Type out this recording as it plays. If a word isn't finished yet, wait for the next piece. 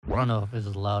I don't know if this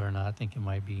is loud or not. I think it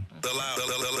might be. The loud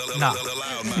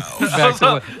mouth. You backed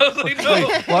away. I was like, no.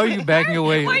 Wait, why are you backing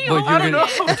away? Why are you But holding you're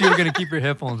gonna, it? but you're gonna keep your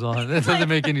headphones on. That doesn't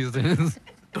make any sense.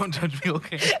 Don't judge me,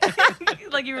 okay?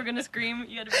 Like you were gonna scream.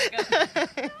 You had to back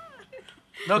up.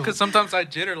 No, because sometimes I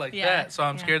jitter like Yeah, that, so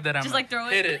I'm yeah. scared that I'm Just, gonna like, throw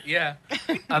it? hit it. Yeah,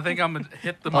 I think I'm gonna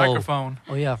hit the Oh. microphone.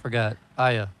 Oh yeah, I forgot.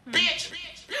 Aya Yeah.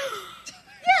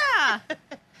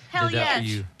 Hell did that yes. for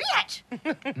you. Bitch.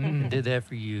 Did that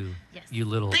for you. Yes. You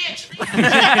little.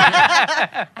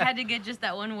 I had to get just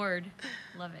that one word.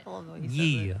 Love it. I love the way he says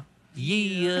Yeah.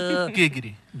 Yeah.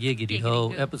 Giggity. Giggity Giggity ho.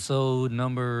 goo. Episode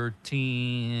number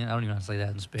 10. I don't even know how to say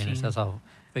that in Spanish. Teen. That's how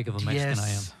fake of a Mexican I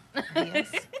am.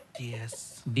 it.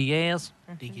 Yes. Diaz.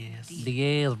 Yes.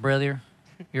 Diaz, brother.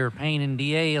 You're a pain in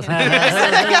the ass.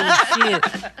 Holy shit.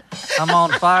 I'm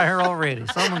on fire already.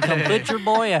 Someone come put your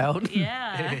boy out.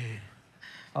 Yeah. Hey.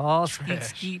 Oh, skeet, Trash.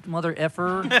 skeet, mother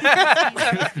effer.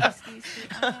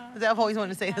 I've always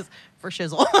wanted to say this for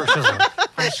shizzle.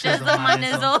 Shizzle my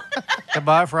nizzle.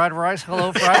 Goodbye, fried rice.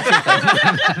 Hello, fried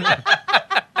chicken.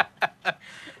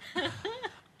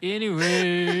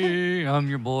 Anyway, I'm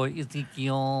your boy,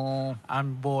 Ezekiel.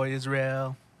 I'm boy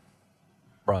Israel,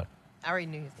 Bro. I already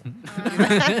knew his name.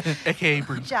 aka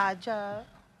Bruce. Jaja.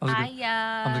 I'm just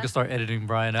Hiya. gonna start editing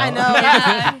Brian out. I know.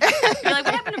 Yeah. You're like,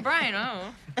 what happened to Brian?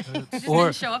 Oh. He just or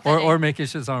didn't show up that day. or make it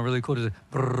shit sound really cool to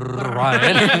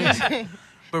Brian.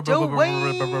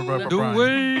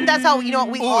 Dwayne. That's how, you know,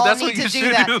 we Ooh, all that's need what to you do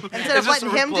should that. do. Instead Is of just letting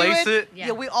him do replace it, Yeah.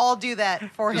 yeah, we all do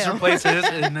that for Just him. replace his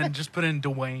and then just put in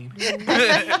Dwayne.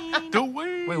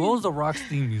 Dwayne. Wait, what was the Rock's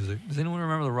theme music? Does anyone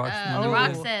remember the Rock's theme The music?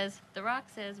 Rock Ooh. says. The Rock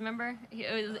says. Remember? He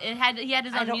had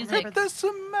his I own don't music. remember The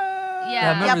smell. Yeah. I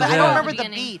Yeah, remember but I that. don't remember the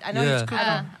Beginning. beat. I know Yeah. he's cool.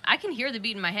 I can hear the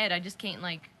beat in my head. I just can't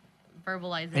like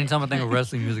verbalize it. Anytime I think of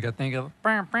wrestling music, I think of. Oh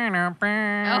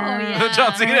yeah.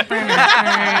 John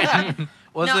Cena.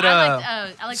 Was No, it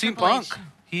I like CM Triple Punk? H.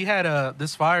 He had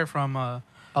this fire from Oh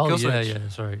Killswitch. yeah,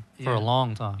 sorry. For Yeah. a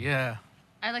long time. Yeah.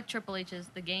 I like Triple H's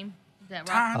The Game. Is that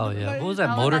Time Rock? Oh to yeah. play. What was that?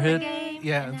 All about the Motorhead. game,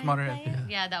 Yeah, and it's how you Motorhead. play it.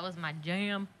 Yeah, that was my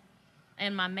jam.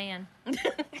 And my man.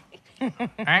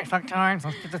 Alright, fuck times.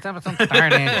 Let's get this episode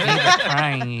started. Jesus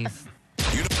Christ.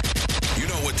 You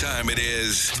know what time it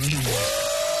is.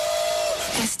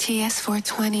 STS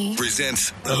 420.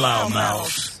 Presents the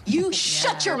Loudmouths. You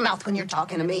shut your mouth when you're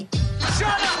talking to me.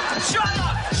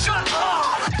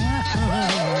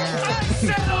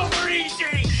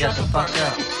 Shut the fuck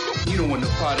up. You don't want no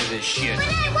part of this shit.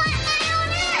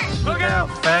 Look out,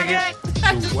 faggot.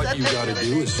 So what you gotta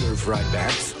do is serve right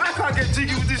backs. I can't get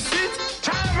jiggy with this shit.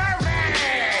 Time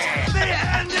Murphy! The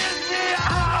end is near.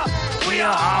 We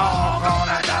are all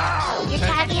gonna die. You're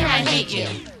tacky and I hate you.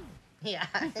 Yeah.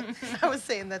 I was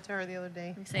saying that to her the other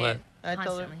day. We say What? it I told her-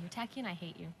 constantly. You're tacky and I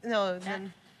hate you. No,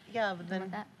 then, yeah, but then,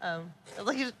 that?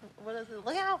 look, what is it?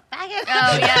 Look out, faggot.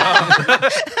 Oh yeah.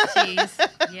 Jeez.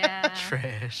 Yeah.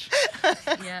 Trash.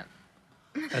 Yep.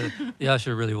 Y'all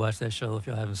should really watch that show if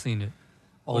y'all haven't seen it.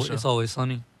 Oh, What show? It's Always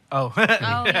Sunny. Oh.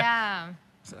 Oh yeah.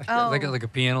 Oh. Like a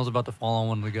piano's about to fall on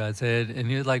one of the guy's head, and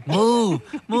he's like, "Move,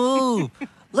 move,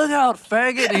 look out,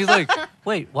 faggot!" And he's like,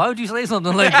 "Wait, why would you say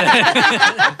something like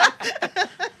that?"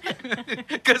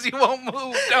 Because you won't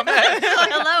move, dumbass.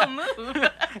 Hello, move.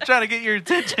 Trying to get your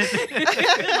attention.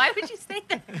 Why would you say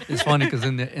that? It's funny because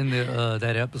in the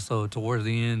that episode towards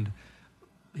the end,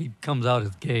 he comes out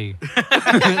as gay.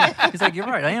 He's like, "You're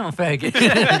right, I am a faggot."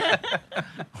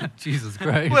 Jesus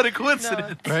Christ! What a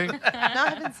coincidence. Right? No, I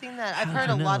haven't seen that. I've heard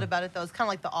a know. lot about it, though. It's kind of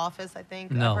like The Office, I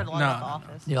think. No. I've heard a lot No, about The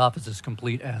no, Office. The Office is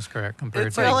complete ass crack compared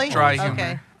It's to Really? like dry Always humor.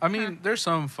 Sunny. Okay. I mean, there's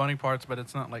some funny parts, but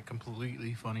it's not like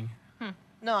completely funny.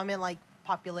 No, I mean, like,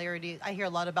 popularity. I hear a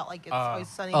lot about, like, It's Always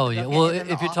Sunny. Oh but yeah. okay, Well, and then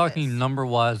if The you're talking Office. number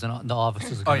wise, then The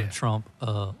Office is going to yeah. trump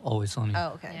Always Sunny.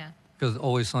 Oh, okay. Yeah. Because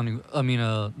Always Sunny, I mean,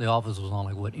 The Office was on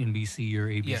like what, NBC or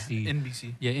Yeah, ABC?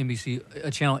 NBC. Yeah, NBC,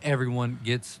 a channel everyone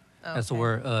gets. That's Okay.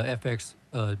 where FX,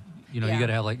 you Yeah.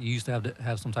 gotta have you used to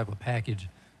have some type of package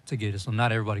to get it, so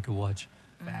not everybody could watch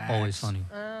Always Facts. Sunny.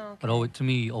 Oh, okay. But always, to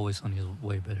me, Always Sunny is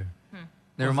way better.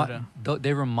 They Was remind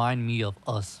they remind me of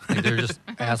us. Like, they're just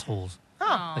assholes,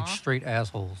 Aw. like straight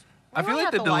assholes. I feel might like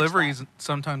have the to watch delivery's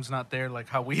sometimes not there, like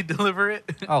how we deliver it.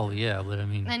 Oh yeah, but I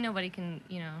mean, And nobody can,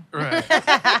 Right.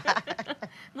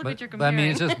 look but, at your but I comparing.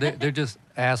 mean, it's just they're just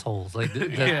assholes. Like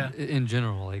Yeah. in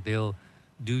general, like they'll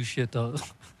do shit to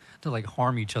to like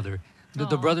harm each other. The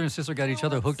Aw. brother and sister got each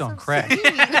other Oh, hooked that's on so crack. sweet.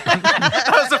 That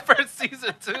was the first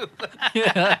season too.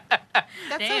 Yeah.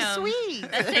 That's Damn. so sweet.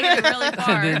 That's taking it really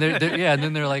far. And then and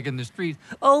then they're like in the streets.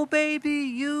 Oh baby,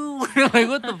 you like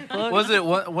what the fuck? Was it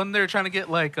when they're trying to get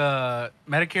like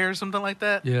Medicare or something like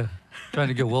that? Yeah, trying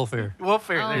to get welfare.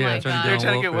 Welfare. Oh they're, my Yeah, trying to they're get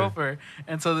trying on to get welfare. welfare.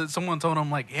 And so that someone told them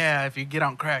like, yeah, if you get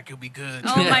on crack, you'll be good.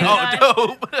 Oh my God.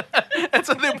 Oh, dope. And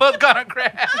so they both got on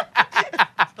crack.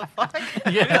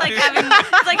 Yeah,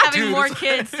 It's like having Dude, more it's-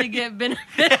 kids to get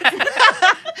benefits.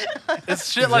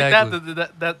 It's shit like that, Exactly.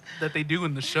 that they do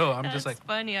in the show. I'm That's just like,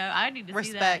 funny. I need to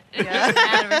Respect, see yeah. that.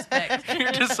 Mad respect.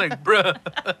 you're just like, bruh,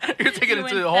 you're taking You it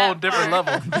to went a whole that different far.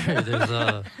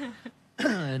 level. there's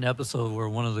an episode where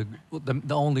one of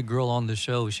the only girl on the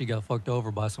show, she got fucked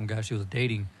over by some guy she was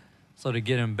dating. So to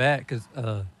get him back, cause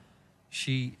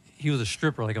he was a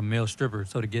stripper, like a male stripper.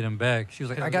 So to get him back, she was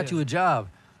like, Hell I got yeah. you a job,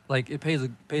 like it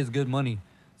pays good money.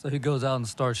 So he goes out and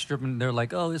starts stripping. They're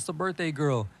like, oh, it's the birthday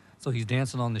girl. So he's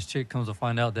dancing on this chick. Comes to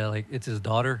find out that like it's his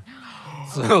daughter.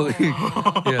 So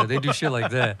yeah, they do shit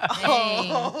like that.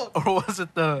 Dang. Or was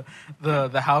it the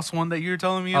house one that you were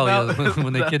telling me Oh about? yeah,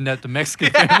 when they kidnapped the Mexican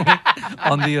family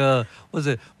on the was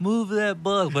it Move That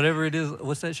Bus, whatever it is.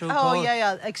 What's that show Oh called?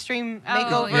 yeah. Extreme Oh,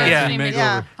 makeover. Yeah, Yeah. Extreme Makeover.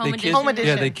 Yeah. Home They edition. Home edition.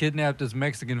 Yeah, they kidnapped this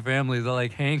Mexican family. They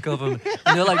like handcuff them,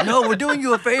 and they're like, "No, we're doing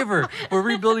you a favor. We're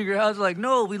rebuilding your house." They're like,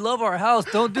 "No, we love our house.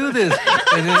 Don't do this."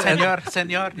 And then,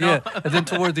 Senor, no. yeah, and then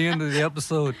toward the end of the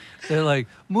episode, they're like,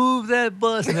 "Move that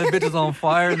bus," and that bitch is on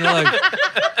fire, and they're like,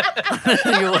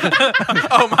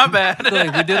 Oh, my bad. they're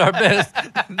like, "We did our best."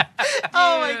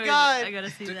 Oh my Dude, God. I gotta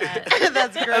see that.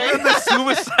 That's And then great. the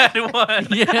suicide one.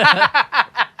 Yeah.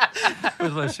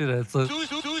 Where's my shit at? So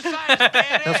that's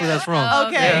where that's from. Oh,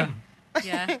 Okay.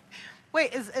 Yeah.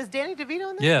 Wait, is Danny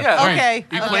DeVito in there? Yeah. Yeah. Frank. Okay.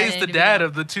 He I love plays Danny the dad DeVito.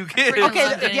 of the two kids. Freaking Okay.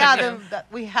 love Danny Yeah. DeVito.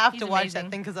 We have He's to watch that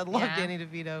amazing. thing because I love Yeah. Danny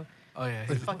DeVito. Oh, yeah.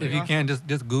 If, fucking if you awesome. can,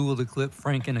 just Google the clip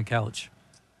 "Frank in a couch."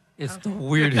 It's the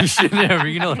weirdest shit ever.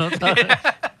 You know what I'm talking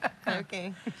about?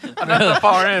 Okay. I'm at the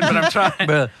far end, but I'm trying.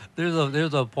 But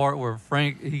there's a part where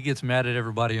Frank he gets mad at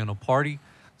everybody in a party,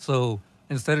 so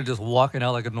instead of just walking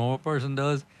out like a normal person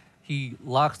does, he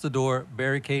locks the door,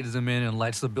 barricades them in, and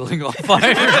lights the building on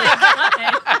fire.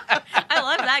 I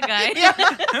love that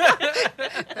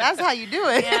guy. That's how you do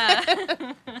it.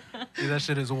 Yeah. Dude, that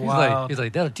shit is He's wild.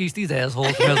 like, that'll teach these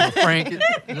assholes to mess with Frank.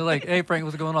 And they're like, hey Frank,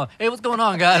 what's going on? Hey, what's going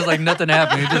on, guys? Like nothing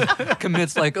happened. He just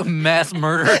commits like a mass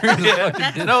murder.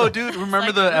 No, dude,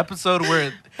 remember the episode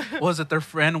where their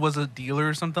friend was a dealer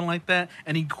or something like that,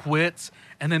 and he quits,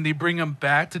 and then they bring him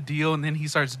back to deal, and then he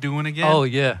starts doing again. Oh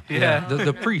yeah, Yeah.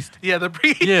 The priest. yeah, the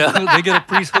priest. Yeah, they get a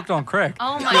priest hooked on crack.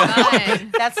 Oh my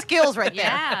God. That's skills right there.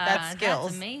 Yeah. That's skills.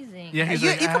 That's amazing. Yeah, he's You,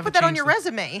 like, you "I can put that on haven't your changed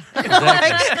resume.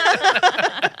 Exactly.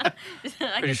 I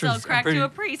Pretty can sure sell it's- crack pretty- to a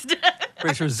priest.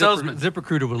 Pretty sure Salesman.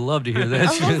 ZipRecruiter would love to hear that I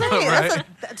was gonna shit. say,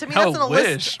 Right? to me, I that's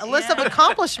wish. a list of Yeah.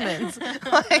 accomplishments.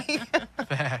 Like,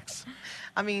 Facts.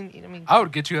 I mean, I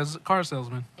would get you as a car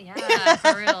salesman. Yeah,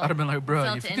 for real. I'd have been like, bro,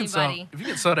 Sell if to you can sell, anybody. if you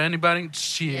can sell to anybody,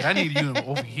 shit, I need you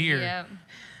over here. Yeah.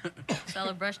 Sell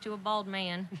a brush to a bald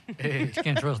man. Hey,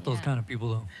 Can't trust those kind of people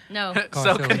though. No. Car sell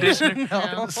salesman. conditioner,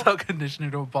 No. sell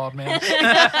conditioner to a bald man.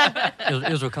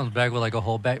 Israel comes back with like a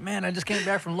whole bag. Man, I just came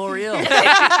back from L'Oreal.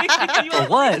 You For won't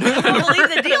what? believe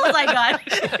the deals I got.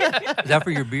 Is that for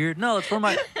your beard? No, it's for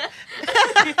my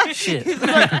shit.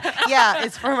 yeah,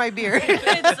 it's for my beard.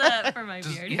 It's for my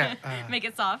Just- beard. yeah, Make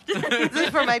it soft. This is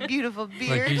for my beautiful Like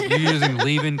beard. you using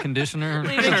leave-in conditioner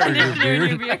Leave it for your conditioner in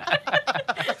your beard.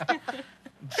 beard.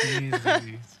 Jesus.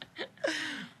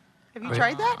 Have you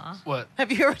tried that? Aw. What?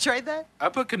 Have you ever tried that? I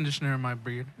put conditioner in my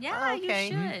beard. Yeah, Okay.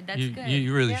 you should. That's You, good.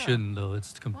 you really Yeah. shouldn't though.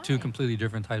 It's two Why? completely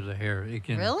different types of hair. It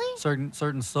can Really?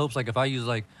 certain soaps. Like if I use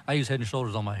Head and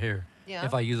Shoulders on my hair. Yeah.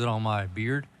 If I use it on my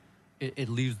beard, it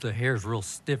leaves the hairs real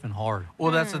stiff and hard.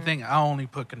 Well, that's the thing. I only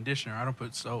put conditioner. I don't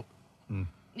put soap.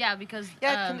 Yeah, because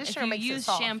Yeah, if conditioner you makes it use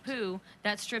soft. shampoo,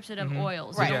 that strips it of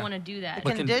oils. Right. You Yeah. don't want to do that. But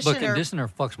But conditioner- conditioner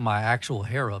fucks my actual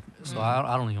hair up, so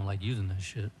I don't even like using that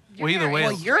shit. Your Well, either hair way,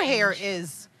 Well, is your hair strange.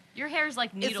 is. Your hair is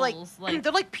like It's needles. like,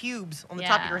 they're like pubes on the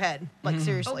top of Yeah. your head. Like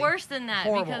seriously. But worse than that,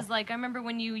 Horrible. because like I remember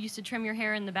when you used to trim your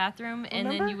hair in the bathroom and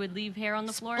Remember? then you would leave hair on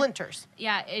the floor. Splinters.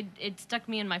 Yeah, it stuck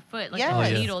me in my foot like Yes. a Oh,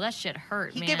 yeah. needle. That shit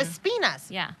hurt, He man. gave us spinas.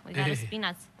 Yeah, we got Hey.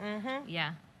 espinas. Mm-hmm.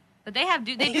 Yeah, but they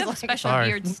do He's have like- special Sorry.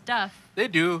 weird stuff. They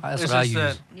do. That's It's what I just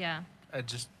use. Yeah. that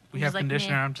we You're have just like,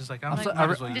 conditioner. meh. I'm just like, I'm might so- as I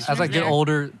well re- use as I it. get there.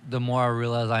 older, the more I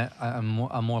realize I'm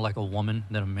more like a woman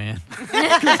than a man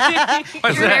Why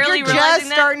is You're that? barely You're realizing just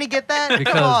that? starting to get that.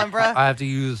 because Come on, bro. I have to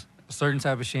use a certain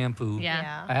type of shampoo.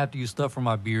 Yeah. I have to use stuff for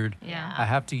my beard. Yeah. I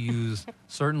have to use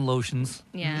certain lotions.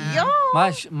 Yeah. Yo.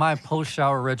 My post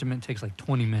shower regimen takes like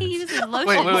 20 minutes. He uses lotion.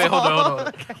 Wait, hold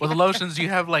on. With the lotions, do you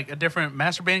have like a different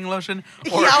masturbating lotion?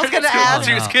 Or Yeah, I was gonna to ask.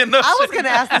 your skin lotion? I was gonna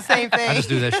ask the same I thing. just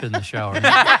do that shit in the shower.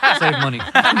 Save money.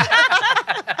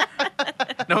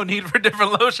 No need for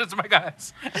different lotions, my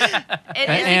guys. It is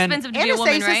And- expensive to And be a it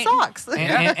woman, saves his right? socks.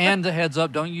 And the heads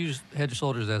up, don't use Head and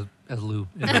Shoulders as lube.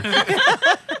 No,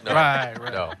 Right.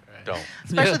 no, don't.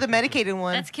 Especially Yeah. the medicated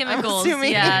one. That's I'm chemicals.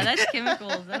 assuming. Yeah, that's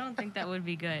chemicals. I don't think that would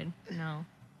be good. No.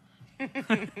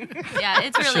 Yeah,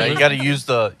 it's So really. you got to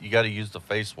use the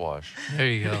face wash There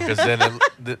you go. because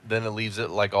then it leaves it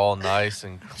like all nice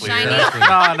and clear. Shiny.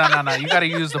 No. You got to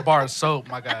use the bar of soap,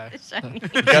 my guy. Shiny.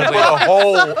 You got to put a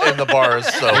hole in the bar of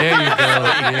soap. There you go.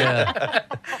 Yeah.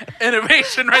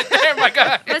 Innovation right there, my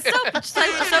guy. But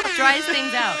soap dries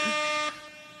things out.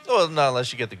 Well, not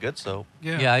unless you get the good soap.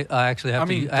 Yeah, I actually have I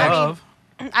mean, to. I Dove.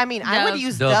 I mean, I would Dove.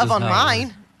 use Dove Dove does on not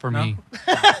mine. for No? me.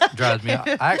 Drives me.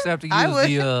 I actually have to I would.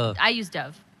 use the. I use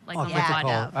Dove. Like Oh, the what's it body.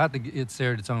 called? I have to. It's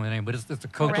Sarah to tell me the name, but it's a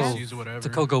cocoa. Correct. Use whatever. It's a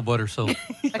cocoa butter soap. A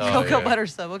Oh, cocoa yeah. butter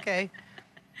soap. Okay.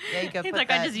 Yeah, you can He's put like,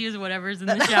 that. I just use whatever's in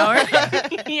the shower.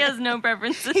 He has no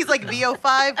preferences. He's like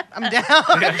VO5. I'm down.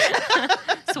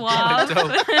 Suave.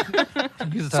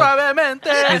 He's the type,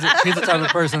 Suavemente. he's the type of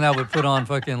person that would put on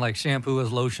fucking like shampoo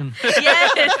as lotion.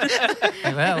 Yes.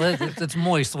 Like, well, it's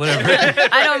moist, whatever.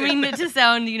 I don't mean it to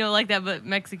sound, like that, but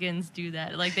Mexicans do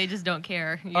that. Like, they just don't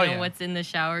care, Oh, know, yeah. what's in the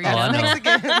shower. You Oh, I know?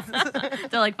 know.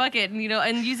 They're like, fuck it.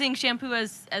 And using shampoo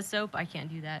as soap, I can't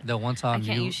do that. That one I time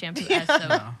can't you, use shampoo as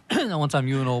soap. that one time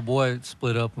you and old boy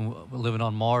split up and were living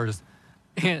on Mars,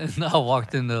 and I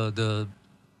walked in the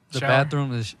Shower?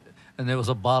 bathroom and there was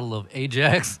a bottle of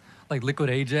Ajax, like liquid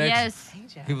Ajax.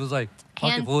 Yes. He was like, fucking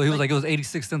Hand- fool. He was like, it was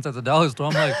 86 cents at the dollar store.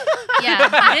 I'm like, Yeah.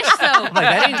 Dish soap. like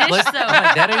that ain't Dish like, soap. I'm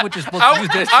like, that ain't what you're supposed to use.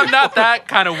 That I'm shit. not that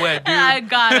kind of wet, dude. I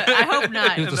got it. I hope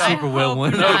not. It was a I super well hope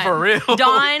one. No, not. for real.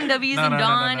 Dawn, they'll be using No,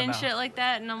 Dawn no. and shit like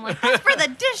that. And I'm like, that's for the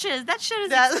dishes. That shit is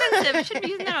That- expensive. You shouldn't be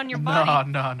using that on your body.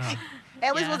 No.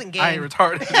 At least Yeah. wasn't I ain't game.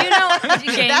 retarded. You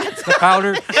know, Jane, The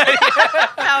powder.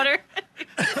 powder.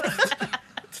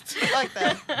 like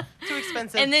that. Too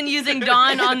expensive. And then using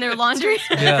Dawn on their laundry.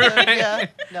 Yeah.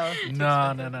 No.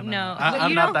 No. No. But I'm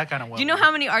you not know- that kind of well. Do you know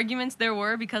how many arguments there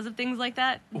were because of things like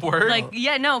that? Word? Like,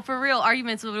 yeah, no, for real,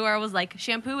 arguments where I was like,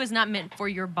 shampoo is not meant for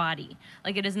your body.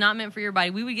 Like, it is not meant for your body.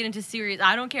 We would get into serious,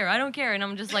 I don't care. And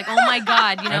I'm just like, oh my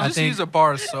God, I I just think- use a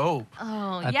bar of soap. Oh,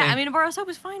 I yeah. I think- mean, a bar of soap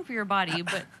is fine for your body,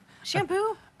 but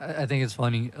shampoo? I think it's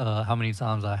funny how many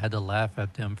times I had to laugh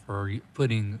at them for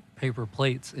putting paper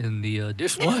plates in the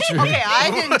dishwasher. Okay,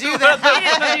 I didn't do They that.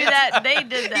 didn't do that. They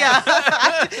did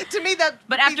that. Yeah. To me, that.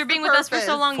 But defeats after the being with us for so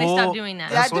purpose. long, they Fool. stopped doing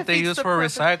that. Yeah. That's what they defeats use the for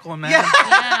purpose. recycle, man. Yeah.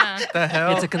 Yeah. The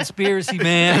hell? It's a conspiracy,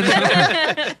 man.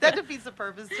 That defeats the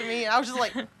purpose to me. I was just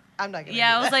like, I'm not gonna.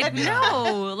 Yeah, I do was that. like,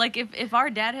 no. Like, if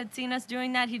our dad had seen us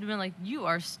doing that, he'd have been like, you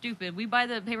are stupid. We buy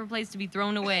the paper plates to be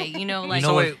thrown away. Like,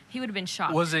 So wait, he would have been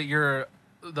shocked. was it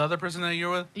the other person that you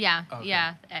were with? Yeah, Okay.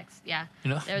 yeah, ex, yeah. You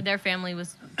know? Their family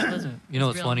was You know was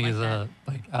what's real funny like is that.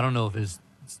 like I don't know if it's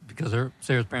because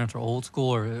Sarah's parents are old school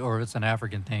or it's an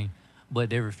African thing, but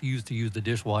they refuse to use the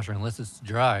dishwasher unless it's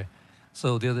dry.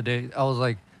 So the other day I was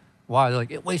like, why? They're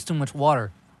like, it wastes too much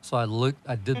water. So I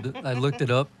looked it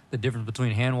up, the difference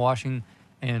between hand washing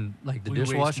and like the We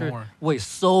waste dishwasher more. wastes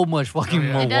so much fucking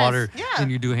yeah. more It does. water Yeah. than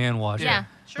you do hand washing. Yeah.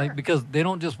 Sure. Like because they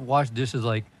don't just wash dishes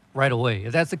like right away.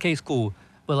 If that's the case, cool.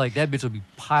 But like that bitch will be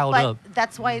piled But up.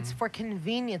 that's why it's for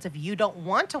convenience. If you don't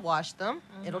want to wash them,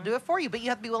 it'll Mm-hmm. do it for you. But you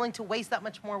have to be willing to waste that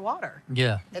much more water.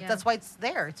 Yeah. Yeah. That's why it's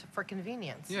there. It's for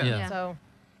convenience. Yeah. Yeah. So,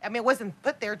 I mean, it wasn't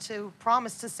put there to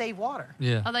promise to save water.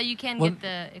 Yeah. Although you can Well- get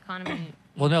the economy.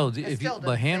 Well, no, It if you, still but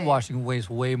doesn't hand say. washing wastes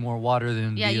way more water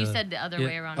than Yeah, the, you said the other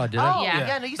way around. Oh, did Oh, I? Yeah.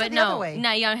 yeah. No, you But said the no, other way.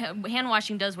 no, yeah, hand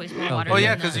washing does waste more Okay. water. Oh yeah,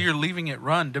 than because the- you're leaving it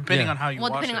run depending Yeah. on how you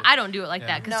well, wash depending it. on, I don't do it like Yeah.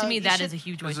 that because No, to me you that should- is a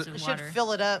huge Is waste it- of You should water.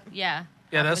 fill it up. Yeah.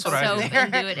 Yeah, that's With what I soap. do. Soap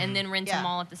and do it and then rinse Yeah. them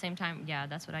all at the same time. Yeah,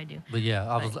 that's what I do. But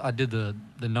yeah, I did the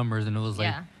numbers and it was like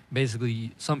Yeah.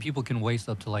 basically some people can waste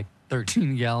up to like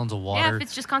 13 gallons of water. Yeah, if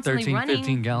it's just constantly 13, running.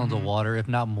 15 gallons of water, if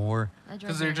not more. That 'Cause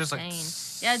drives they're me just like,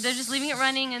 insane. Yeah, they're just leaving it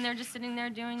running and they're just sitting there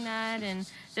doing that. And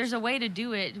there's a way to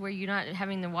do it where you're not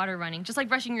having the water running. Just like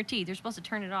brushing your teeth, you're supposed to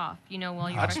turn it off. While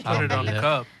you're I brushing just put your it on teeth. the Yeah.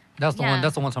 cup. That's the Yeah. one.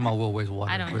 That's the one time I will waste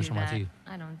water. I don't do brushing my that. teeth.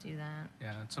 I don't do that.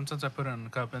 Yeah, sometimes I put it in a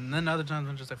cup, and then other times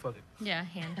I'm just like, fuck it. Yeah,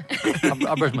 hand.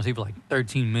 I brush my teeth for like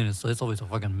 13 minutes, so it's always a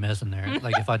fucking mess in there.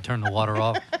 Like if I turn the water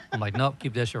off, I'm like, nope,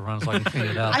 keep that shit running so I can clean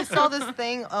it out. I saw this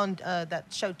thing on that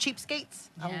show, Cheapskates.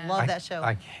 Yeah. I love that show.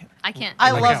 I I can't.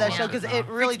 I Like love that that one. show because it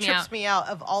really Freaks me trips out. me out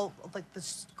of all of, like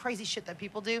this crazy shit that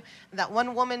people do. That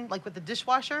one woman, like with the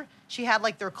dishwasher, she had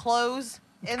like their clothes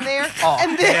in there, Oh,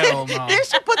 and then, hell no. then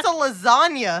she puts a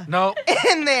lasagna No.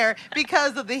 in there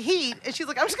because of the heat, and she's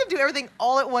like, I'm just gonna do everything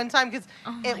all at one time because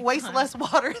Oh it my wastes God. less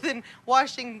water than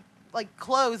washing like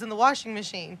clothes in the washing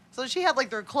machine. So she had like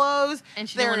their clothes, And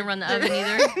she didn't want to run the their- oven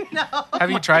either. No,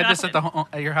 Have you tried this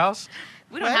at your house?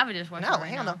 We don't What? have a dishwasher. No, right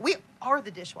hell now. no. We are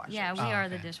the dishwasher. Yeah, we Oh, are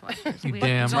the okay. dishwashers. You We-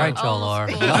 damn we're right y'all old are.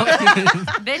 school.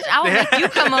 Bitch, I will make you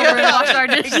come over and wash our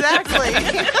dishes. Exactly.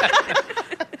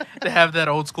 To have that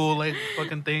old school like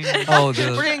fucking thing. Oh, We're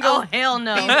the gonna go. Oh hell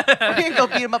no. We're gonna go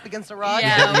beat him up against a rock.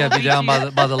 Yeah. yeah, be down by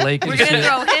the lake and We're gonna shit.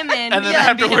 throw him in. And then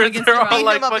Yeah, beat him afterwards, against they're the all rock.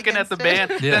 like Beat 'em up fucking at the against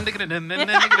band. Yeah.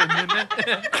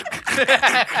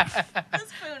 The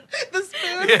spoon. The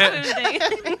spoon.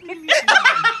 Spoon thing.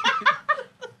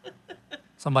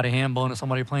 Somebody hand boning,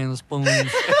 somebody playing the spoons,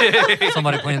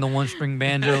 somebody playing the one string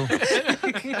banjo.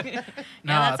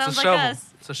 Nah, that it's a sounds like shovel.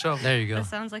 us. It's a shovel. There you go. That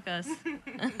sounds like us.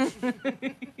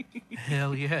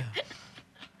 Hell yeah.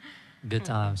 Good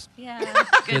times. Yeah.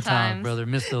 Good times, brother.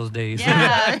 Miss those days.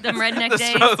 Yeah, them redneck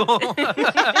days.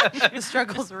 The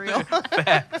struggle's real.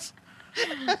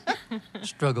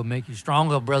 Struggle make you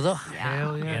stronger, brother.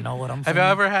 Hell yeah. You know what I'm Have saying? you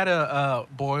ever had a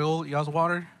boil y'all's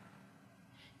water?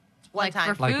 One Like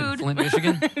time. for Like in food? Flint,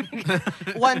 Michigan?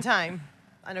 One time.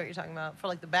 I know what you're talking about. For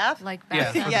like the bath? Like Yeah. bath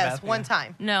For the time? yes, bath, one yeah.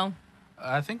 time. No.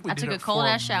 I think we I did took a it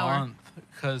cold-ass for shower. month.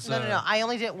 Cause, No. I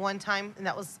only did it one time, and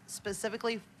that was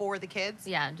specifically for the kids.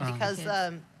 Yeah, just for Because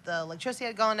kids. the electricity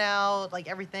had gone out, like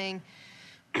everything.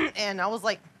 And I was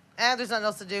like, there's nothing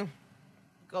else to do.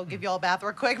 Go give y'all a bath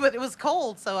real quick. But it was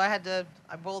cold, so I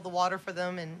boiled the water for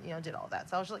them and, did all that.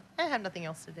 So I was like, I have nothing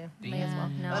else to do. May as well.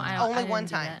 No, But I only didn't one do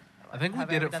time. that. I think we Have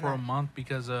I did ever it done for a that? month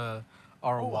because our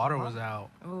water was out.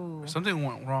 Ooh. Something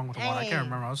went wrong with the water. I can't Dang.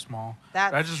 remember. I was small.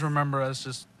 That's- I just remember us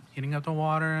just heating up the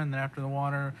water, and then after the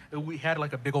water, we had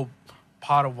like a big old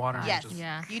pot of water. and Yes. Just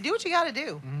Yeah. You do what you got to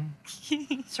do.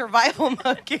 Mm-hmm. Survival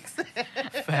mode kicks in.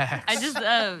 Facts. I just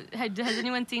has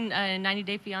anyone seen 90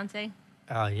 Day Fiance?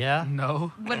 Yeah.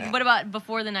 No. What about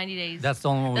before the 90 days? That's the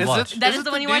only one we Is watched. it, That is is it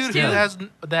the one you watched dude too? who has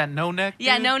that no neck?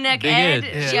 yeah, dude? no neck Big Ed.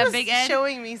 Ed. Yeah. She Yeah, was Big Ed.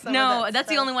 showing me some No, of that that's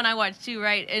the stuff. only one I watched too,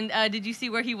 right? And did you see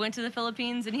where he went to the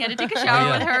Philippines and he had to take a shower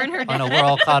yeah. with her and her I dad? know, we're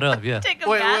all caught up, yeah. Take a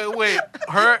Wait, bath. wait.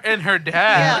 Her and her Yeah.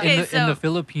 dad. Okay, in the so-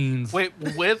 Philippines. Wait,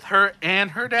 with her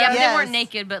and her Yeah, dad? but they Yes. weren't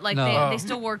naked, but like No. they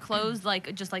still wore clothes,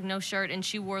 like just like no shirt, and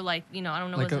she wore like I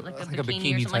don't know, Like was a- it like a like a bikini,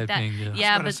 or bikini something like type that? thing, yeah. I was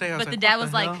Yeah, gonna but say, I was but the like, dad what was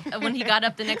the like hell? when he got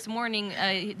up the next morning,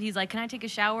 he's like, "Can I take a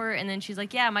shower?" And then she's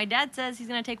like, "Yeah, my dad says he's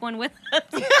gonna take one with us."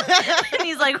 And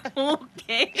he's like,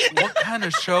 "Okay." What kind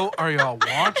of show are y'all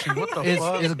watching? What the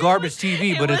fuck? It's garbage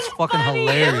TV, but It it's was fucking funny.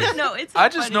 hilarious. No, it's. So I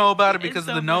just funny. know about it It's because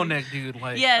so of the no funny. neck dude.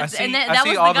 Like, Yes, I see, and that I see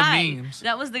was all the guy. the memes.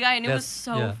 That was the guy, and it was That's-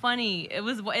 so yeah. funny. It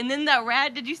was, and then that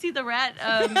rat. Did you see the rat?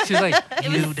 She's like,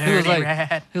 You he was dirty like,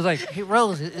 rat. he was like, hey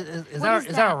Rose, is that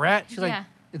a that? rat? She's like, Yeah.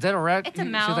 is that a rat? It's a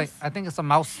She's like, mouse. I think it's a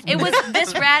mouse. It was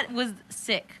this rat was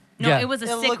sick. No, Yeah. it was a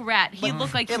It sick looked rat. He like-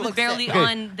 looked like he it was looked barely sick.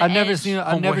 on the I've never edge. seen a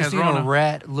Homeboy has Rona.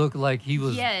 rat look like he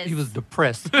was Yes.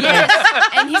 depressed. Yes,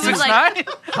 and he was like,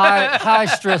 high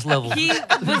stress levels. he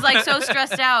was like so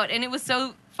stressed out, and it was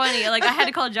so funny. Like I had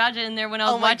to call Jaja in there when I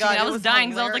was Oh my watching. God, I it was was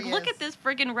dying. So I was like, hilarious. "Look at this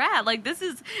freaking rat! Like this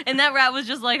is." And that rat was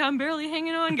just like, "I'm barely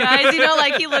hanging on, guys."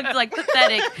 Like he looked like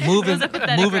pathetic. moving It was a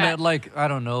pathetic moving rat. at like I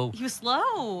don't know. He was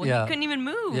slow. Yeah. He couldn't even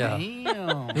move. Yeah.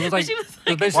 Damn. It was like, she was it was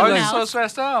like, basically Why are like you so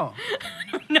stressed out?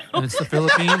 it's the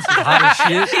Philippines, it's hot as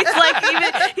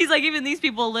shit. He's like even these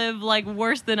people live like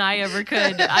worse than I ever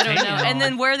could. I don't know. Damn. And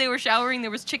then where they were showering,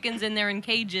 there was chickens in there in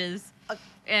cages.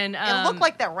 And It looked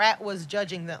like that rat was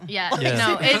judging them. yeah, Yeah.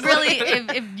 no, it really.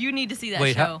 If you need to see that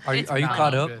Wait, show, are you it's are you funny.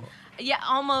 caught up? Good. Yeah,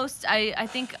 almost. I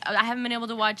think I haven't been able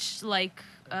to watch like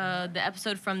the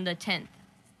episode from the 10th.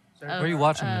 Where are you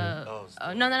watching it?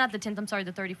 No, not the 10th. I'm sorry,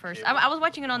 the 31st. I was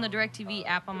watching it on the DirecTV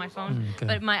app on my phone, okay.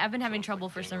 but I've been having trouble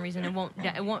for some reason. It won't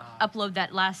upload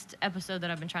that last episode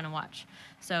that I've been trying to watch.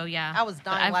 So yeah, I was But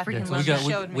dying I laughing freaking So when we love she got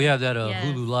that. showed me. we have that Yes.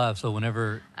 Hulu Live, so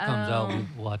whenever it comes out, we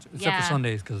watch. Except yeah. for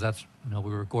Sundays, because that's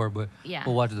we record, but Yeah.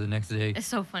 we'll watch it the next day. It's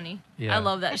so funny. Yeah. I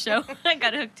love that show. I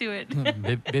got hooked to it.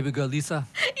 Yeah, Baby girl Lisa.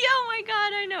 oh my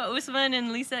God, I know. Usman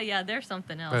and Lisa, yeah, they're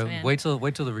something else, Bro, man. wait till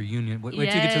the reunion. Wait till you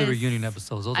get to the Yes. reunion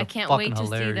episodes. Those I are can't fucking wait to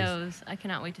hilarious. see those. I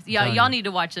cannot wait to see. telling Y'all you. need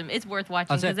to watch them. It's worth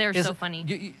watching I'm saying, because they're it's- so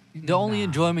funny. the only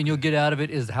enjoyment you'll get out of it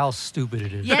is how stupid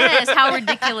it is. Yes, how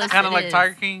ridiculous Kind it of like is.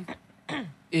 Tiger King.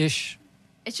 Ish.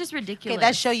 It's just ridiculous. Okay,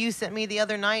 that show you sent me the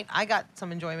other night, I got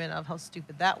some enjoyment of how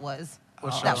stupid that was.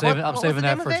 What show? That- I'm saving, what I'm was saving the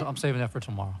that name for of it? I'm saving that for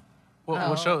tomorrow.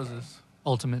 What show is this?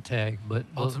 Ultimate Tag, but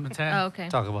we'll Ultimate Tag. Oh, okay.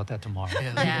 talk about that tomorrow.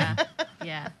 Yeah.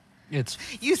 Yeah. It's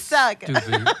You suck.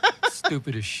 stupid,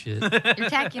 stupid as shit. You're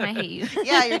tacky and I hate you.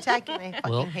 Yeah, you're attacking me. I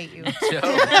fucking Well. hate you.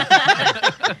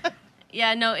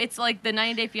 Yeah, no, it's like the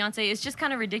 90 Day Fiance. It's just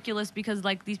kind of ridiculous because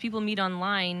like these people meet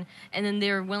online and then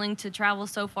they're willing to travel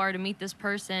so far to meet this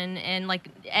person. And like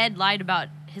Ed lied about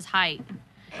his height.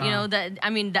 You know that. I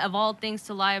mean, of all things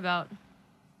to lie about.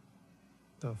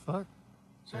 The fuck?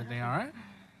 Is everything all right?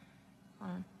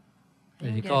 Did he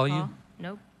Didn't get a call you? call.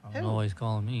 Nope. I don't know why he's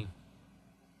calling me.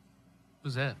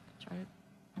 Who's that? Tried it.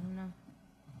 I don't know.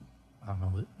 I don't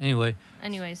know. But anyway,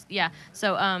 Anyways, yeah.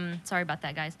 So sorry about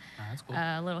that, guys. Nah, that's cool.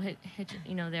 A little hit,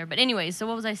 there. But anyways, so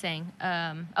what was I saying?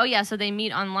 Oh yeah, so they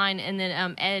meet online, and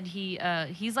then Ed,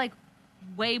 he's like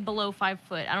way below 5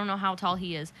 foot. I don't know how tall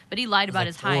he is, but he lied about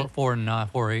his height.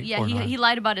 4'9", 4'8". Yeah, 4'9". he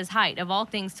lied about his height, of all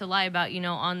things to lie about,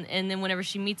 and then whenever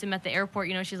she meets him at the airport,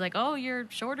 she's like, oh, you're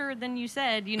shorter than you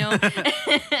said,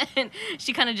 and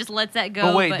she kind of just lets that go.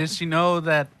 But wait, did she know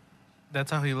that that's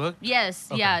how he looked? Yes,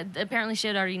 Okay. yeah. Apparently, she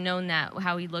had already known that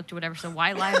how he looked or whatever. So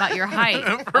why lie about your height?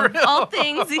 Of all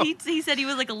things, he said he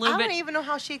was like a I little don't bit. even know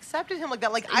how she accepted him like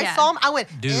that. Like, Yeah. I saw him, I went,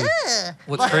 Dude, ugh.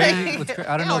 What's Like, crazy?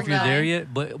 I don't know if you're hell there no.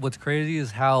 yet, but what's crazy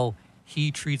is how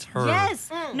he treats her. Yes,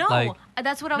 no, Like-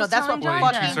 that's what I No, was that's telling what Wait,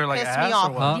 John. fucking she's her, like, pissed ass me or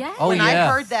off. what? Huh? Yes. Oh When yeah.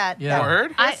 I heard that, Yeah. that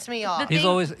Word? pissed me off. the He's thing-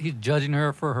 always judging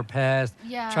her for her past.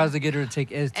 Yeah. Tries to get her to take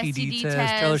STD, STD test.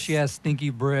 Tell her test. she has stinky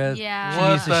breath. Yeah. She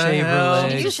What needs to the shave hell? her She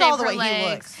needs legs. You to saw shave the her way he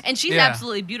legs. looks. And she's Yeah.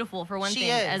 absolutely beautiful for one She thing.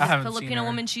 is. As I a haven't seen Filipino her.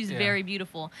 woman, she's Yeah. very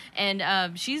beautiful.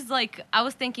 And she's like, I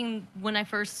was thinking when I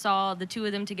first saw the two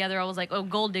of them together, I was like, oh,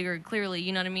 gold digger, clearly,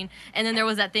 you know what I mean? And then there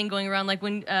was that thing going around like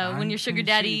when your sugar can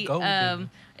see daddy gold digger.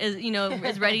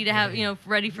 is ready to have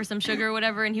ready for some sugar or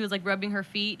whatever, and he was like rubbing her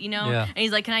feet, Yeah. and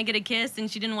he's like, can I get a kiss? And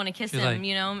she didn't want to kiss She's him, like,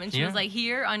 and she "Here?" was like,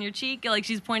 here on your cheek, like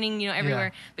she's pointing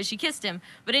everywhere, but she kissed him.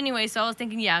 But anyway, so I was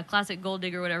thinking, yeah, classic gold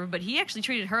digger or whatever, but he actually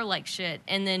treated her like shit,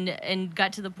 and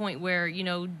got to the point where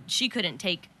she couldn't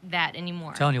take that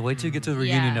anymore. I'm telling you, wait till you get to the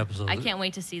reunion Yeah. episode. I can't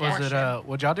wait to see Was that. it?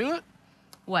 Would y'all do it?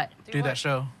 What? Do that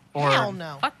show, or Hell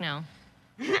no. Fuck no.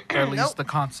 or at least Nope. the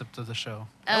concept of the show?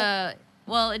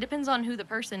 Well, it depends on who the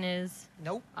person is,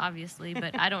 Nope. obviously,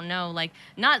 but I don't know. Like,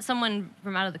 not someone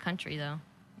from out of the country though.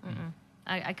 Mm-mm.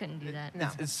 I couldn't do that. No.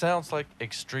 It sounds like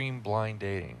extreme blind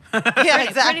dating. Yeah,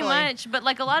 exactly. Pretty much, but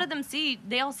like a lot of them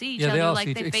they all see each Yeah, other. they all like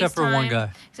see they except for one FaceTime. guy.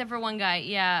 Except for one guy,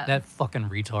 yeah. That fucking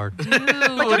retard. Dude, But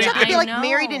don't you have to be I like know.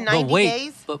 married in But 90 wait,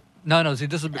 days? but no. See,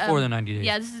 this is before the 90 days.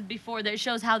 Yeah, this is before that. It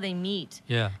shows how they meet,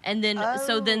 Yeah. and then then the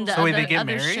So wait, they other, get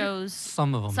other married? shows.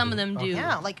 Some of them. Some do. of them do.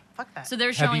 Yeah, like, fuck that. So they're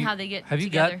Have showing you- how they get Have you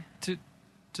together. got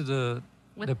to the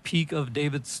With- peak of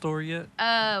David's story yet?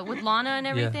 With Lana and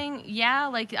everything, yeah.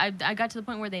 Like I got to the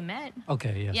point where they met.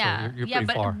 Okay, yeah. Yeah, So you're yeah. pretty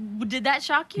But far. did that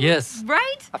shock you? Yes.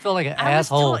 Right. I feel like an I was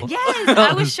asshole. yes,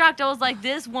 I was shocked. I was like,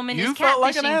 this woman is You catfishing. felt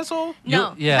like an asshole? No,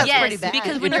 You- yeah. That's yes, pretty bad.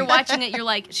 because when you're watching it, you're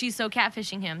like, she's so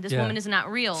catfishing him. This Yeah. woman is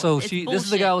not real. So It's this is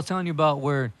the guy I was telling you about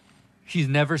where he's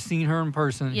never seen her in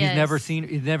person. Yes.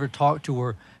 He's never talked to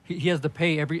her. He has to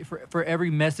pay for every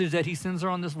message that he sends her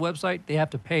on this website. They have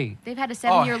to pay. They've had a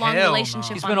 7-year-long hell no.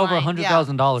 relationship. He spent over online.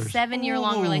 $100,000.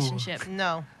 7-year-long Ooh. relationship.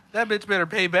 No. That bitch better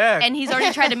pay back. And he's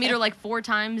already tried to meet her like 4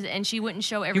 times, and she wouldn't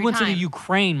show every He went time. to the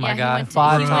Ukraine, my Yeah, guy, he went to,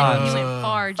 5 he times. Went, he went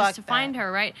far just Fuck to find that.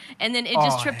 her, right? And then it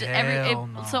just Oh, tripped hell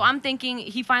no. So I'm thinking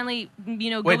he finally,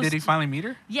 goes. Wait, did he finally meet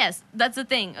her? Yes, that's the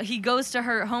thing. He goes to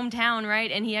her hometown,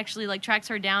 right? And he actually like tracks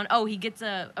her down. Oh, he gets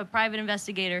a private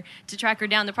investigator to track her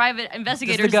down. The private This is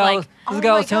investigator's the guy, like, this oh guy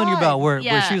I my was telling you God. about where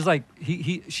Yeah. she was like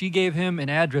she gave him an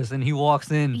address and he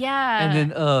walks in. Yeah.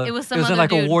 And then It was some in other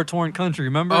like a dude. war torn country.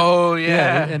 Remember? Oh,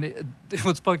 yeah. And it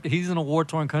was fucked. He's in a war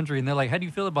torn country and they're like, "How do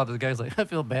you feel about this?" Guy's like, "I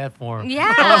feel bad for him."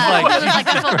 yeah. I was like, I was like,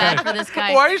 I feel bad for this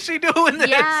guy. Why is she doing this?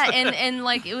 Yeah, and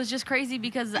like it was just crazy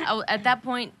because at that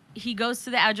point he goes to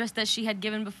the address that she had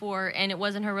given before, and it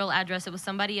wasn't her real address. It was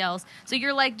somebody else. So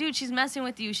you're like, dude, she's messing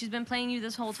with you. She's been playing you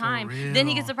this whole time. Then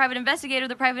he gets the private investigator.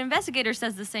 The private investigator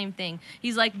says the same thing.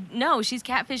 He's like, no, she's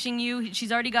catfishing you.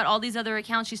 She's already got all these other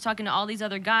accounts. She's talking to all these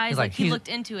other guys. He's He looked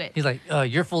into it. He's like,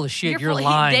 you're full of shit. You're full-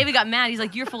 lying. David got mad. He's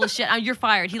like, you're full of shit. You're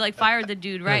fired. He like fired the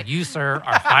dude, right? Like, you, sir,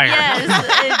 are fired.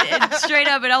 Yes, and straight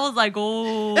up, and I was like,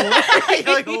 oh.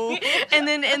 You're like, "Ooh." and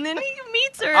then he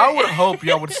meets her. I would hope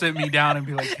y'all would sit me down and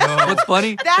be like, yo. What's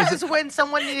funny? That is when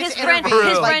someone needs his to friend, intervene.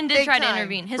 his like, friend did big try to time.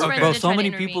 intervene. His Okay. friend Bro, did so try many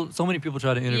to intervene. people, so many people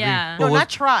try to intervene. Yeah. But No, what- not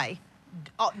try.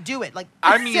 Do it. Like,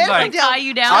 I mean, sit like, him down. tie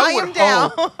you down. Tie I would him down.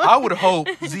 hope. I would hope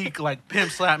Zeke like pimp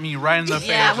slap me right in the face.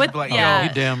 Yeah, and with- be like, yeah. You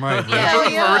damn right, bro.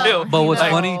 Yeah. For real. But what's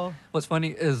Like- funny? What's funny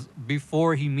is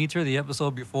before he meets her, the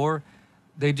episode before,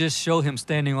 they just show him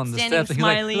standing on the Standing, steps, and he's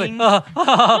smiling. like,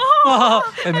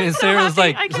 and then Sarah's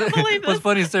like, I can't believe what's this.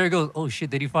 funny? Sarah goes, "Oh shit,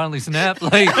 did he finally snap?"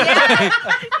 Like,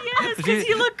 Yes, because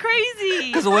he looked crazy.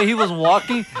 because the way he was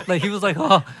walking, like he was like, she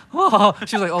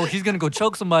was like, "Oh, he's gonna go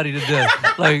choke somebody to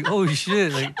death." Like, oh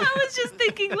shit, like. I was just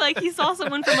thinking like he saw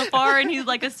someone from afar and he's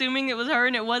like assuming it was her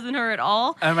and it wasn't her at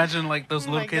all. I imagine like those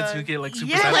Oh little my kids God. who get like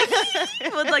super Yeah, sensitive.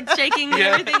 like with like shaking and Yeah.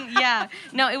 everything. Yeah,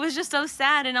 no, it was just so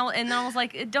sad, and I was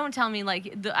like, don't tell me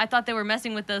like I thought they were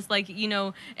messing with us, like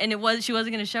and she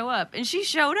wasn't gonna show up, and she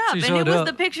showed up, She and showed it was up.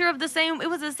 the picture of the same. It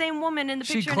was the same woman in the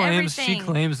She picture claims and she everything.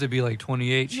 claims to be like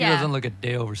 28. She Yeah. doesn't look a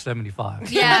day over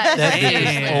 75. Yeah, That bitch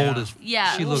seriously. is old as.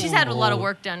 Yeah, she looks she's had a lot of old.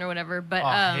 work done or whatever, but Oh,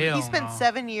 hell He spent no.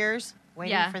 7 years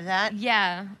waiting yeah, for that.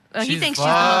 Yeah, he She's thinks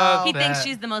fucked he thinks that.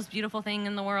 she's the most beautiful thing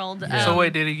in the world. Yeah. So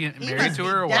wait, did he get He married must to be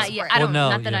her or desperate. what? Not yet. I Well, don't. no,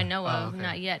 Not that yeah. I know of. okay.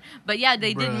 Not yet. But yeah,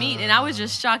 they did meet, and I was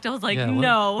just shocked. I was like, Yeah,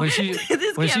 no. When she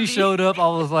This when can't she be. showed up, I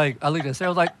was like, I looked at Sarah.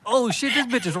 I was like, oh shit, this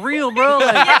bitch is real, bro.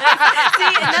 Like, See,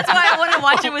 and that's why I want to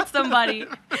watch it with somebody.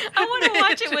 I want to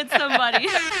watch it with somebody.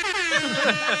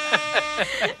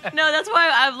 No, that's why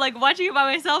I'm like watching it by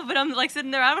myself, but I'm like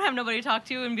sitting there. I don't have nobody to talk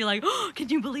to and be like, oh, can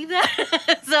you believe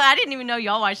that? So I didn't even know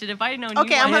y'all watched it. If I had known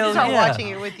Okay, you I'm watched going to Hell start yeah. watching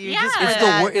it with you. Yeah. Just for it's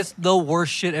that. it's the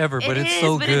worst shit ever, but It it's is,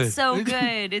 so but good. it's so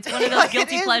good. It's one of those Like, it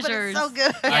guilty is, but it's pleasures. so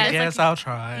good. Yeah, I it's guess like, I'll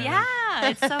try. yeah,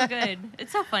 it's so good.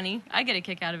 It's so funny. I get a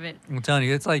kick out of it. I'm telling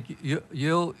you, it's like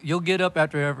you'll get up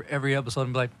after every episode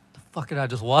and be like, the fuck did I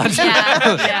just watch?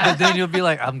 Yeah, yeah. But then you'll be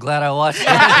like, I'm glad I watched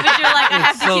Yeah, it. but you're like, I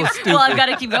have to so keep. Well, I've stupid. got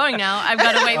to keep going now. I've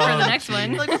got to wait for the next geez.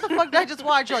 one. Like, what the fuck did I just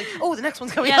watch? You're like, oh, the next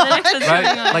one's coming Yeah, on. the next one's coming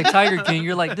Right? on. Like Tiger King,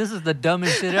 you're like, this is the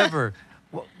dumbest shit ever.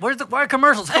 Why are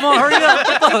commercials? Come on, hurry up.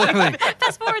 Like,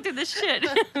 Fast forward through this shit.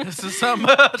 This is some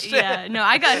shit. Yeah, no,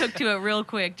 I got hooked to it real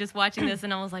quick just watching this,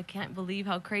 and I was like, can't believe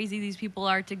how crazy these people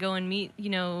are to go and meet,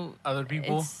 Other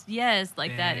people. Yes,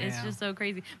 like that. It's Damn. just so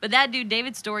crazy. But that dude,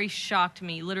 David's story shocked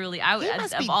me. Literally, He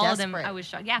must of be all of them, desperate. I was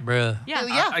shocked. Yeah, bruh. yeah,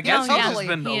 Yeah, I guess no, he's totally.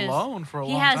 just been He is. alone for a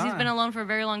He long has. time. He's been alone for a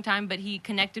very long time, but he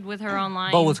connected with her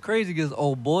online. But what's crazy is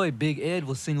old boy Big Ed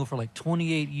was single for like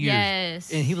 28 years.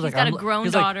 Yes. And he was He's like, got a I'm- grown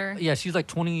he's like- daughter. yeah, she's like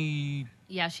 23.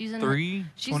 Yeah, she's in.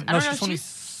 She's. 20 I no, don't know.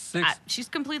 she's 26. She's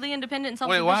completely independent and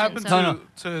Wait, self-sufficient. what happened so No, no.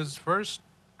 to his first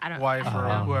I don't. wife I or don't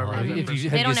know. whoever? I don't If know. you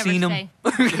They have don't you ever seen say.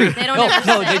 him? They don't no, ever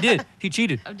no, say. they did. He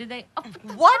cheated. Oh, did they? Oh,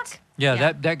 What? Yeah,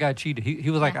 Yeah. that guy cheated. He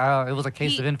was like, it was a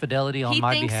case He- of infidelity on he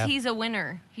my thinks behalf. he's a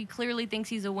winner. He clearly thinks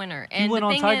he's a winner. He And went the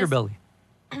on thing Tiger is, Belly.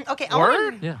 Okay,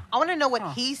 Word? Yeah. I want to know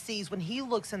what he sees when he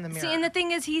looks in the mirror. See, and the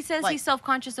thing is, he says Like- he's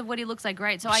self-conscious of what he looks like,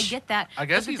 right? So I get that. I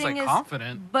guess But the he's thing like is,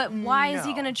 confident. But why is he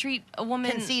No. gonna treat a woman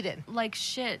Conceited. like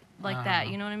shit like that?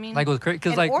 You know what I mean? Like it was crazy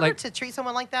because in like order to treat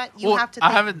someone like that, you Well, have to. I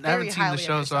think haven't very seen the highly of show,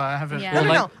 so yourself. I haven't. Yeah. No, really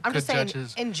no, no. I'm could just saying judge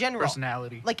his in general.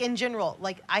 personality. Like in general,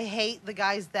 like I hate the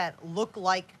guys that look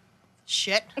like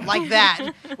shit like that.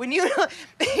 When you're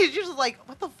just like,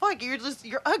 what the fuck?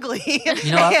 You're ugly.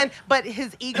 You know, but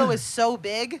his ego is so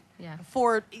big. Yeah.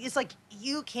 For it's like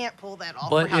you can't pull that off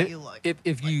but for how you look.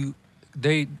 if you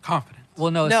they confident.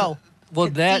 well no No. well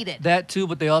Conceited. that too,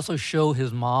 but they also show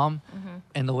his mom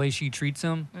and the way she treats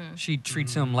him. She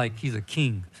treats him like he's a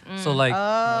king. So like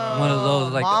one of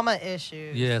those like mama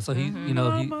issues. yeah. So he you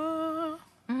know he Mama.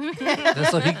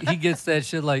 so he gets that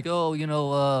shit like,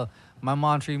 oh, my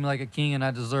mom treated me like a king and I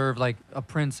deserve like a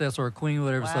princess or a queen or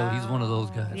whatever. So he's one of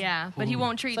those guys. yeah, but he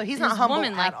won't treat So he's his not humble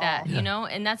woman like at that, all. Yeah. you know?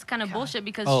 And that's kind of bullshit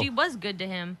because Oh. she was good to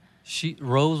him.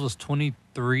 Rose was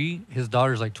 3. His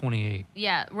daughter's like 28.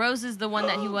 Yeah, Rose is the one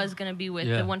that he was gonna be with,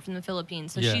 Yeah. the one from the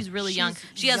Philippines. So Yeah. she's really young.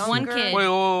 She's She has one younger. kid.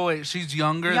 Wait. She's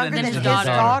younger, Younger than than his his daughter.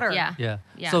 daughter. Yeah. Yeah.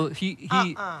 Yeah. So he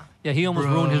he almost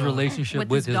Bro. ruined his relationship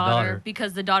with his daughter.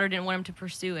 because the daughter didn't want him to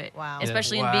pursue it. Wow. Yeah.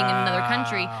 Especially in being in another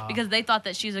country Wow. because they thought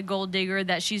that she's a gold digger,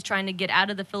 that she's trying to get out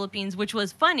of the Philippines, which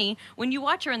was funny. When you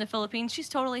watch her in the Philippines, she's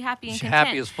totally happy and She's content.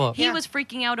 happy as fuck. He Yeah. was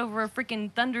freaking out over a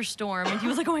freaking thunderstorm and he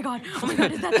was like, "Oh my god,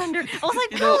 is that thunder?" I was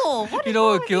like, You know, "No, what you is know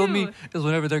wrong what with killed me you?" is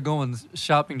whenever they're going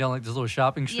shopping down like this little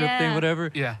shopping strip thing, Yeah. whatever.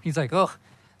 Yeah. He's like, oh,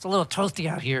 it's a little toasty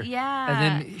out here. Yeah. And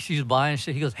then she's buying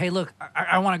shit. He goes, hey, look,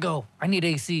 I want to go. I need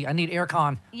AC. I need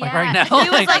aircon. Like Yeah. right now. He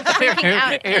was like freaking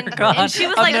out, Aircon. and she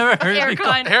was I've like, never heard you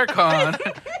call- "Aircon."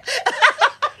 Haircon.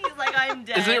 He's like, "I'm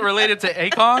dead." Is it related to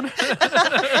Akon?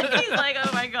 He's like, "Oh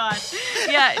my god."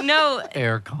 Yeah, no.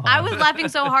 Aircon. I was laughing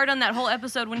so hard on that whole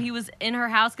episode when he was in her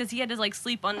house because he had to like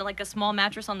sleep on like a small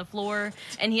mattress on the floor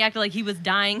and he acted like he was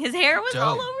dying. His hair was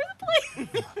all Dope. over the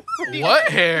place. What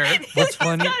hair? What's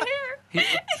funny? Got hair.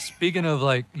 Speaking of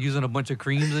like using a bunch of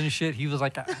creams and shit, he was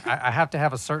like, I have to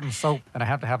have a certain soap and I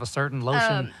have to have a certain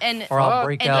lotion and or I'll Fuck.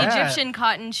 break and out. Yeah. Egyptian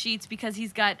cotton sheets because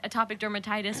he's got atopic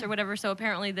dermatitis or whatever. So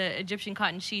apparently the Egyptian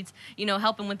cotton sheets,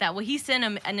 help him with that. Well, he sent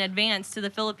him in advance to the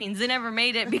Philippines. They never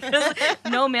made it because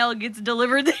no mail gets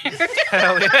delivered there.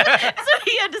 Hell yeah. So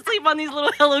he had to sleep on these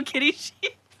little Hello Kitty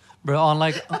sheets. Bro, on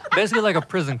like basically like a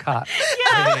prison cot.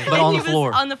 Yeah, But and on he the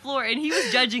floor. was on the floor, and he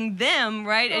was judging them,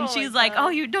 right? And Oh she's my like, God. "Oh,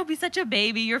 you don't be such a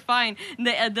baby. You're fine."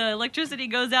 And the electricity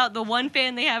goes out. The one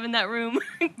fan they have in that room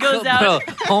goes out.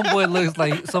 Bro, homeboy looks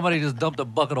like somebody just dumped a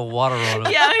bucket of water on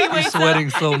him. Yeah, he He's wakes sweating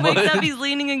up. so he wakes much. up. He's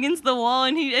leaning against the wall,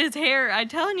 and his hair. I'm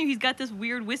telling you, he's got this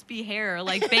weird wispy hair,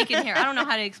 like bacon hair. I don't know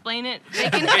how to explain it.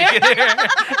 Bacon hair.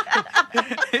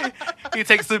 He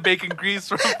takes the bacon grease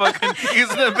from fucking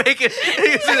using the bacon,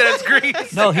 using it as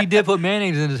grease. No, he did put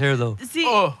mayonnaise in his hair though. See,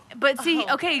 Oh. but see,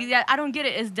 okay, yeah, I don't get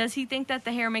it. Does he think that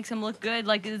the hair makes him look good?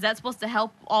 Like, is that supposed to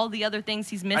help all the other things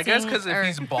he's missing? I guess because or- if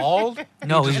he's bald.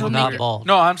 No, he he's just not look- bald.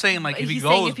 No, I'm saying like if he he's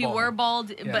goes saying if he bald. were bald,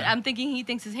 but Yeah. I'm thinking he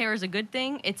thinks his hair is a good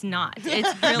thing. It's not.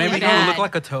 It's really Maybe he bad. would look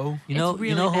like a toe. You know, It's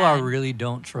really who I bad. really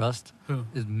don't trust Who?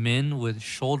 is men with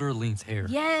shoulder length hair.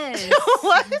 Yes.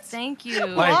 What? Thank you.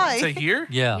 Like Why? to here?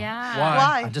 Yeah. Yeah. Why?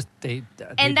 Why? I just they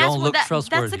And that's don't what look that's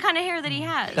trustworthy. the kind of hair that he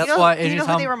has. That's you know, why you know who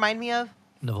anytime- they remind me of?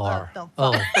 Navarre. no,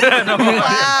 Oh,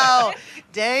 Wow.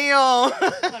 Damn.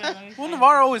 Well,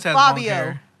 Navarro always has long Fabio.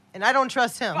 hair. And I don't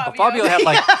trust him. Fabio had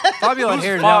like Fabio had Who's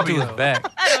hair down to Fabio? his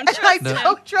back. I don't I trust him.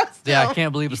 don't trust him. Yeah, I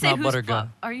can't believe You it's say not who's Buttergun.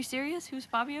 Are you serious? Who's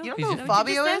Fabio? You don't He's know a- who What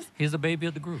you Fabio just is? said? He's the baby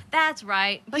of the group. That's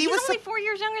right. But He he's was only sup- 4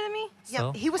 years younger than me. Yeah,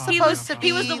 So? he was He supposed to be.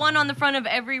 He was the one on the front of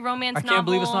every romance I novel. can't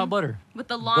believe it's not Butter. With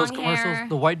the long Those commercials, hair.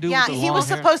 the white dude Yeah, with the he long was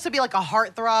hair. supposed to be like a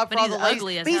heartthrob But for all he's the ladies.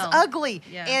 ugly as but he's hell. ugly,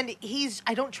 Yeah. and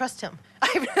I don't trust him.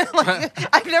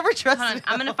 I've never trusted Hold on, him.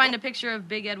 I'm gonna find a picture of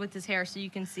Big Ed with his hair so you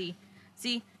can see.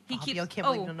 See, he Fabio, keeps. can't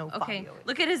believe you don't know who okay. Fabio is.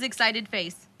 Look at his excited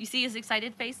face. You see his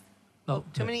excited face, Oh,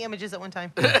 Too many images at one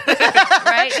time.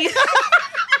 right?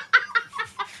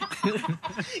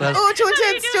 That's, Oh, too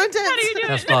intense, too How do you intense. do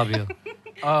that's it? Fabio.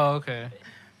 Oh, okay.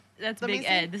 That's Let me Big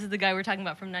see. Ed. This is the guy we're talking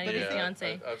about from 90 Day Yeah,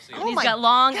 Fiance. I've seen Oh He's my got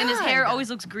long, and his hair God. always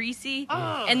looks greasy.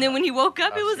 And then when he woke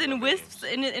up, it I've was seen in the wisps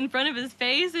in front of his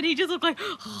face, and he just looked like,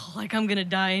 oh, like I'm gonna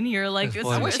die in here. Like That's it's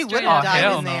funny. I wish he straight would up. have died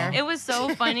hell in no. there. It was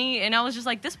so funny, and I was just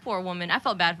like, this poor woman. I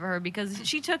felt bad for her because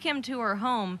she took him to her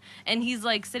home, and he's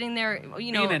like sitting there,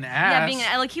 Being an Yeah, being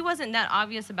ass. like he wasn't that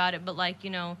obvious about it, but like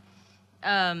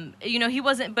he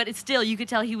wasn't. But it's still, you could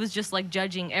tell he was just like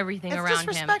judging everything It's around him.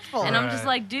 disrespectful. And I'm just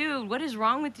Right. like, dude, what is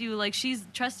wrong with you? Like she's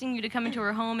trusting you to come into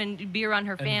her home and be around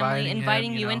her family, Inviting him,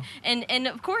 inviting you you know. in, and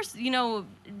of course,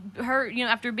 her,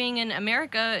 after being in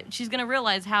America, she's gonna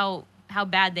realize how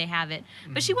bad they have it.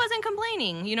 But she wasn't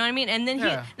complaining, you know what I mean? And then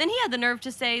Yeah. he had the nerve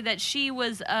to say that she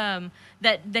was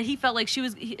that he felt like he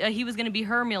was going to be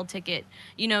her meal ticket,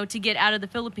 to get out of the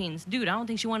Philippines. Dude, I don't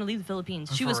think she wanted to leave the Philippines.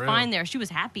 She For was real. fine there. She was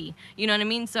happy. You know what I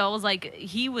mean? So I was like,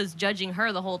 he was judging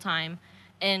her the whole time,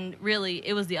 and really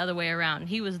it was the other way around.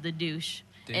 He was the douche.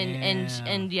 Damn.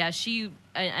 And yeah, she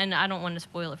and I don't want to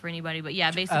spoil it for anybody, but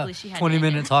yeah, basically she had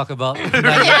 20-minute talk about. I don't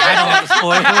want to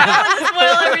spoil it.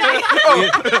 spoil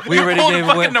everything. we already Pull the gave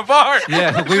fucking away. Navarre.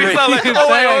 Yeah, we She's already not like, gave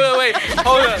oh, wait.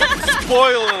 Hold up.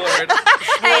 Spoil alert.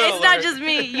 Hey, it's not just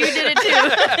me. You did it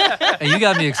too. Hey, you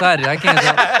got me excited. I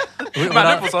can't.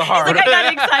 My nipples are hard. Like I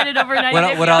got excited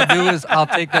overnight. What I'll do is I'll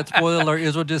take that spoiler alert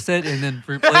Israel just said and then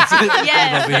replace it.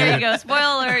 Yes, over there here. you go.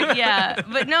 Spoiler alert. Yeah,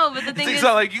 but the thing He's is,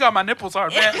 not like, you got my nipples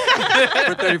hard, man.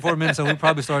 For 34 minutes, and we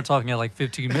probably started talking at like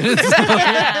 15 minutes.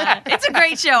 yeah, it's a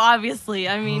great show. Obviously,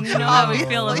 I mean, you know how we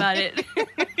feel about it.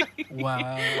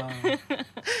 Wow.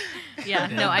 Yeah,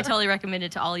 no, I totally recommend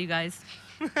it to all you guys.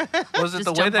 Was it Just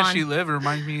the way jump that on. she lived? It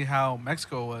reminded me how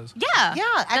Mexico was. Yeah, Yeah,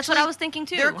 that's what actually, I was thinking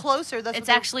too. They're closer. That's It's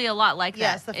what actually a lot like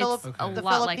yes, that. the It's Okay. a the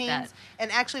lot like Philippines, that.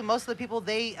 and actually most of the people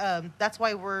they that's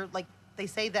why we're like they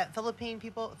say that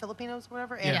Filipinos,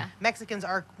 whatever, and Yeah. Mexicans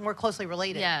are more closely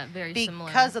related. Yeah, very similar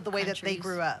because of the way that they countries.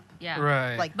 grew up. Yeah.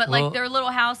 Right. Like, But Well- like their little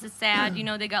house is sad, you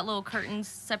know. They got little curtains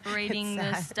separating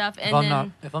the sad. stuff, If and I'm then not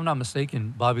if I'm not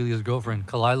mistaken, Bobby Lee's girlfriend,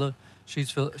 Kalila,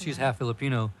 she's half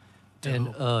Filipino,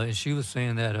 and she was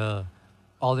saying that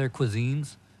all their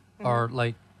cuisines are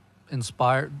like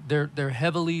inspired. They're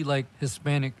heavily like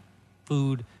Hispanic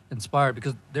food inspired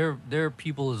because their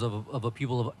people is of a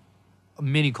people of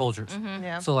many cultures.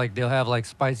 yeah. So like they'll have like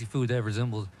spicy food that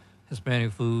resembles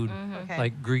Hispanic food, Okay.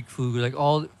 like Greek food, like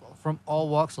all from all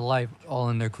walks of life, all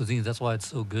in their cuisines. That's why it's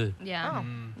so good. yeah, Oh.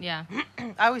 yeah.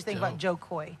 I always think about Joe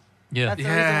Coy. Yeah, That's the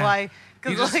reason why. He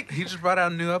Because just, he just brought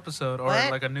out a new episode or What?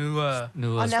 like a new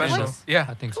new On special. Netflix? Yeah.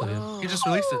 I think so. Yeah. He just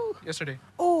released it yesterday.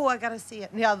 oh, I gotta see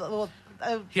it. Yeah, well,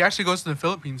 He actually goes to the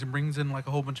Philippines and brings in like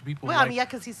a whole bunch of people. well, I like- mean, yeah,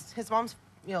 because his mom's,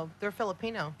 they're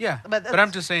Filipino. Yeah, but but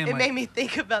I'm just saying, it like- made me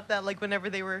think about that. Like whenever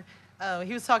they were,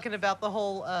 he was talking about the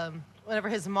whole, whenever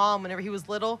his mom, whenever he was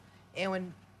little, and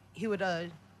when he would,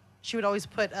 she would always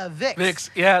put Vicks. Vicks,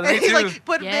 yeah, and me he's too. like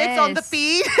put Vicks on the Yes.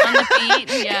 feet. On the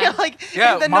feet, yeah. like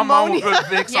Yeah, the my mom would pneumonia. put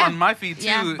Vicks Yeah. on my feet too,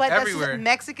 Yeah. But that's everywhere. just,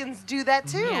 Mexicans do that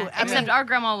too. Yeah. I Except mean, our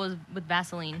grandma was with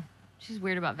Vaseline. She's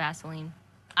weird about Vaseline.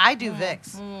 I do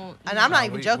Vicks, Well, and I'm not No,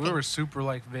 even we, joking. We were super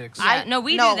like Vicks. Yeah. No,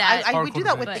 we do that. we do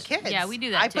that with the But- kids. yeah, we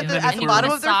do that I put too. the, And at then the you bottom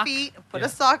put a of their sock. feet, put Yeah. a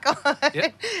sock on. Yep,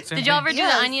 same Did y'all thing. ever do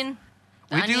Yes. the onion?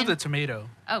 The We do onion? the tomato.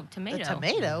 Oh, tomato.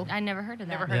 tomato? I never heard of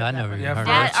that. Never heard Yeah, I of that never one. even Yeah, heard for of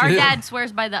Dad, that. our shit. dad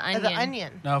swears by the onion. The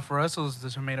onion. No, for us it was the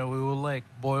tomato. We would like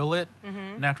boil it, Mm-hmm.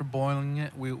 and after boiling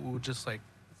it, we would just like,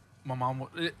 my mom.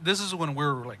 This is when we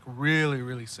were like really,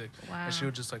 really sick, and she Wow.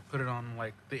 would just like put it on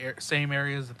like the same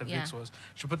areas that the Yeah. Vicks was.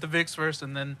 She put the Vicks first,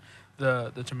 and then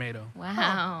the tomato.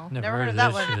 Wow. Never heard of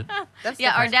that shit. That's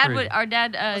Yeah, our the dad crazy. would. Our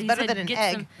dad. It's He better said than an get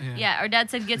egg. some. Yeah. Yeah, our dad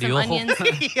said get The some ojo. onions.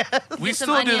 yes. We Get some still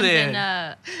do onions the and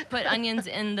egg. put onions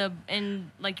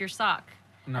in like your sock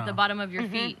No. at the bottom of your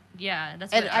feet. Yeah,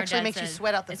 that's And what it our actually dad makes you said.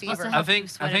 sweat out the It's supposed to fever. I help you think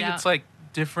sweat it it's out. like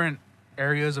different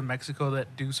areas of Mexico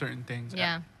that do certain things.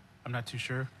 Yeah, I'm not too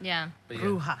sure. yeah. But yeah,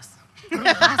 Brujas.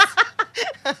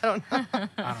 I don't know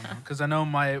because I know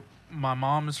my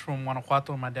mom is from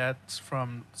Guanajuato and my dad's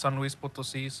from San Luis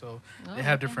Potosí, so Oh, they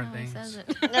have look at different how he things. says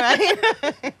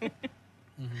it. Right?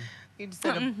 You just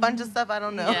said a bunch of stuff I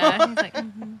don't know. Yeah, he's like,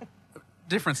 mhm.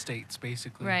 Different states,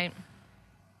 basically. right.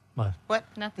 What? What?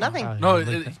 Nothing. Nothing. Oh, No,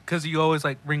 yeah, because you always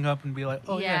like bring up and be like,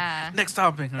 oh yeah, Yeah. next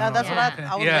topic. And No, I'm that's like, what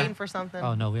Yeah. I was Yeah. waiting for something.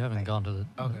 Oh no, we haven't gone to the.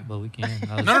 Okay. But we can.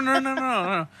 I was-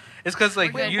 No. It's because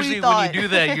like We usually when thought. you do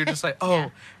that, you're just like, oh, Yeah.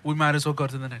 we might as well go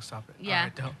to the next topic. Yeah. All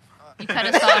right, dope. You cut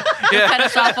us off. You cut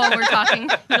us off while we're talking.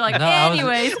 You're like, No, I was-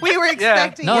 anyways. We were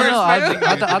expecting No, yours, no.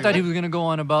 right? I thought he was gonna go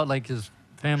on about like his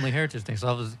family heritage thing. So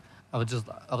I was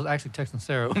actually texting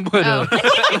Sarah, but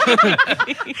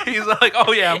He's like,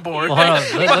 oh yeah, I'm bored. well, hold on.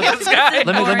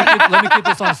 Let me keep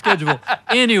this on schedule.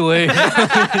 Anyway,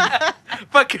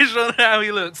 Fucking showing how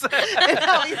he looks.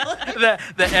 that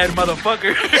Ed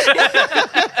motherfucker.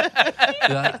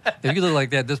 if you look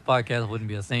like that, this podcast wouldn't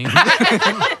be a thing.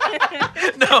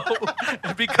 No,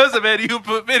 because of Ed, you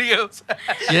put videos.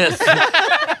 Yes.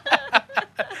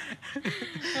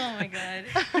 Oh my god.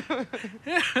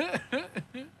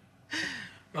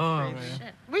 Oh man.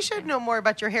 Shit. We should know more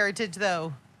about your heritage,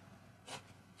 though.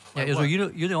 Yeah, Israel,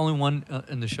 you're the only one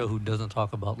in the show who doesn't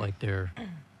talk about like their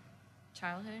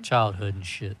Childhood childhood and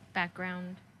shit.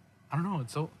 background. I don't know.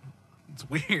 It's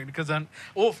weird because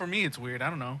for me it's weird. I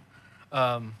don't know.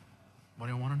 What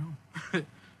do you want to know?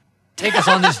 Take us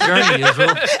on this journey,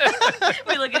 Israel.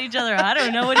 We look at each other. I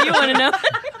don't know. What do you want to know?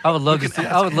 I would love to see.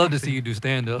 I would love to see you do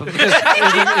stand up.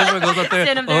 Israel goes up there.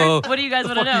 Stand up there. "Oh, What do you guys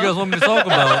the want to fuck know? you guys want me to talk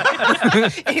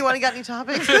about? Anyone got any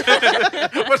topics?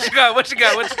 What you got? What you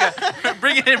got?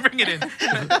 Bring it in.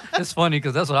 It's funny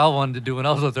because that's what I wanted to do when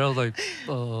I was up there. I was like,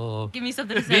 oh, Give me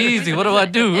something to say. easy. What do I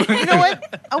do? You know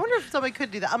what? I wonder if somebody could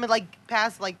do that. I'm gonna like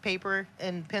pass like paper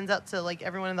and pens out to like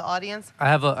everyone in the audience. I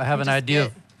have an Just idea.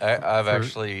 get- I've For-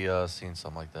 actually seen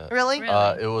something like that. Really?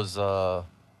 Really? It was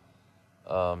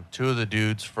two of the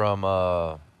dudes from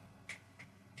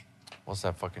what's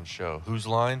that fucking show? Whose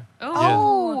Line?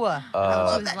 Oh, I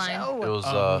love Whose that Line? It show. was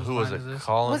Whose who was Line it? is this?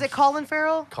 Colin. Was it Colin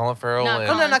Farrell? Colin Farrell? No, and,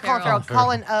 Oh no, not Colin Farrell.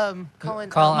 Colin Colin. Colin,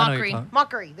 Colin. I know Mockery. you're talking-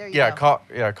 Mockery. There you yeah,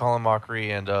 go. Colin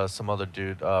Mockery and some other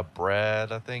dude,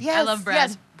 Brad, I think. Yes, love Brad.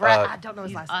 Yes, Brad. Uh, I don't know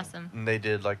his He's last name. awesome. And they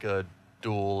did like a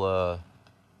dual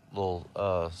little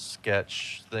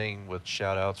sketch thing with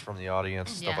shout outs from the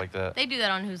audience, stuff like that. They do that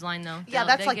on Whose Line, though. Yeah, They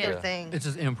that's like get- their thing. It's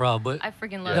just improv, but I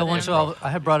freaking love that one them. show I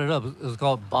had brought it up. It was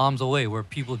called Bombs Away, where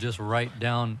people just write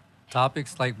down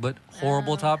topics, but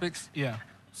horrible topics. Yeah.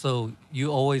 So you're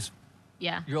always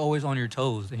on your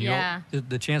toes, and Yeah.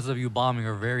 the chances of you bombing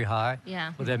are very high.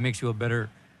 Yeah. But that makes you a better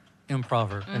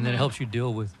improver, and then it helps you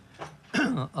deal with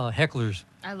hecklers.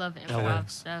 I love way. improv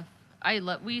stuff.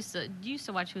 You used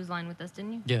to watch Whose Line with us,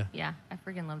 didn't you? Yeah. Yeah, I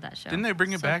freaking love that show. Didn't they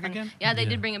bring it So back funny. again? Yeah, they Yeah.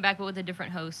 did bring it back, but with a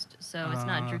different host. So it's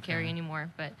not Drew Carey okay.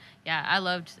 anymore. But yeah,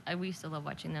 we used to love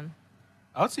watching them.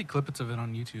 I would see clippets of it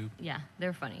on YouTube. Yeah,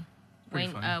 they're funny. Pretty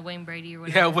funny. Wayne Brady or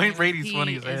whatever. Yeah, his Wayne name is. Brady's He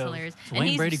funny as is hell. hilarious. Is And Wayne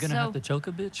he's Brady gonna so- have to choke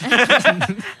a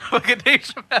bitch? Look at Dave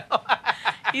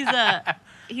Chappelle.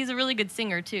 He's a really good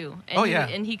singer too. And Oh, yeah.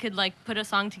 and he could like put a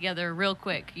song together real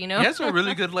quick, you know? He has a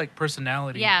really good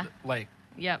personality. Yeah. Like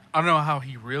Yep. I don't know how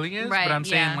he really is, Right, but I'm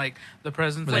saying yeah. like the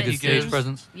presence Like that he his stage gives.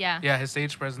 presence. Yeah. Yeah, his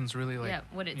stage presence really like. Yep.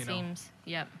 What it you know, seems.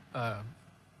 Yep.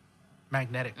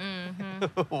 magnetic.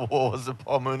 What was it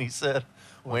Paul Mooney said?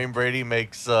 Wayne Brady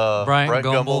makes Brian Brett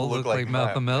Gumbel look like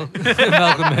Malcolm Matt.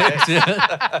 Malcolm X,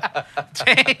 yeah.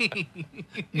 Dang.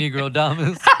 Negro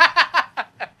Damas.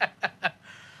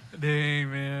 Dang,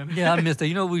 man. Yeah, I missed that.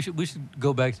 You know, we should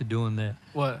go back to doing that.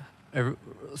 What?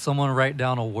 Someone write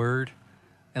down a word,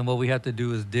 and what we have to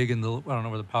do is dig in the I don't know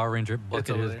where the Power Ranger It's bucket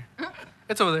over is. there.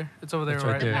 It's over there. It's over there, It's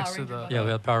right right there. next Power to Ranger the. bucket. Yeah, we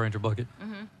have Power Ranger bucket.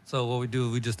 So what we do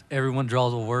is we just everyone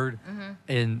draws a word,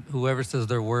 and whoever says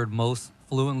their word most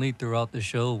fluently throughout the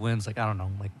show wins. Like I don't know,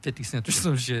 like 50 cents or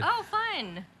some shit. Oh,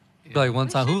 fun. Like one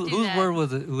We time, should do whose that. word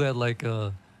was it? Who had like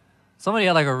somebody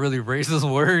had like a really racist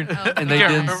word, Oh, and they God.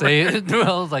 didn't say it.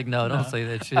 I was like, no, don't say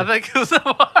that shit. I think it was a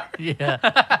bar. Yeah.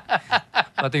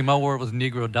 I think my word was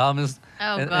Negro Damas.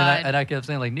 Oh, and, God. and I kept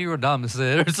saying, like, Negro Damas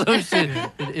said or some shit.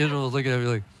 And Israel was looking at me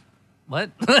like, what?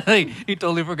 Like, he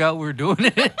totally forgot we were doing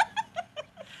it.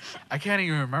 I can't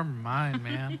even remember mine,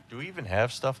 man. Do we even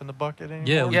have stuff in the bucket anymore?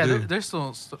 Yeah, we Yeah, do. there's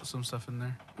still some stuff in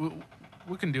there.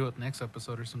 We can do it next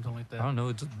episode or something like that. I don't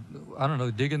know. I don't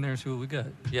know. Dig in there and see what we got.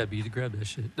 Yeah, be to grab that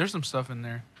shit. There's some stuff in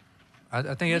there. I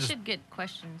think We I just. should get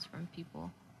questions from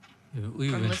people, We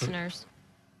from eventually- listeners.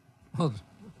 Well,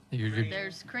 you're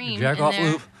There's cream jack in off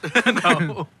there. loop.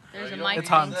 No. There's a You don't mic. It's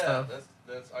hot and need stuff. that.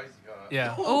 That's icy hot.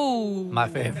 Yeah. Oh. My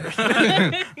favorite.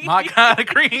 My kind of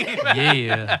cream.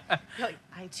 Yeah. You're like,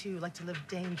 I too like to live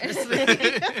dangerously. Are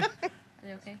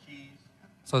they okay?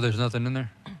 So there's nothing in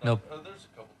there? Nope. There's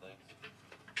a couple things.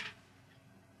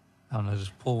 I don't know.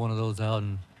 Just pull one of those out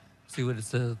and see what it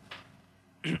says.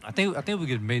 I think we could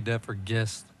have made that for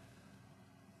guests.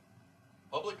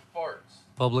 Public farts.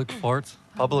 Public farts.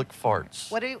 Public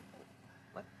farts. What do you?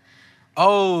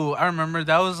 Oh, I remember.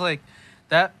 That was like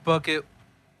that bucket.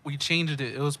 We changed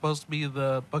it. It was supposed to be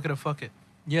the bucket of fuck it.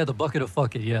 Yeah, the bucket of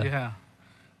fuck it. Yeah. Yeah.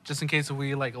 Just in case if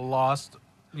we like lost,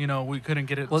 we couldn't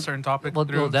get a certain topic Well,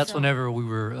 through. that's whenever we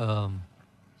were.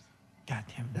 God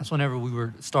damn it! That's whenever we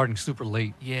were starting super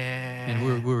late, yeah. and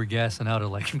we were gassing out at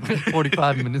like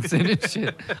 45 minutes in and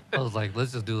shit. I was like,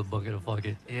 let's just do the bucket of fuck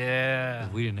it. Yeah.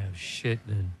 'Cause we didn't have shit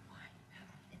then.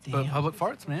 But public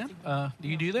farts, man. Do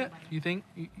you do that? Do you think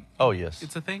Oh yes.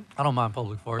 it's a thing? I don't mind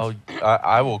public farts. Oh,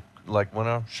 I will like when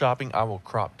I'm shopping. I will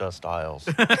crop dust aisles.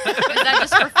 Is that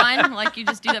just for fun? Like you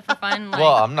just do that for fun? Like,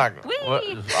 Well, I'm not.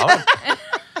 Whee!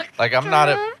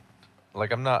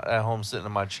 I'm not at home sitting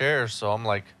in my chair, so I'm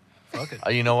like, Fuck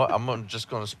it. you know what? I'm just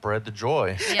gonna spread the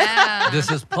joy. Yeah. This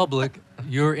is public.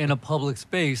 You're in a public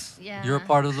space. Yeah. You're a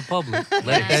part of the public. Let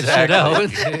Yeah.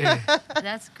 that shit out.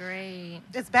 That's great.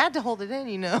 It's bad to hold it in,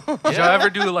 you know. Did y'all ever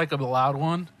do like a loud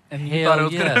one? And you Hell thought it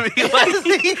was yeah. gonna be like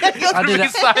I did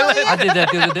that. silent? I did that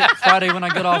the other day, Friday when I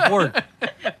got off work.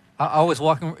 I always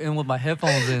walk in with my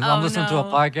headphones in. I'm Oh, listening to a no.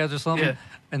 podcast or something, Yeah.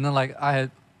 and then like I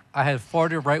had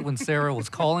farted right when Sarah was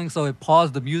calling, so it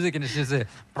paused the music and it just said.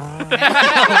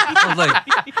 I was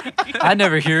like, I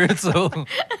never hear it, so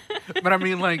But I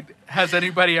mean, like, has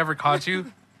anybody ever caught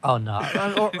you? oh no.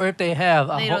 Or if they have,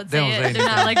 They I don't hope they don't say say it. They're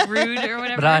not anything. like rude or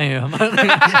whatever. But I am.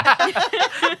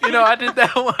 I did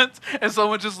that once, and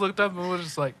someone just looked up and was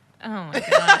just like, Oh my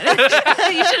god.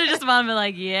 You should have just wanted to be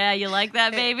like, yeah, you like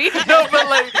that, baby? no, but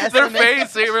like their what I meant.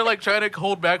 face, they were like trying to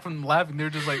hold back from laughing. They were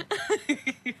just like, You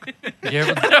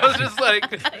ever- I was just like,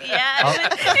 Yeah,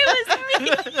 it was me.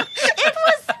 It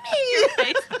was me. Your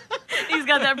face. He's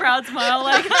got that proud smile,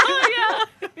 like, oh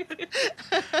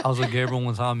yeah. I was with Gabriel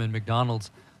one time in McDonald's,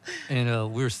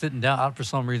 and we were sitting down. For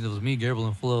some reason, it was me, Gabriel,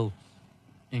 and Flo.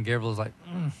 And Gabriel was like,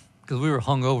 because we were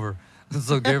hungover.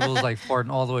 So Gabriel was like farting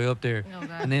all the way up there. Oh, God.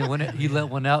 And then when he let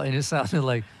one out, and it sounded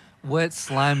like wet,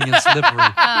 slimy, and slippery. Oh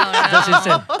That shit no.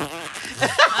 said,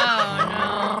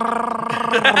 Oh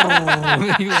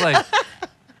He was like,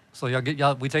 so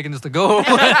y'all we taking this to go? A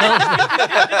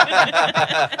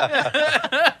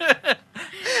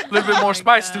little bit more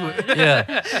spice to it.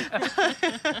 Yeah.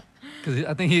 Because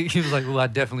I think he was like, well, I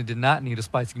definitely did not need a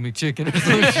spicy McChicken or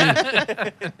some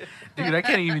shit. Dude, I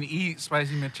can't even eat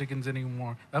spicy McChickens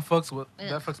anymore. That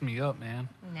fucks me up, man.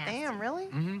 Nasty. Damn, really?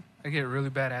 Mm-hmm. I get really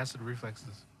bad acid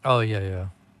reflexes, Oh, yeah.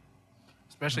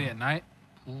 especially at night.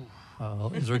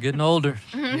 Oh, as we're getting older.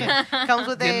 Comes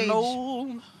with age. Getting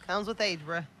old. Comes with age,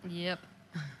 bruh. Yep.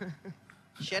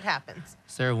 Shit happens.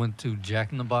 Sarah went to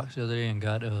Jack in the Box the other day and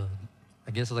got, I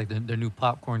guess it's like their new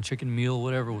popcorn chicken meal,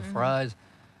 whatever, with fries.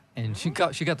 And she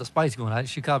got the spicy one.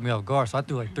 She caught me off guard, so I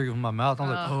threw like 3 of them in my mouth. I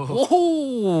was like,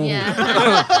 whoa! Yeah.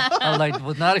 I was like,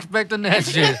 was not expecting that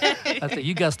shit. I said,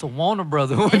 you got to want a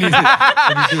brother when you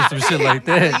do some shit like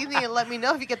that. You need to let me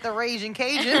know if you get the Raging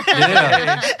Cajun.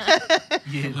 Yeah.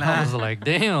 Yeah, I was like,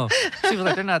 damn. She was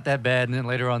like, they're not that bad. And then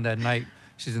later on that night,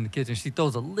 she's in the kitchen. She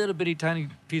throws a little bitty tiny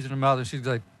piece in her mouth, and she's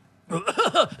like,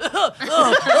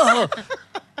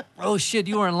 oh shit,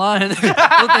 you weren't lying. Those things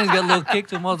got a little kick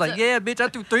to them. I was like, yeah, bitch, I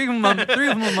threw 3 of them in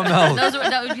my mouth.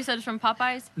 That what you said is from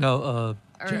Popeyes? No,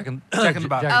 Jack in the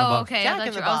Box. Oh, okay. Jack I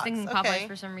in the was Box, thinking okay. Popeyes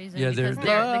for some reason. Yeah, because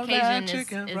they're- the Cajun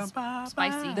chicken is from Popeyes.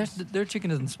 spicy. Their chicken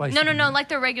isn't spicy. No, like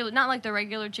the regular, not like the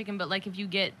regular chicken, but like if you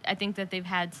get, I think that they've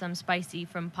had some spicy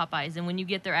from Popeyes, and when you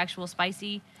get their actual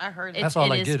spicy, I heard it, That's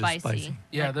all it I is get is spicy. spicy.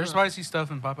 Yeah, Like, their ugh. spicy stuff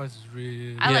in Popeyes is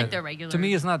really. I like their regular. To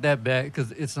me, it's not that bad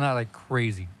because it's not like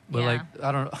crazy. But Yeah. like,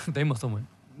 I don't know. They must have went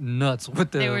nuts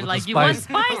with the They were with like, the you want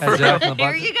spice spice? at Jack in the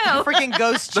Here Box. you go. Freaking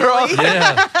ghost They're all- chili.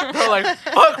 Yeah. They're like,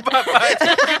 fuck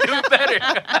Popeyes, you do better.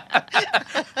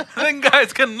 Then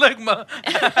guys can lick my.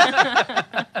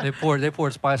 They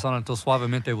poured spice on it until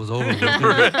Suavemente was over.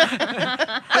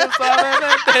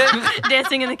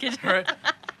 Dancing in the kitchen. Right.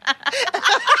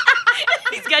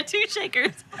 He's got 2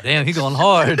 shakers. Damn, he going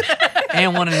hard.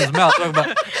 And one in his mouth. Talk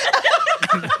about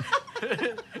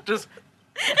Just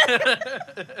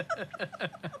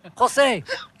Jose,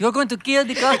 you're going to kill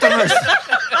the customers.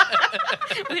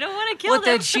 We don't want to kill Put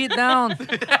them. that shit down.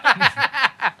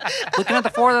 We can't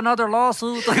afford another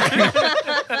lawsuit.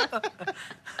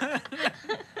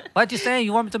 What you saying?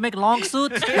 You want me to make long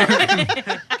suits?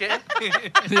 okay.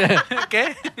 Yeah.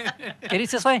 Okay. ¿Qué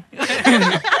dices, güey?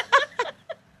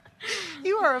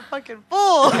 You are a fucking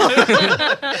fool.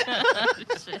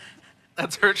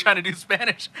 That's her trying to do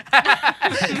Spanish.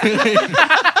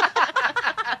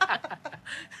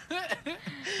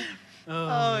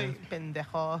 Oh, you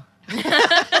pendejo. She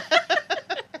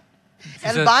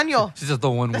El said- baño. She's just the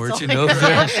one word all she I knows. know.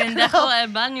 Pendejo el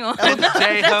baño.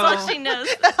 That's all she knows.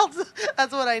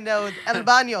 That's what I know. El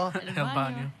baño. El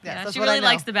baño. Yes, Yeah, that's she what I really know.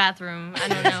 likes the bathroom. I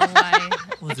don't know why. I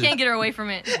Was can't it- get her away from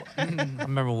it. I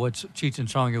remember what Cheech and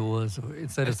Chong it was.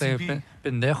 Instead of saying STP.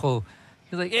 pendejo,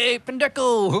 he's like, hey,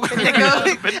 pendejo.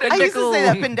 Pendejo. I used to say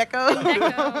that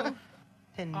pendejo.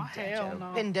 Pendejo. hell no.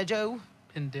 Pendejo.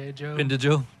 Pendejo.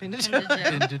 Pendejo. Pendejo.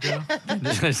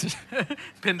 Pendejo.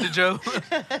 Pendejo.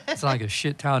 It's like a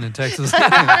shit town in Texas.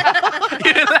 That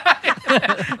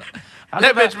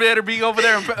bitch better be over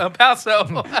there in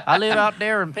Paso. I live out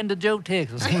there in Pendejo,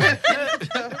 Texas.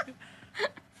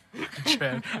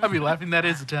 I'd be laughing. That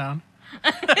is a town.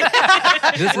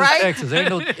 This is Right? Texas. Ain't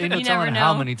no You never telling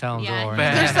how know. many towns Yeah, there are. you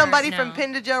Bad. There's never somebody know. from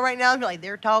Pendejo right now and be like,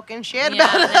 they're talking shit Yeah,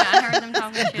 about it. I heard them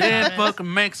talking shit Dead about it.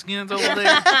 fucking Mexicans over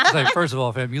there. It's like, first of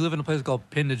all, fam, you live in a place called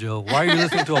Pendejo. Why are you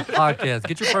listening to a podcast?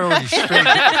 Get your priorities straight. Get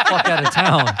the fuck out of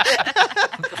town.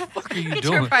 What the fuck are you Get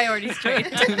doing? your priorities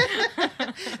straight.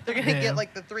 They're going to Yeah. get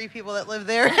like the 3 people that live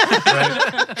there.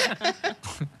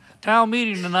 Town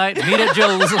meeting tonight. Meet at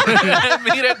Joe's.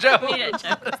 Meet at Joe. Meet at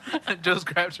Joe's. Joe's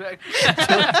Crab Shack.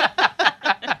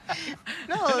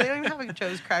 No, they don't even have a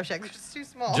Joe's Crab Shack. They're just too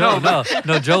small. Joe, no,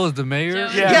 Joe is the mayor.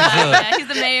 Joe. Yeah. He's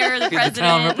the mayor, the He's the president.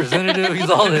 town representative. He's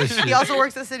all this shit. He also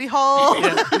works at City Hall.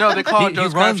 Yeah. No, they call He- it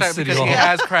Joe's he Crab runs Shack City because he Hall.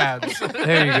 has crabs.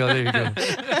 There you go. There you go.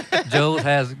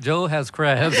 Joe has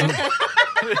crabs.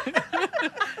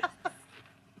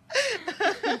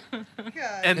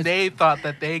 God. And they thought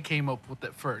that they came up with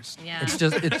it first. Yeah. It's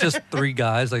just 3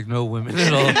 guys, like no women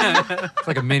at all. It's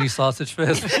like a mini sausage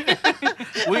fest.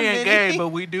 We ain't gay, but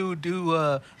we do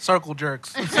circle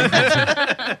jerks. Did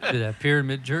that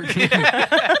pyramid jerk. Ew.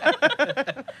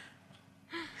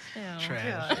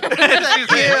 Trash.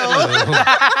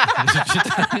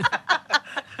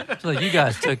 It's like, you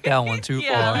guys took that one too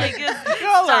Yeah, far. like, Y'all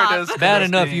stop. heard us. Bad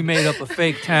enough you made up a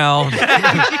fake town,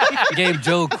 gave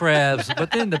Joe crabs,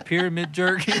 but then the pyramid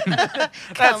jerk. That's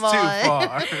Come too on.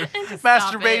 far.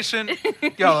 Masturbation.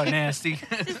 Y'all are nasty.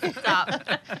 Stop.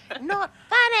 Not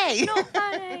fat funny. No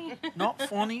funny. Not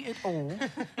funny at all.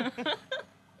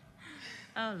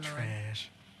 Oh Lord. Trash.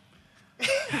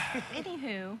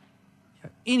 Anywho.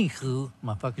 Anywho,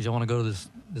 motherfuckers, y'all want to go to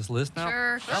this list now?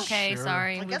 Sure. Okay. Sure.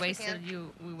 Sorry, I we guess we wasted can.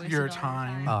 you. We wasted Your all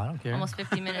time. Oh, I don't care. Almost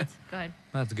 50 minutes. Go ahead.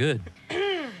 That's good.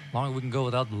 As long as we can go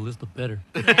without the list, the better.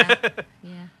 Yeah.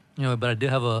 You know, but I did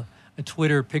have a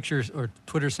Twitter picture or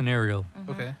Twitter scenario,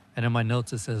 Okay. and in my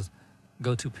notes it says,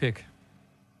 "Go to pick."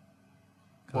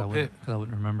 What pick? Because I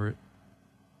wouldn't remember it.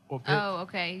 What pick? Oh,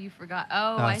 okay. You forgot.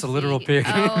 Oh, No, I it's a see. literal pick.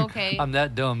 Oh, okay. I'm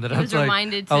that dumb that He I was was like,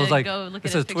 reminded I was to like, go look it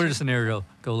at says his Twitter picture. scenario.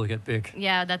 Go look at pick.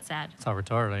 Yeah, that's sad. That's how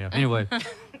retarded I am. Anyway, it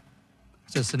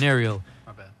says scenario.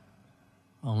 My bad.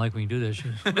 I don't like when you do that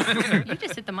shit. You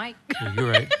just hit the mic. Yeah, you're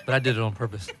right, but I did it on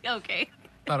purpose. Okay.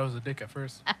 Thought it was a dick at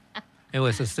first. Anyway,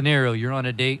 it's a scenario. You're on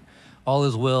a date. All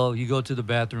is well. You go to the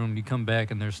bathroom. You come back,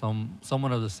 and there's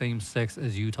someone of the same sex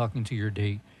as you talking to your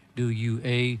date. Do you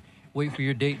A, wait for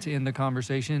your date to end the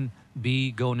conversation,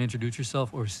 B, go and introduce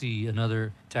yourself, or C,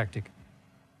 another tactic?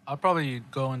 I'll probably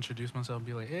go introduce myself and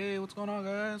be like, "Hey, what's going on,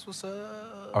 guys? What's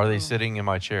up?" Are they sitting in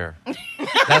my chair?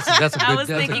 That's a good, I was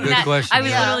that's a thinking good that. question. I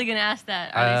was Yeah. literally going to ask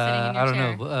that. Are they sitting in your I don't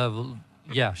chair? know. Well,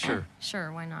 yeah, sure.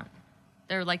 Sure, why not?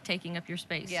 They're like taking up your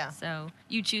space. Yeah. So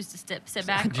you choose to sit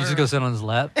back. Did you just or- go sit on his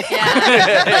lap?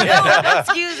 Yeah.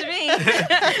 Excuse me.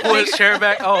 Pull his chair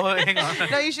back. Oh, hang on.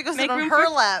 No, you should go sit Make on room her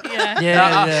for- lap. Yeah.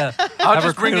 Yeah. I'll Have her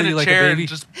just bring in cradle you a like a chair baby. and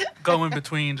just go in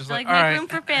between. Just Like, like, make all right. room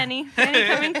for Fanny. Fanny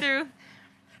coming through.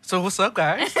 So what's up,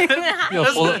 guys? Yo,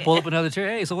 pull up another chair.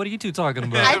 Hey, so what are you two talking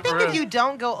about? I think For if real. you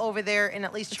don't go over there and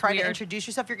at least try to weird. introduce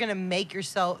yourself, you're gonna make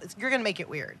it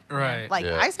weird. Right. Like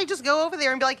Yeah. I say, just go over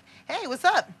there and be like, "Hey, what's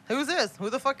up? Who's this?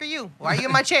 Who the fuck are you? Why are you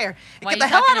in my chair? Why Get you the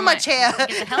hell talking out of to my chair!" Get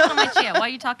the hell out of my chair. Why are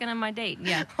you talking on my date?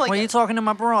 Yeah. Like, Why are you talking to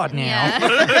my broad now? Yeah.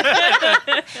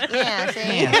 yeah,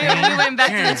 see? We went back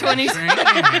to the 20s.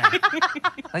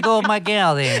 I go with my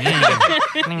gal there.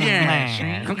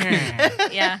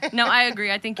 Yeah. No, I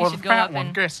agree. I think you Or the should go fat up one,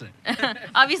 and guessing.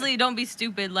 obviously don't be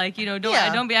stupid. Like, don't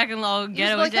Yeah. don't be acting all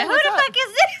ghetto like, and say, "Hey, who the what's fuck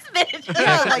is this bitch?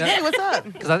 Yeah, like, hey, what's up?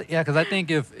 Because I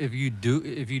think if you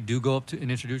do go up to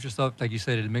and introduce yourself, like you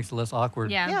said, it makes it less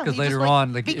awkward. Yeah. Yeah, Because you just, later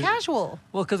on, like be casual.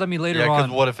 well, because I mean later Yeah, because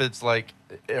on, what if it's like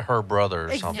her brother or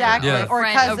something? Exactly. Yeah. Or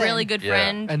Friend, cousin. a really good Yeah.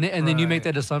 friend. and then you make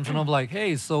Right. that assumption of like,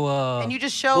 hey, so And you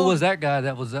just who show. was that guy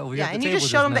that was over here Yeah, at the and you table just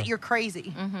with show us them now? that you're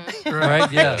crazy.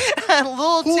 right. Yeah. A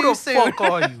little Who too the soon. fuck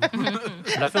are you?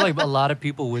 But I feel like a lot of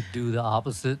people would do the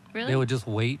opposite. Really? They would just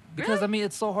wait because I mean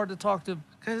it's so hard to talk to.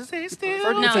 Because they First,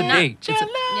 still No, it's a not date. It's a-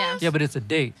 Yeah. yeah, but it's a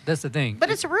date. That's the thing.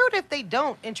 But it's rude if they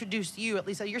don't introduce you. At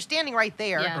least you're standing right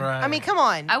there. Yeah. Right. I mean, come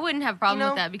on. I wouldn't have a problem You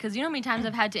know? with that because you know how many times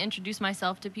I've had to introduce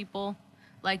myself to people,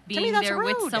 like me, being that's there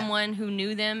with rude. someone who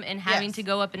knew them and having Yes. to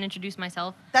go up and introduce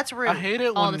myself. That's rude. I hate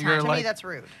it All when the you're time. To like me, that's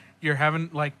rude. you're having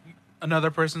like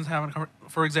another person's having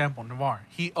for example, Navar.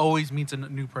 He always meets a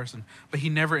new person, but he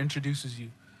never introduces you.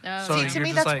 Oh. So See, you're to me,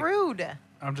 just that's like- rude.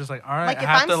 I'm just like, all right, Like, I if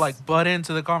have I'm to s- like butt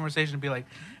into the conversation and be like,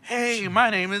 hey,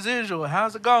 my name is Israel.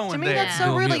 How's it going To me, there? that's so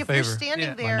Doing rude. me a Like if you're favor. standing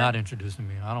Yeah. By there. not introducing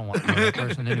me, I don't want to know that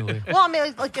person anyway. Well, I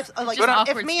mean, like if Just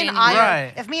awkward if me and standing I there. are,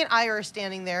 Right. if me and I are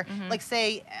standing there, like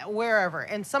say wherever,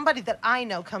 and somebody that I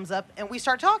know comes up and we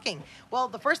start talking. Well,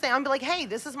 the first thing I'm be like, hey,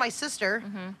 this is my sister.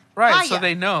 right, so Hiya.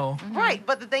 they know. Right,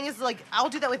 but the thing is, like, I'll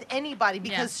do that with anybody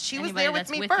because she was anybody there with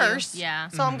that's me with you. first. Yeah.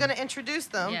 So I'm gonna introduce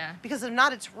them. Yeah. Because if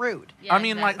not, it's rude. Yeah, I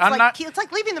mean, like, exactly. It's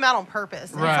like leaving them out on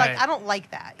purpose. And It's Right. like I don't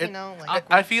like that. You It- know, like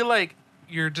I feel like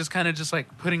you're just kind of just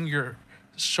like putting your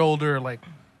shoulder like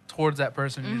towards that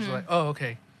person. You're just like, oh,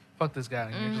 okay, fuck this guy.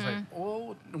 And you're just like,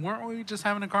 oh, weren't we just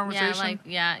having a conversation?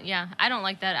 yeah. I don't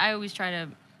like that. I always try to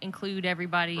include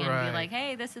everybody and Right. be like,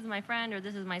 hey, this is my friend or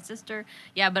this is my sister.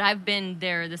 Yeah, but I've been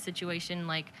there, the situation,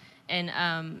 like, and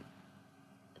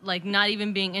like not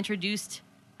even being introduced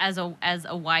as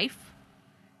a wife.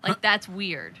 Like that's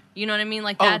weird. You know what I mean?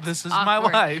 Like Oh, that's this is my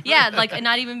awkward. wife. Yeah, like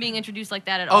not even being introduced like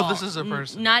that at Oh, all. this is a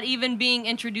person. Not even being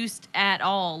introduced at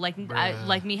all. Like Bruh.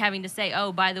 like me having to say,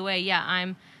 oh, by the way, yeah,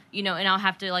 I'm. And I'll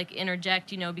have to like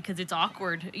interject, because it's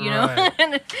awkward, Right.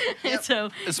 And so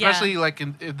Especially yeah. like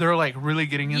if they're like really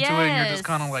getting into it, and you're just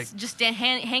kind of like, just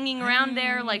hanging around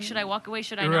there. Like, should I walk away?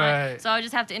 Should I Right. not? So I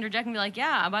just have to interject and be like,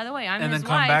 yeah, by the way, I'm and his then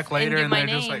come wife, back later, give and my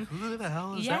they're just name. like, who the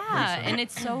hell is Yeah, that person? and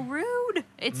it's so rude.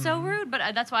 It's so rude,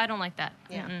 but that's why I don't like that.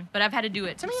 Yeah. But I've had to do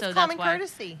it. To me, it's so common that's why,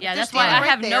 courtesy. Yeah, If that's they're why I standing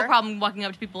have right no there- problem walking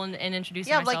up to people and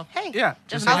introducing yeah, like myself. hey, yeah, Doesn't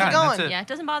just say how's hi, it and going? that's it. Yeah, it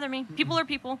doesn't bother me. People are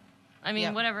people. I mean,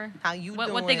 Yeah. whatever. How you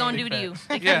What they gonna do doing? to you?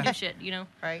 They Yeah. can't do shit.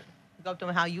 right? Go up to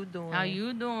them. How you doing? How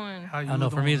you doing? How I you don't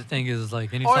know. For me, doing? the thing is like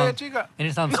Oh, yeah, anytime, chica.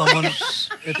 anytime someone,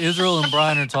 if Israel and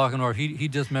Brian are talking, or if he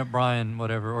just met Brian,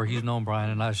 whatever, or he's known Brian,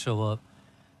 and I show up,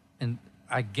 and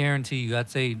I guarantee you, I'd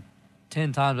say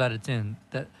 10 times out of 10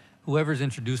 that whoever's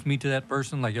introduced me to that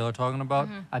person, like y'all are talking about,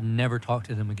 I've never talked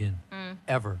to them again,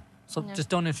 ever. So just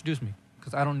don't introduce me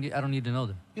because I don't need to know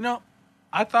them. You know,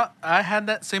 I thought I had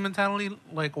that same mentality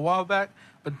like a while back,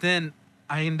 but then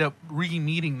I end up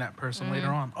re-meeting that person later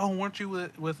on. Oh, weren't you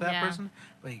with that person?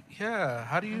 Like, yeah.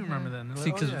 How do you remember that? And they're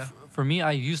See, like, because for me,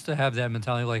 I used to have that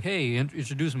mentality, like, hey,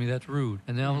 introduce me. That's rude.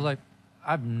 And then I was like,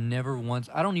 I've never once.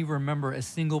 I don't even remember a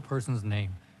single person's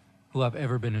name who I've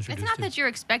ever been introduced It's not to. that you're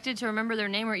expected to remember their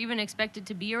name or even expected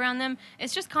to be around them.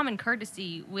 It's just common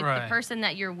courtesy with the person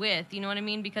that you're with. You know what I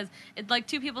mean? Because it's like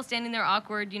two people standing there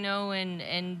awkward, you know,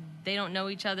 and they don't know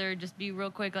each other. Just be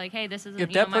real quick, like, hey, this isn't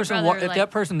If that my person brother. if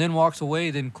that person then walks away,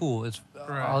 then cool. It's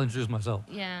Right. I'll introduce myself.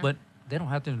 Yeah. But they don't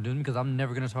have to introduce me because I'm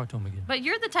never gonna talk to them again. But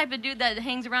you're the type of dude that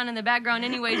hangs around in the background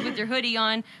anyways with your hoodie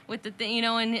on, with the thing, you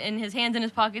know, and his hands in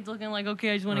his pockets looking like,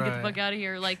 okay, I just want to get the Right. fuck out of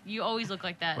here. Like, you always look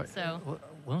like that, so.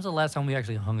 When was the last time we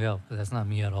actually hung out? 'Cause that's not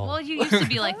me at all. Well, you used to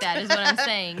be like that, is what I'm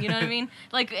saying. You know what I mean?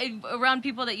 Like, around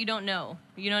people that you don't know.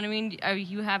 You know what I mean?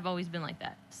 You have always been like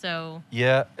that, so.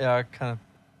 Yeah, I kind of,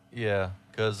 yeah,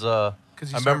 because I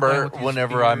 'Cause you start playing remember with these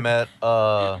whenever I weird- met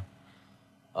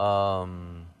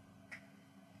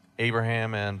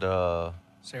Abraham and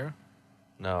Sarah?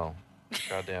 no,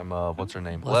 goddamn, what's her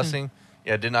name? Blessing? Blessing.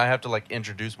 Yeah, didn't I have to like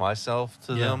introduce myself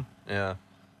to Yeah. them? Yeah.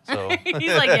 So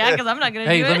He's like, yeah, because I'm not going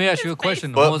to Hey, do it. let me ask you a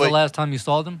question. But- when was the but- last time you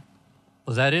saw them?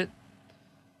 Was that it?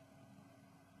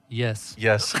 Yes.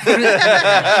 yes.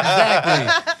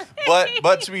 Exactly.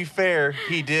 but to be fair,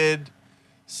 he did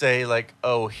say like,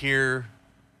 "Oh, here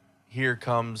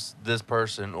comes this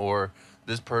person," or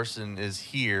 "This person is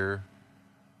here."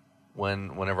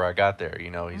 Whenever I got there, you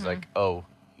know, he's like, "Oh,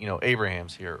 you know,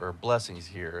 Abraham's here or Blessing's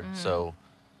here." So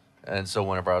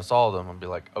whenever I saw them, I'd be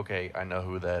like, "Okay, I know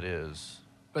who that is."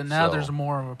 But now So- there's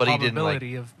more of a but he didn't, like-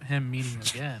 probability of him meeting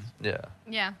again. Yeah.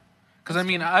 Yeah. Because I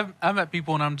mean, I've met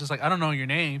people and I'm just like, I don't know your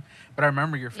name, but I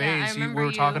remember your Yeah, I face. remember We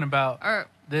were you. talking about Or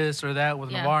this or that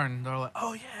with Yeah. Navarre, and they're like,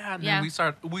 oh yeah, and Yeah.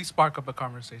 then we spark up a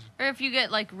conversation. Or if you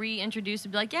get like reintroduced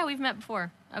and be like, yeah, we've met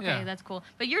before. Okay, Yeah. that's cool.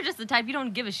 But you're just the type you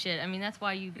don't give a shit. I mean, that's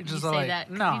why you It's say just like, that.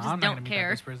 'Cause no, you just I'm not don't gonna meet care.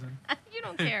 this person. You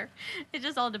don't care. It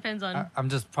just all depends on. I'm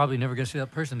just probably never gonna see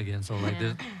that person again. So like, Yeah.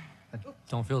 there's- I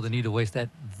don't feel the need to waste that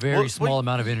very Well, small well,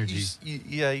 amount of you- energy.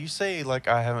 you say like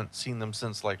I haven't seen them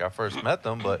since like I first met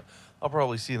them, but I'll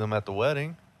probably see them at the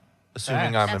wedding,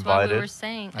 assuming I'm that's what we were invited.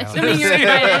 saying. Yeah. Assuming you're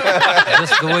invited.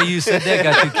 Just the way you said that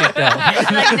got you kicked out.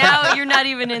 Like now you're not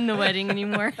even in the wedding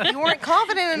anymore. You weren't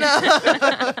confident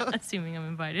enough. Assuming I'm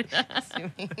invited.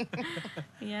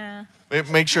 Yeah.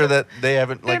 Make sure that they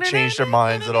haven't like changed their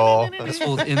minds at all. This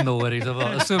fool's in the wedding, so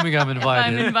assuming I'm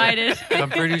invited. I'm invited. I'm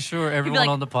pretty sure everyone like-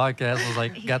 on the podcast was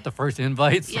like got the first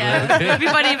invite. So Yeah. It'd be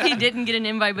funny if he didn't get an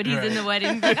invite, but he's in the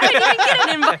wedding. He's like, I didn't get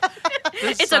an invite.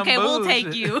 It's some okay. We'll take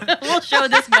bullshit. you. We'll show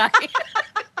this guy.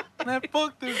 Man,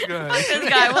 fuck this guy. This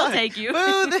guy, we'll take you.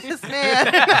 Boo this man.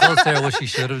 I told Sarah what she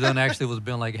should have done actually was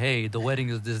been like, hey, the wedding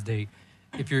is this date.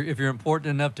 If you're important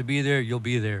enough to be there, you'll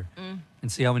be there, and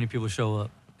see how many people show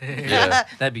up. Yeah.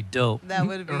 That'd be dope. That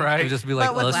would be It Right. would just be like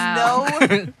But with us. Wow.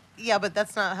 no. Yeah, but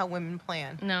that's not how women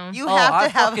plan. No. You Oh, have I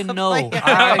to have fucking a know. plan.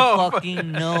 I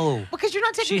fucking know. Because you're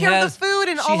not taking She care has of the food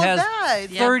and she all has of that.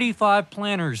 Yeah. 35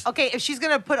 planners. Okay, if she's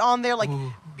gonna put on there like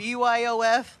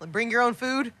BYOF, like bring your own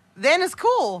food, then it's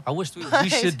cool. I wish we But-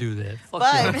 should do that. Fuck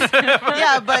But yeah.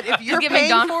 yeah, but if you're get paying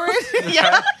for McDonald's. it,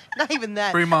 yeah, not even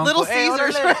that. Free Monco. Little Hey,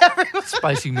 Caesars órale. for everyone.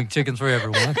 Spicy McChickens for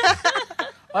everyone.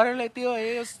 Órale, tío,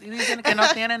 ellos dicen que no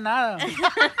tienen nada.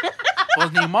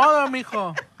 Pues ni modo,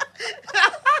 mijo.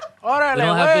 Órale, We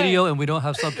don't have güey. video and we don't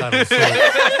have subtitles. So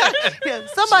Yeah,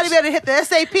 somebody better hit the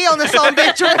SAP on this on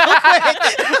bitch real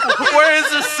quick. Where is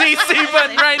the CC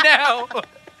button right now?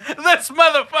 This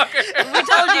motherfucker. We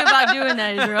told you about doing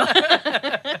that, Israel.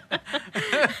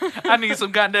 I need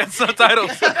some goddamn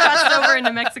subtitles. Crossed over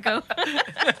into Mexico.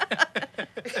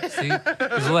 see,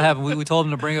 this is what happened. We told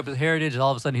him to bring up his heritage, and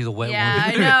all of a sudden he's a wet Yeah,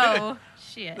 I one. know.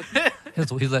 Shit.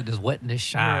 He's letting his wetness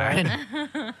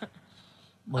shine.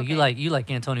 Well, you like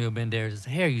Antonio Banderas. His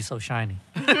hair, you so shiny.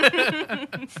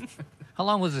 How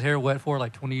long was his hair wet for?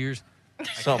 Like 20 years?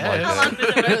 Something like How long that.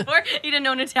 did it wait for? You didn't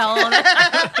own a towel on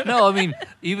it. No, I mean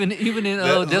even in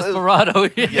That- Desperado.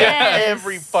 Yeah, Yes.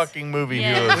 every fucking movie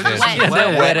Yes. he was in. Wet. He had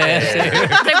that wet ass hair.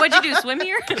 It's like, what'd you do, swim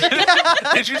here?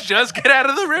 Did you just get out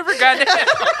of the river, goddamn?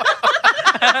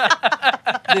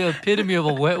 The epitome of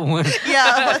a wet one.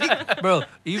 Yeah, like, Bro,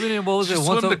 even in, what was Did it? you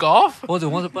Once swim a- to golf? What was it?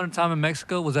 Once Upon a Time in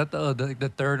Mexico? Was that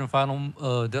the third and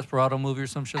final Desperado movie or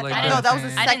some shit like I that? no, that was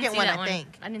the I didn't second see one, that I think.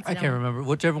 I didn't see I that can't one. remember.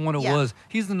 Whichever one it Yeah. was.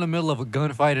 He's in the middle of a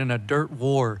gunfight in a dirt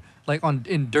war. like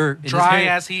in dirt. And his Dry hair-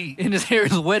 ass heat. And his hair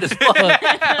is wet as fuck.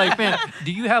 Like, man,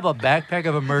 do you have a backpack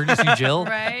of emergency gel?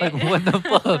 Right. Like, what the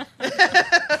fuck?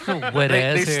 Wet They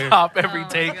ass hair. stop every Oh,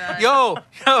 take. God. Yo,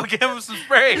 give him some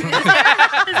spray. His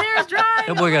hair is dry.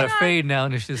 That boy Oh got my a God. fade now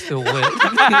and it's just still wet.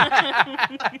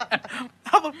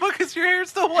 How the fuck is your hair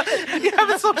still wet? You have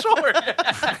it so short.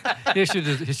 His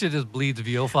shit just bleeds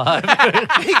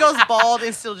VO5. He goes bald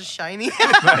and still just shiny.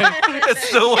 It's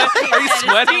still wet. Are you His head is still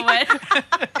sweating? wet.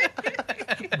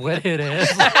 Wet head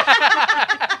ass.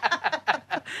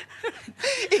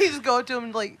 You just go to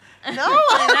him like, no, No,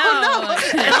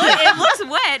 it looks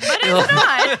wet, but it's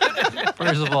not.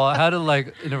 First of all, how did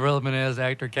like an irrelevant ass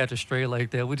actor catch a stray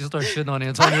like that? We just start shitting on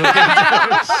Antonio.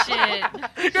 Oh,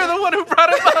 shit. You're the one who brought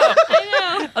him up. I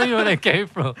know. I don't even know where that came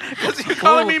from. Because you're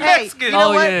calling me Ooh. Hey, Mexican. you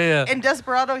know Oh, what? yeah. In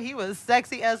Desperado, he was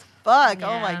sexy as fuck.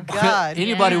 Oh my Yeah. god.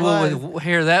 Anybody He would was. with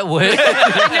hair that wet. No,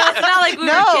 it's not like we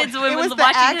No, were kids when it we was were the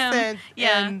watching accent. him.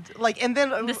 Yeah. And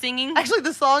then The singing. Actually,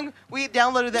 the song we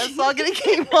downloaded that song and it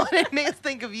came on and it made us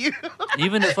think of you.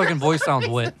 Even his fucking voice sounds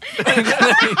wet.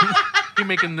 You're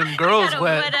making them girls Had a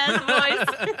wet. wet-ass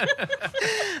voice.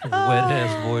 Wet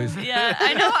ass voice. Yeah,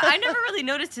 I know. I never really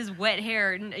noticed his wet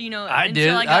hair, you know, I until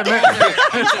did. I got I older.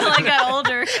 Until I got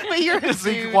older. But you're a It's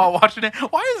like, dude. while watching it,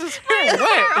 why is this hair His hair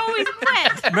wet? always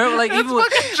wet. Remember, like even with,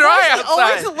 Fucking dry He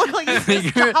always outside. looked like he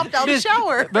just You're- hopped out of the just-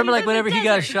 shower. Remember, like in whenever the he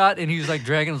got desert. shot and he was like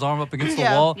dragging his arm up against the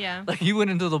Yeah. wall. Yeah. Like he went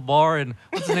into the bar and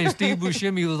what's his name, Steve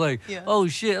Buscemi was like, Yeah. "Oh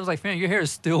shit!" I was like, "Fam, your hair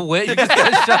is still wet. You just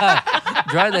got shot.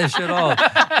 Dry that shit off.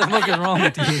 What the fuck is wrong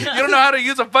with you?" You don't know how to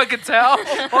use a fucking towel?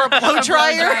 Or a blow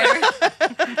dryer.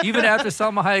 Even after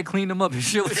Salma Hayek cleaned him up, his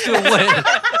shit was still wet.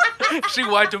 She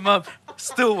wiped him up,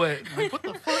 still wet. Like, what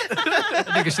the fuck? That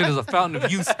nigga shit is a fountain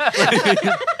of youth.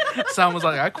 Sam was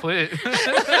like, I quit.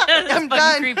 I'm Fucking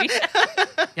done. creepy.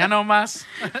 Ya no más.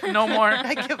 No more.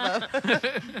 I give up.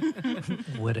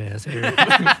 Wet ass hair.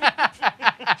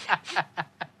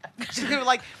 They were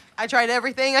like, I tried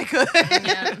everything I could.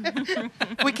 Yeah.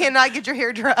 We cannot get your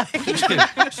hair dry.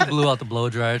 She blew out the blow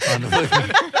dryer trying to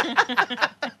fucking.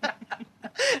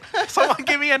 Someone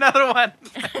give me another one.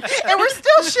 And we're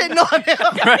still shitting on him.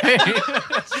 Right?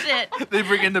 Shit. They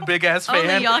bring in the big ass Only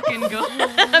fan. y'all can go.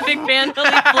 A big fan will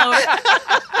leaf blower.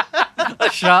 A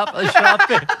shop.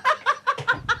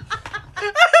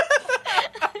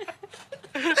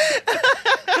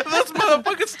 This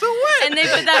motherfucker's still wet. And they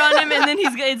put that on him, and then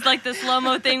it's like the slow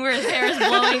mo thing where his hair is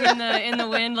blowing in the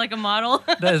wind like a model.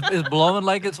 That is, it's blowing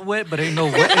like it's wet, but ain't no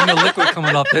liquid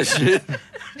coming off that shit.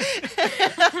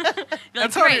 You're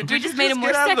like, Tony, great, we did just you made him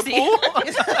more get out of the sexy. pool?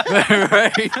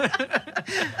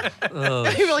 Right? Oh,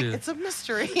 You were like, shit. it's a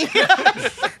mystery.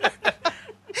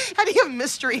 How do you have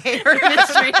mystery hair?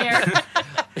 Mystery hair.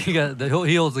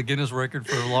 He holds the Guinness record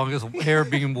for longest hair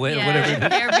being wet or whatever. Yeah,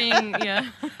 hair being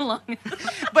long.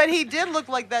 But he did look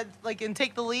like that, like in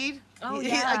Take the Lead. Oh, He-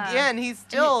 yeah. Again, he's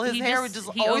still, his He hair just- would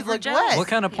just he always look overgelled. wet. What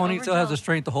kind of He ponytail has the overgelled.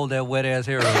 strength to hold that wet ass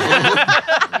hair?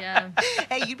 Yeah.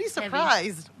 Hey, you'd be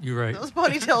surprised. You're right. Those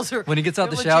ponytails are. When he gets out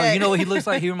the they're shower, legit. you know what he looks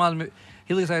like? He reminds me.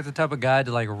 He looks like the type of guy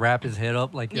to like wrap his head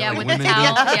up like Yeah, like with the women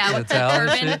towel. do. Yeah, with the towel and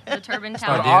turban. shit. The turban But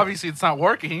Start towel. doing- obviously, it's not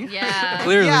working. Yeah.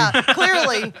 Clearly. Yeah,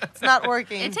 clearly it's not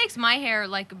working. It takes my hair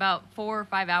like about 4 or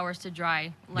 5 hours to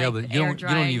dry. Like yeah, but you air don't.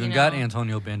 dry, You don't even got know.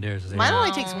 Antonio Banderas' hair. Mine only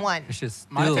No. takes one. It's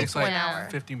just Mine still takes like an hour.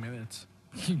 50 minutes.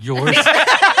 yours. You're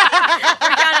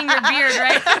counting your beard,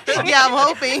 right? Yeah, I'm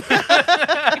hoping.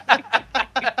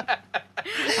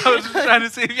 I was just trying to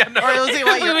see if you know. Or it was like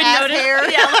we your would ass notice. hair.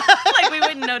 Yeah, like we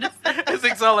wouldn't notice. His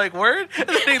thing's all like, word? And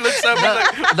then he looks up and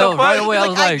he's like, what No, the right fuck? away I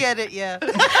was I like, get it, yeah.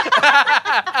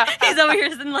 He's over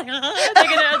here sitting like, are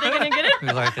they gonna get it?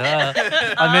 he's like,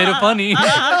 I made it funny.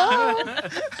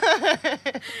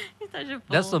 He's such a fool.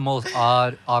 That's the most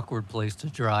odd, awkward place to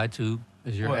dry to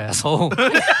is your What? asshole.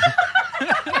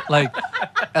 Like,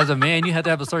 as a man, you have to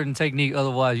have a certain technique,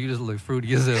 otherwise you just look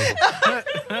fruity as hell.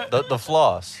 The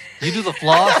floss. You do the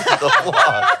floss. The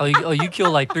floss. You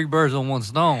kill like 3 birds with 1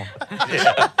 stone.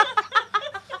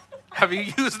 Have you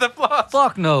used the floss?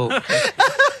 Fuck no.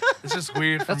 It's just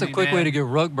weird. That's a quick way to get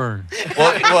rug burn.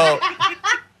 Well, I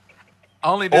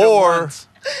only did or- it once.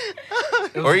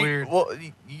 It was or weird.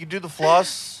 you could do the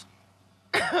floss.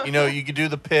 You know, you could do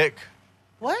the pick.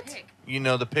 What? You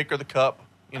know, the pick or the cup.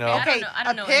 You know. I don't Okay, know- I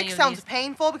don't a know pick any of sounds these.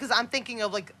 painful because I'm thinking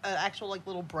of like an actual like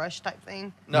little brush type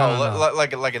thing. No, No.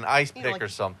 like an ice You pick like- or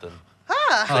something.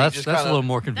 Huh. Oh, you that's just a kinda- little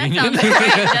more That convenient. sounds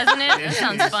great, doesn't it? That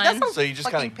sounds fun. So you just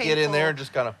Fucking kind of get in there and painful.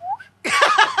 just kind of,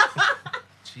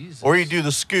 Jesus. or you do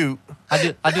the scoot. I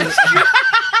do.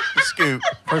 The scoot.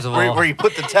 First of Where, all, where you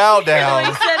put the towel He down.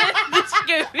 said it. The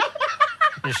scoop.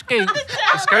 the scoop.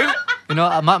 Skirt? You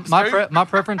know, my Sorry?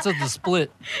 preference is the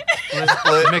split.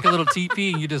 split. You make a little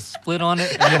teepee and you just split on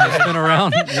it and then you spin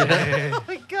around. Yeah. Oh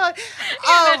my god. Can you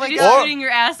Oh imagine my you god. scooting your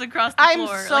ass across the I'm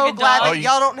floor so like a glad dog? that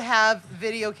y'all don't have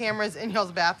video cameras in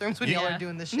y'all's bathrooms when y'all Yeah. are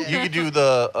doing this shit. You could do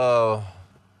the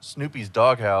Snoopy's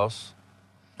doghouse.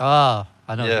 Ah,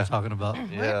 I know what Yeah. you're talking about.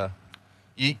 Yeah.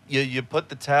 You put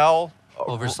the towel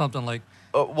Over something like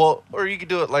well, or you could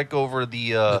do it like over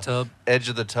the tub. edge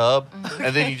of the tub,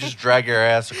 and then you just drag your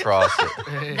ass across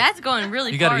it. That's going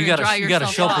really You far gotta, to dry you gotta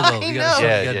yourself shuffle off. though. I You know. gotta,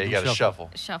 Yeah, you gotta shuffle.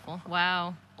 Shuffle.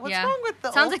 Wow. What's yeah. wrong with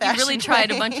the Sounds like you really old-fashioned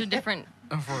tried a way? bunch of different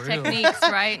For real. techniques,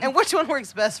 right? And which one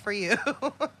works best for you?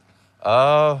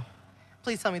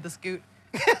 Please tell me the scoot.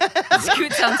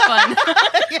 Scoot sounds fun.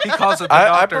 He calls it the I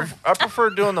doctor. I prefer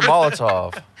doing the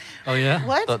Molotov. Oh yeah.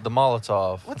 What? The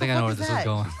Molotov. What I think the I know fuck where this that? is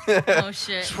going. Oh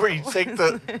shit. It's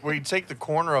where you take the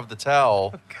corner of the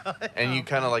towel and you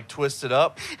kind of like twist it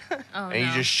up Oh and you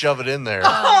no. just shove it in there.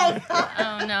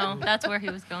 Oh no, that's where he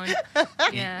was going.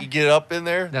 Yeah. You get up in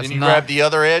there, That's then you not- grab the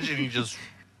other edge and you just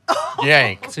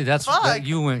yank. See, that's Fuck. that,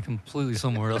 you went completely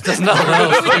somewhere else. That's not what I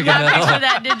was You did thinking not at picture all.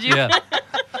 that, did you? Yeah.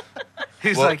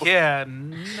 He's Well- like, yeah,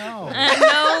 no.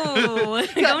 No,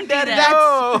 don't do that.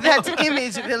 No. That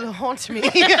image will haunt me.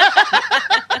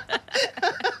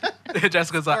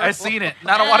 Jessica's like, I seen it. And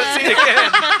I don't want to see it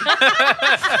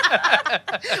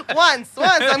again. once,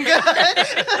 I'm good.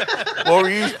 What were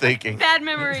you thinking? Bad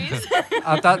memories.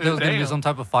 I thought there was gonna be Damn. some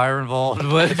type of fire involved,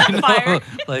 but you know, Fire.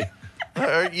 like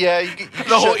Yeah, you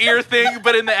The whole ear thing,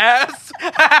 but in the ass.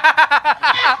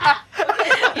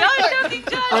 Y'all are joking,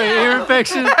 John. ear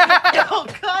infection. Oh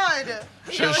God.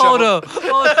 Hold up.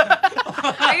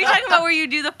 Are you talking about where you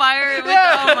do the fire with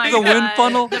oh my The god. wind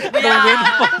funnel. The wind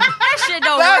funnel. That shit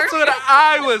don't That's work. what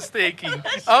I was thinking.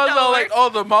 I was all like, oh,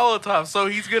 the Molotov. So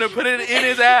he's going to put it in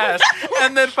his ass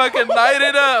and then fucking light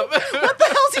it up. What the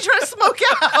hell is he trying to smoke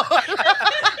out?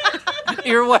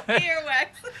 Earwax. Earwax.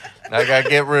 I gotta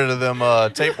get rid of them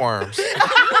tapeworms.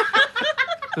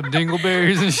 The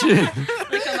dingleberries and shit.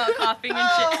 They come out coughing and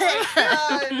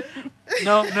Oh shit.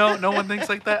 my God. No one thinks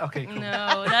like that? Okay, cool.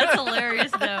 No, that's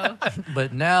hilarious though.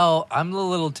 But now I'm a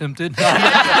little tempted.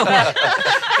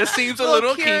 It seems a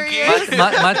little kinky. curious.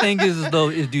 my thing is though,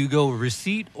 is do you go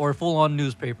receipt or full on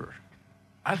newspaper?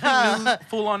 I think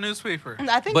full on newspaper.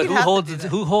 I think But you'd who have holds to do the, that.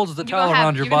 who holds the You're towel gonna have,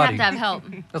 around your you're gonna body? have to have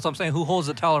help. That's what I'm saying. Who holds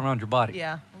the towel around your body?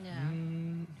 Yeah, Yeah.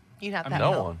 you'd have to have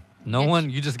No help. one. No one.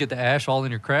 You just get the ash all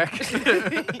in your crack.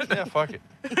 Yeah, fuck it.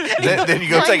 then you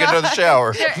go take another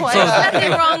shower. There's So-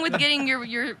 nothing wrong with getting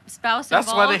your spouse That's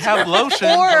why they involved. have lotion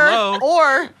Or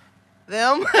below.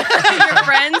 them. your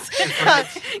friends.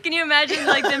 Can you imagine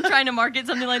like them trying to market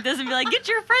something like this and be like, get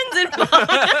your friends involved?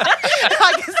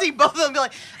 I can see both of them be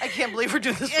like, I can't believe we're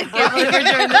doing this. I can't believe you're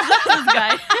doing this with this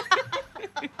guy.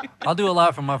 I'll do a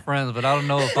lot for my friends, but I don't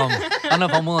know if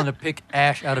I'm willing to pick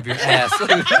ash out of your ass.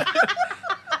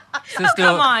 Sit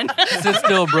still, Come on. sit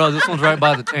still, bro. This one's right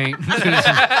by the taint.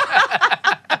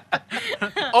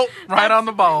 Oh, right on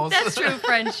the balls. That's true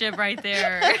friendship right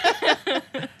there.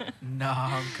 No,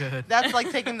 I'm good. That's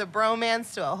like taking the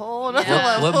bromance to a whole nother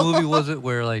Yeah. level. What movie was it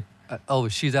where like, oh,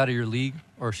 she's out of your league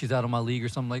or she's out of my league or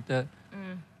something like that?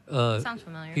 Sounds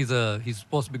familiar. He's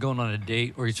supposed to be going on a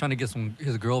date or he's trying to get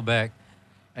his girl back,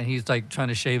 and he's like trying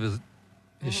to shave his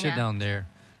shit Yeah. down there,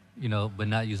 you know, but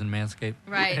not using Manscaped.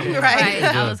 right. Right. Right. I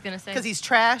Yeah. was gonna say. Because he's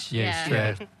trash. Yeah, Yeah. he's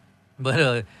trash.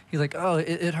 But he's like, oh,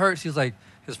 it hurts. He's like,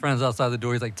 his friend's outside the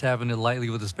door. He's like tapping it lightly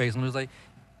with his face, and he's like,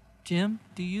 Jim,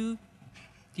 do you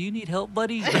need help,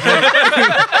 buddy?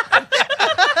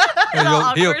 And all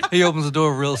awkward. he opens the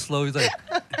door real slow. He's like,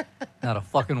 not a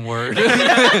fucking word.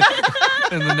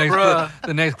 And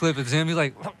the next clip is him. He's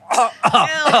like,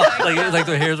 like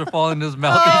the hairs are falling in his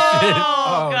mouth and shit. Oh,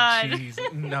 Oh, God.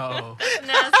 jeez. No.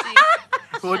 Nasty.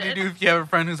 What do you do if you have a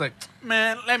friend who's like,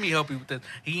 man, let me help you with this?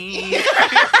 He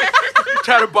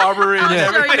try to barber it and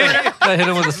Yeah. everything. I hit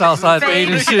him with the Southside fade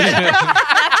and shit.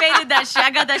 I faded that shit.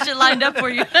 I got that shit lined up for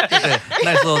you.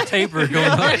 Nice little taper going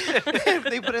on.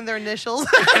 They put in their initials.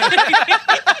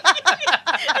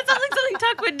 That sounds like something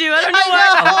Tuck would do. I don't know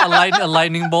why. A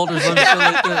lightning bolt or something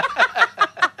like that.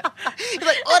 He's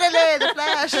like, orale, the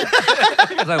flash.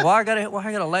 It's like, why I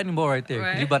got a lightning bolt right there? 'Cause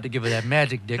Right. you about to give her that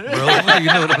magic dick, bro. You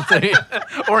know what I'm saying?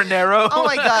 Or narrow. Oh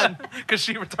my God. Because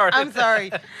she retarded. I'm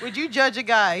sorry. Would you judge a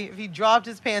guy if he dropped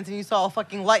his pants and you saw a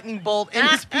fucking lightning bolt in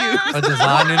his pubes? A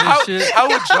design in How, this shit. how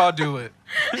would y'all do it?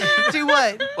 Do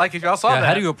what? Like if y'all saw Yeah, that.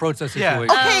 how do you approach that Yeah.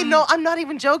 situation? Okay, no, I'm not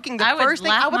even joking. The I would first thing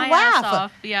laugh I would my laugh. ass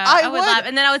off. Yeah, I I would would. laugh,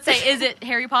 and then I would say, "Is it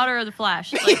Harry Potter or The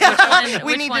Flash? Like,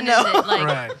 We which need to one know. Is it? Like,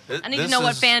 Right. I need to know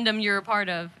what fandom you're a part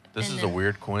of. This and is a then-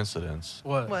 weird coincidence,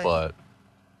 What? What? but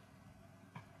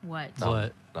What? No,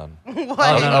 What? None. What? Oh, no,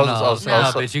 I no, was- no. I No,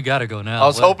 was- bitch, you gotta go now. I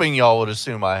was What? hoping y'all would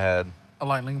assume I had A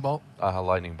lightning bolt. a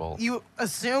lightning bolt. You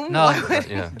assume? No, Why would-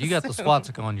 Yeah. you got the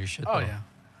swastika on your shit. Oh though. yeah.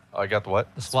 I got the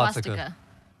what? The swastika. Swastika.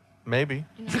 Maybe.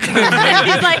 he's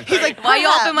like, why you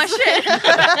all up in my shit?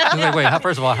 He's like, wait,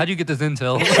 first of all, how do you get this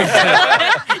intel?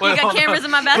 You got cameras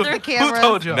in my bathroom? Who Camera.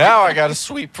 told you? Now I got to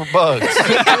sweep for bugs.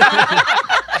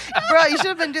 Bro, you should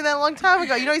have been doing that a long time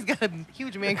ago. You know he's got a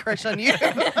huge man crush on you.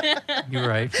 You're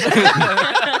right.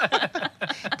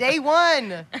 Day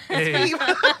one. Hey.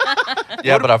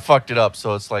 Yeah, but I fucked it up,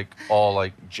 so it's like all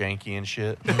like janky and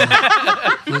shit. So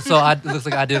it looks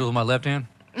like I did it with my left hand.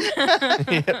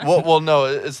 Yeah, well, no,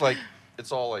 it's like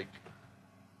it's all like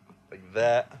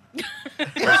that. Where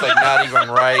it's like not even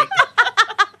right.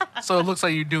 So it looks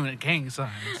like you're doing gang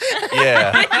signs.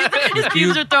 Yeah. His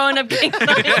pubes are throwing up gang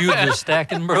signs. Cubes are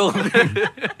stacking, bro.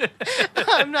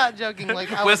 I'm not joking.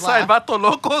 Like I would West Side laugh. Vato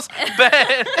Locos.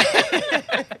 Bad.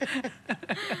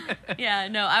 Yeah,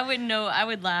 no, I wouldn't know. I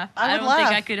would laugh. I would don't think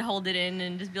laugh. I could hold it in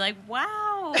and just be like,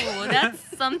 wow,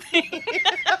 that's something.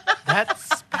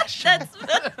 That's special.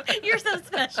 You're so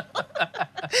special.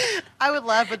 I would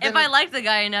laugh, but then If I liked the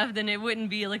guy enough, then it wouldn't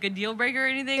be like a deal breaker or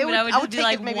anything. it But I would just be take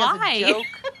like, it maybe why? as a joke.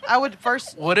 I would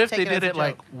first. What if take they did as a it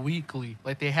like joke. weekly?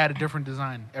 Like they had a different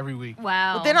design every week.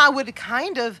 Wow. But then I would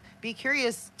kind of be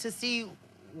curious to see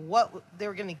what they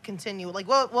were going to continue. Like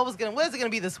what is it going to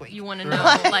be this week? You want to know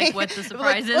like what the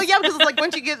surprise is? Well, yeah, because it's like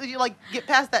once you get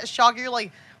past that shock, you're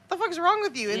like, what the fuck's wrong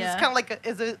with you? And Yeah. it's kind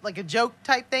of like a joke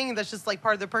type thing that's just like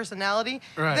part of their personality.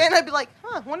 Right. Then I'd be like,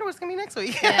 wonder what's gonna be next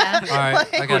week. Yeah. All right,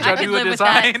 I got Would you. y'all I could do a live with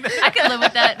that. design? I could live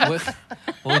with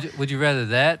that. Would you rather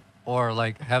that or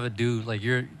like have a dude like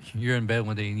you're in bed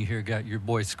one day and you hear your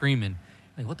boy screaming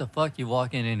like what the fuck, you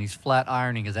walk in and he's flat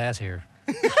ironing his ass hair.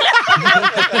 What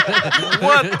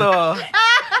the?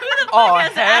 Oh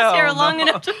Has ass hair hell long no.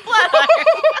 enough to flat iron.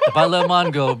 If I let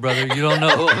mine go, brother, you don't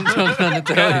know what I'm trying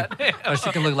to tell you. Or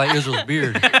she can look like Israel's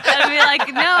beard. I'd be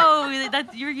like, no,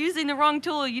 you're using the wrong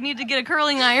tool. You need to get a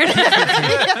curling iron.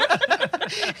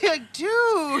 You're like,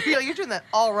 dude, you're doing that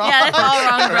all wrong. Yeah, that's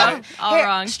all wrong, bro. All Hair-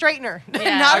 wrong. Straightener.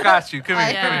 Yeah. Not I got you. Come here.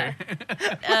 Yeah. Come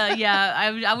here.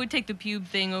 Yeah, I would take the pube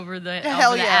thing over the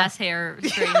Hell yeah. ass hair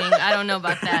straightening. I don't know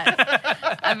about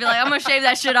that. I'd be like, I'm gonna shave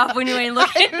that shit off when you ain't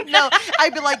looking. No,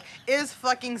 I'd be like, it's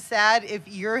fucking sad if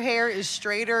your hair is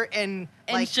straighter and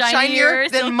like shinier,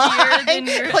 than silkier mine. than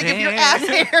your- Like if your ass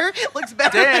hair looks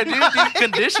better. Damn, than dude, mine. deep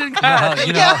condition. You know how, God.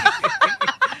 you know,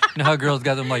 you know how girls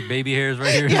got them like baby hairs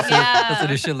right here? Yeah. That's what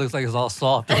this shit looks like. It's all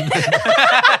soft. They're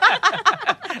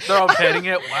all petting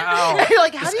it. Wow. You're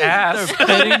like, how do you, Ass.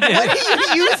 Petting it what do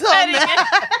you use on Petting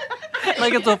that?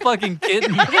 like it's a fucking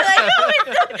kitten.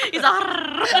 He's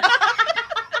like,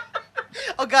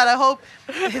 Oh God, I hope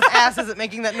his ass isn't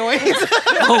making that noise.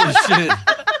 Oh shit.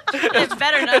 it's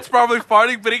better not. It's probably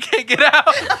farting, but he can't get out.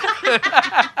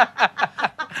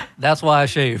 That's why I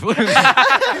shave. Oh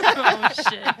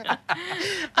shit.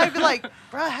 I'd be like,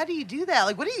 bro, how do you do that?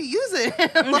 Like, what do you use it?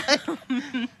 Like,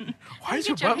 Why is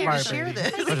your Get your butt hair to share vibrating?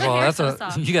 this. First of all, Hair that's so a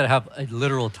soft. you gotta have a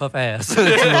literal tough ass.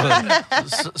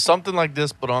 Something like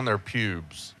this, but on their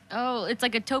pubes. Oh, it's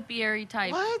like a topiary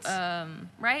type. What?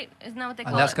 Right? Isn't that what they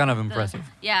call That's it? kind of The- impressive.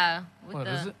 Yeah. With What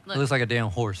the, is it? It looks like a damn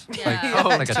horse, Yeah.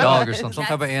 like a dog or something, some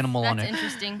type of animal on That's it,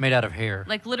 interesting. made out of hair.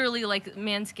 Like literally like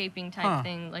manscaping type Huh.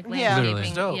 thing, like Yeah. Literally.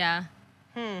 landscaping. Dope. Yeah,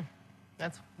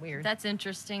 That's weird. that's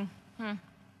interesting.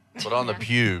 But on the Yeah.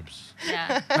 pubes.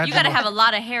 Yeah, Imagine you got to the- have a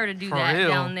lot of hair to do For that real.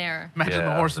 down there. Imagine the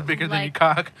Yeah. horse is bigger than your Like-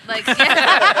 cock. Like,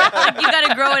 yeah, like you got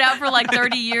to grow it out for like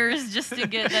 30 years just to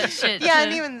get that shit. yeah, to,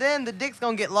 and even then, the dick's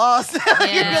gonna get lost. You'd be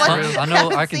Yeah. Some- like, I know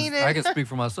haven't I seen can it. speak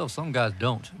for myself. Some guys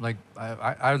don't. Like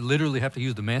I literally have to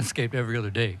use the Manscaped every other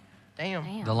day. Damn.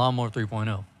 Damn. The Lawnmower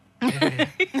 3.0.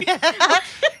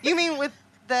 You mean with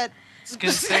that?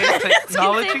 Skin safe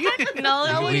technology.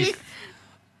 Technology. We-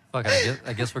 Fuck,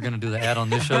 I guess we're gonna do the ad on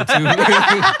this show too.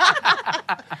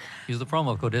 Use the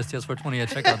promo code STS420 at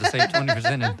checkout to save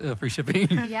 20% in free shipping.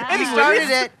 Yeah. You started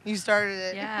it. You started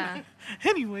it. Yeah.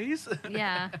 Anyways.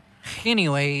 Yeah.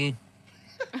 Anyway,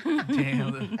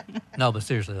 Damn. no, but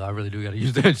seriously, I really do gotta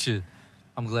use that shit.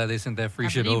 I'm glad they sent that free I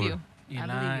shit believe over. you. You I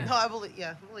nice. believe No, I believe.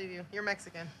 Yeah, I believe you. You're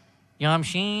Mexican.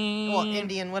 Yamshi. Well,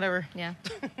 Indian, whatever. you. Yeah.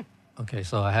 Okay,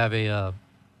 so I have a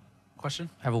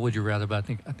Question? would you rather, but I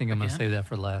think I'm gonna Again? save that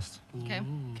for last, Okay.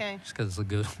 Okay. just because it's a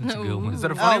good one. Is it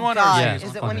a funny Oh one God, Yeah, or it's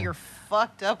is it funny. one of your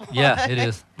fucked up ones? Yeah, it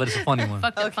is, but it's a funny one.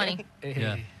 Fucked up Okay. funny.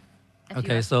 Yeah. If you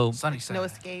Okay, have- so Sunny side. No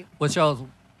escape. what's y'all's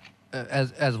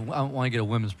as I want to get a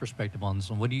women's perspective on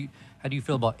this one. How do you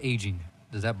feel about aging?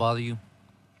 Does that bother you?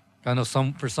 I know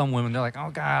for some women they're like, oh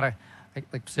God, I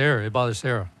like Sarah. It bothers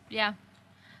Sarah. Yeah.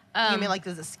 You mean like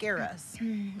does it scare us?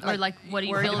 Or like, what do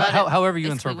you worried feel about about it? However you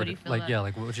Basically, interpret what do you it. feel Like, about yeah, it?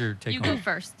 like what's your take You on go it?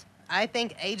 first. I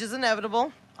think age is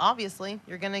inevitable. Obviously,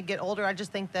 you're gonna get older. I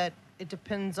just think that it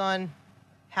depends on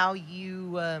how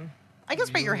you, I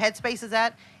guess, where your headspace is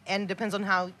at, and depends on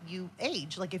how you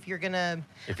age. Like if you're gonna,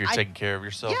 If you're taking care of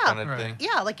yourself, Yeah. kind of Right. thing.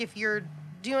 yeah, like if you're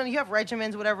doing, you have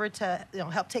regimens, whatever, to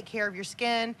help take care of your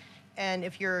skin, and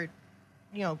if you're,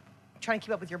 trying to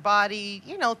keep up with your body,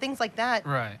 things like that.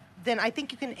 Right. Then I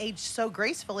think you can age so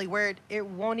gracefully where it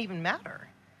won't even matter.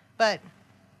 But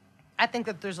I think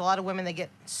that there's a lot of women that get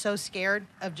so scared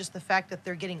of just the fact that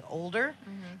they're getting older,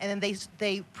 and then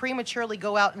they prematurely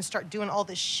go out and start doing all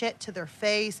this shit to their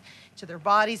face, to their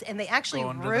bodies, and they actually Go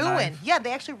under the ruin. knife. Yeah,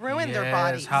 they actually ruin their Yes,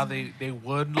 bodies. how they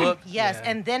would look. Yes,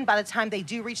 Yeah. and then by the time they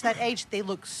do reach that age, they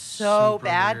look so Super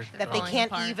bad weird. that they Falling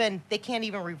can't apart.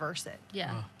 even reverse it.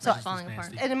 Yeah. Oh, So- Just falling apart.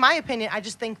 nasty. And in my opinion, I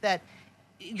just think that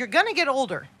you're gonna get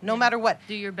older no matter what.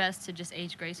 Do your best to just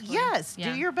age gracefully. Yes,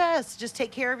 Yeah. do your best. Just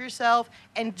take care of yourself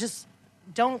and just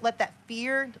don't let that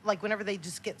fear, like whenever they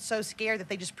just get so scared that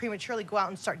they just prematurely go out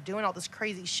and start doing all this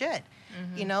crazy shit.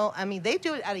 I mean, they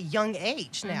do it at a young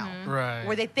age now, Right.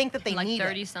 where they think that they like need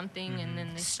 30 it. something, and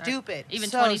then they start, Stupid. even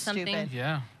So 20 something. stupid.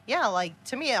 Yeah. Yeah, like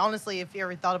to me, honestly, if you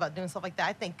ever thought about doing stuff like that,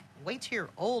 I think wait till you're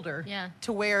older. Yeah.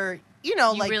 To where You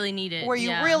like really need it, Where you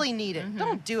yeah. really need it.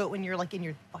 Don't do it when you're like in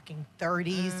your fucking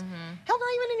 30s. Hell, not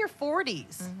even in your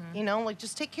 40s. Like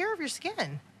just take care of your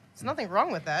skin. There's nothing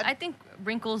wrong with that. I think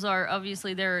wrinkles are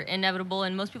obviously they're inevitable,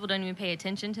 and most people don't even pay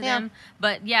attention to Yeah. them.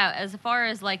 But yeah, as far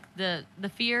as like the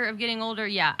fear of getting older,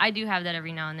 yeah, I do have that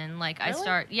every now and then. Like I Really?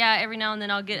 start, yeah, every now and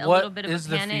then I'll get a little What bit of is a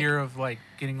the panic. fear of like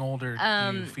getting older?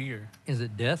 Do you fear? Is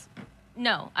it death?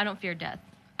 No, I don't fear death.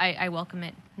 I welcome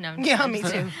it. No. I'm just Yeah,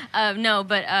 kidding. me too. No,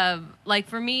 but like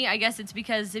for me, I guess it's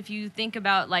because if you think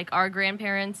about like our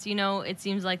grandparents, it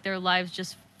seems like their lives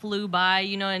just flew by,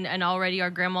 and already our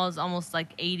grandma's almost like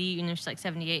 80, she's like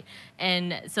 78.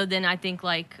 And so then I think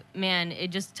like, man,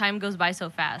 it just, time goes by so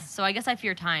fast. So I guess I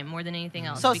fear time more than anything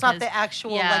else. So it's not because- the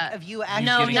actual yeah. like of you actually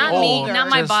No, getting not me, older. not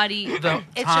my Just body. The It's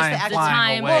just the time actual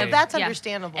flying time. away. Well, that's Yeah.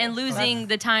 understandable. And losing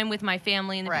the time with my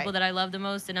family and the Right. people that I love the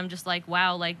most. And I'm just like,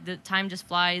 wow, like the time just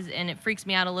flies. And it freaks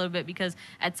me out a little bit because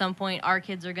at some point our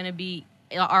kids are going to be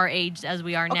our age as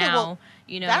we are Okay, now. well,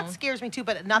 you know, that scares me too,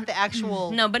 but not the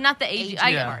actual. no, but not the age. Age I,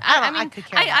 Yeah. I, I mean, could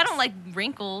care I less. don't like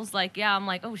wrinkles. Like, yeah, I'm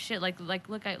like, oh shit, like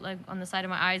look at like on the side of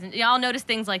my eyes, and yeah, I'll notice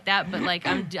things like that. But like,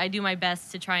 I do my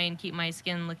best to try and keep my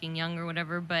skin looking young or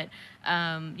whatever. But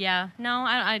yeah, no,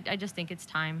 I just think it's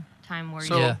time where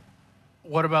So, Yeah.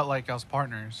 what about like us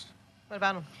partners? What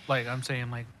about them? Like, I'm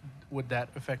saying, like, would that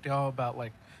affect y'all about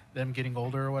like them getting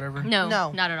older or whatever? no,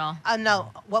 No. not at all.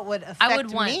 No. What would affect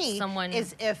would want me someone-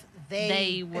 is if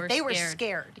they were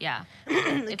scared. Yeah,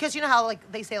 Because you know how like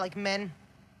they say like men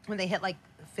when they hit like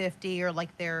 50 or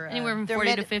like their anywhere from their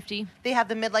 40 to 50. they have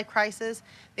the midlife crisis.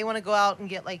 They want to go out and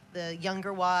get like the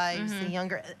younger wives, Mm-hmm. the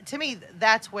younger. To me,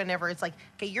 that's whenever it's like,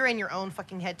 okay, you're in your own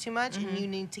fucking head too much, Mm-hmm. and you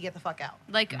need to get the fuck out.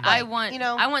 Like I want, you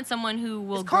know, I want someone who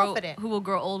will is grow, confident. who will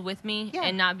grow old with me Yeah.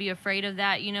 and not be afraid of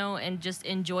that, and just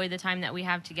enjoy the time that we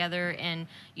have together, and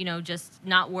just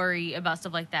not worry about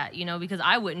stuff like that, because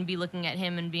I wouldn't be looking at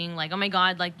him and being like, oh my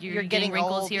god, like you're getting getting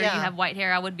wrinkles old, here, yeah. you have white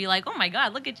hair. I would be like, oh my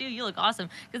god, look at you, you look awesome,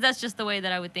 because that's just the way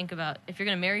that I would think about if you're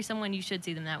gonna marry someone, you should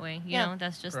see them that way, Yeah. know.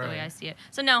 That's just the way Right. I see it.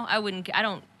 So no, I wouldn't. I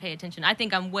don't pay attention. I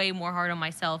think I'm way more hard on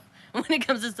myself when it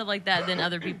comes to stuff like that than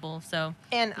other people. So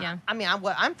And yeah. I mean,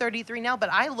 I'm 33 now, but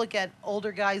I look at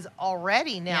older guys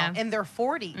already now Yeah. in their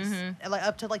 40s, like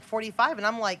up to like 45, and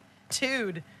I'm like,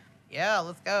 dude, yeah,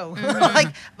 let's go.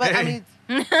 Like, but I mean,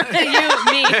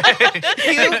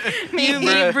 you,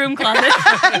 me, broom closet.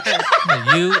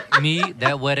 You, me,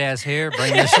 that wet ass hair,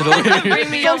 bring that shit over here. Bring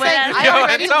me You know your what I'm wet saying? ass. Yo,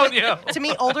 already Antonio. to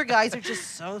me, older guys are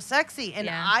just so sexy, and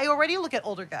Yeah. I already look at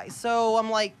older guys, so I'm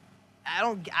like,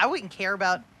 I wouldn't care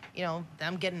about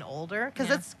them getting older because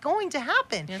Yeah. it's going to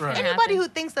happen. It's Right. gonna Anybody happen. who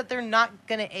thinks that they're not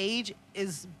gonna age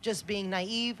is just being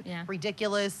naive, Yeah.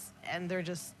 ridiculous, and they're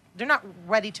not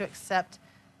ready to accept,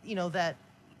 that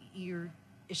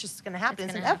it's just gonna happen.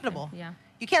 It's gonna inevitable. happen, yeah.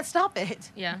 You can't stop it.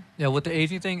 Yeah. Yeah, with the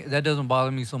aging thing, that doesn't bother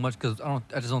me so much because I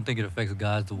just don't think it affects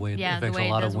guys the way it Yeah, the affects way a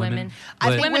it lot does of women. women. I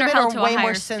But- think Women are women held are to a way more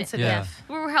higher sensitive. Yeah.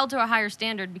 We're held to a higher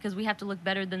standard because we have to look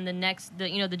better than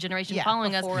the generation Yeah,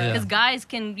 following us. before us. Because Yeah. guys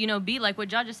can, be like what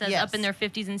Jaja says, Yes. up in their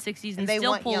 50s and 60s and And they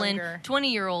still want pull younger. in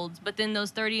 20-year-olds. But then those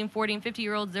 30 and 40 and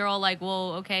 50-year-olds, they're all like,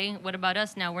 well, okay, what about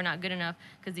us now? We're not good enough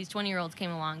because these 20-year-olds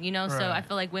came along, So Right. I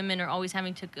feel like women are always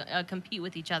having to compete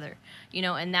with each other,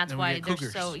 and that's Then we why get they're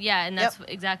cougars. so, yeah, and that's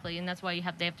exactly, and that's why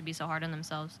they have to be so hard on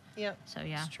themselves. Yep. So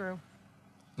yeah. It's true.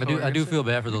 I do you're feel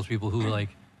bad for those people who like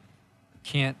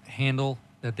can't handle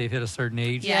that they've hit a certain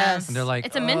age. Yes. And they're like,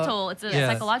 it's a mental, it's a yeah.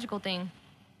 psychological thing.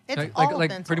 It's like, all like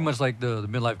mental. pretty much like the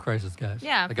midlife crisis guys.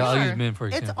 Yeah, like for I'll sure. use men for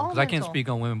It's example all because I can't mental. speak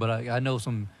on women, but I know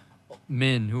some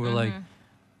men who are like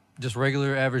just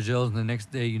regular average Joes, and the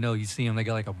next day you see them, they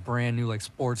got like a brand new like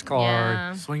sports car.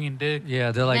 Yeah. Swinging dick.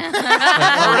 Yeah, they're like,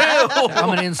 I'm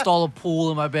gonna install a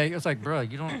pool in my bag. It's like, bro,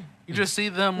 you don't. You just see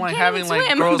them like can't having even like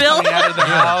swim, girls Bill. coming out of their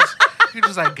house. You're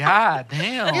just like, God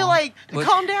damn. You're like, But-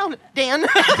 calm down, Dan.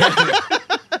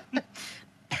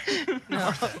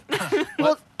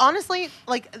 Well, honestly,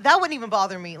 like that wouldn't even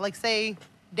bother me. Like, say,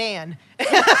 Dan,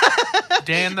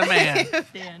 Dan the man.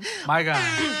 Dan. My God.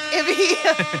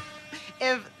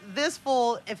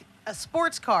 if a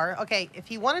sports car, okay,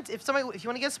 if you want to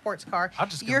get a sports car, I'll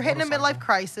just get you're a hitting a motorcycle. midlife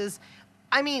crisis.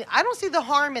 I mean, I don't see the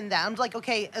harm in that. I'm like,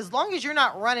 okay, as long as you're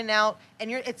not running out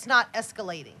and it's not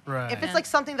escalating. Right. If it's Yeah. like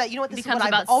something that, you know what, It this is becomes what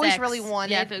about I've always sex. really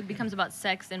wanted. Yeah, if it becomes about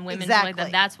sex and women and stuff like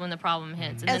Exactly. that, that's when the problem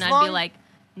hits. And As then I'd long- be like,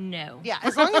 no. Yeah,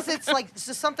 as long as it's like it's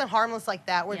just something harmless like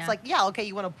that, where Yeah. it's like, yeah, okay,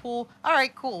 you want a pool? All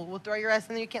right, cool. We'll throw your ass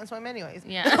in there. You can't swim anyways.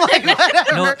 Yeah. Like,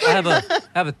 whatever. You know, I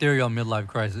have a theory on midlife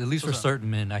crisis. At least for certain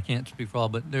men, I can't speak for all,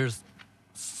 but there's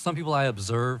some people I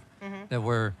observe that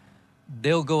where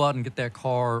they'll go out and get that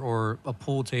car or a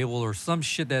pool table or some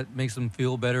shit that makes them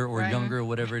feel better or Right. younger or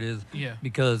whatever it is. Yeah.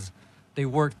 Because they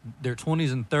worked their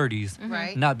 20s and 30s,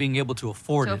 Right. not being able to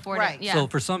afford To it. afford Right. it. Yeah. So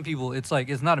for some people, it's like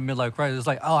it's not a midlife crisis. It's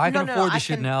like, oh, I can No, afford I this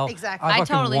shit can- now. exactly. I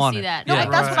fucking totally want see it. that. No, Yeah.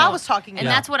 that's Right. what I was talking And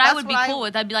about. that's what I would be what cool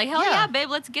with. I'd be like, hell Yeah. yeah, babe,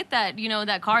 let's get that,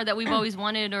 that car that we've always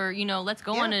wanted, or let's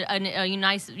go Yeah. on a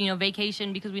nice,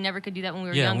 vacation because we never could do that when we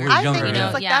were Yeah, younger. when we were I think younger, things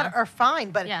yeah. like that are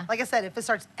fine, but Yeah. like I said, if it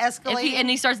starts If escalating,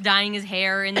 he starts dyeing his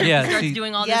hair and then Yeah, he starts see-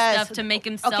 doing all yes. this stuff to make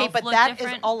himself okay, but look that is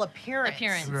different. all appearance.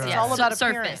 Appearance. Right. It's Yeah. all about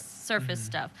surface, appearance. surface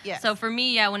stuff. Yes. So for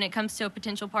me, yeah, when it comes to a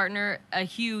potential partner, a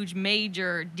huge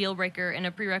major deal breaker and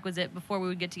a prerequisite before we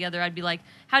would get together, I'd be like,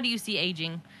 how do you see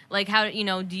aging? Like, how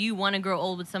do you want to grow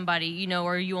old with somebody?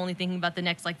 Or are you only thinking about the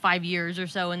next like 5 years or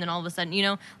so, and then all of a sudden,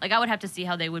 like I would have to see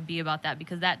how they would be about that,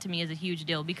 because that to me is a huge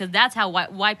deal, because that's how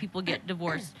why people get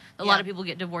divorced. A lot Yeah. of people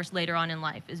get divorced later on in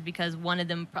life is because one of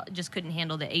them just couldn't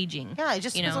handle the aging. Yeah, it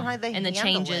just depends on how they and the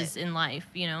handle changes it. in life.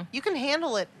 You can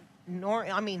handle it,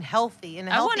 healthy in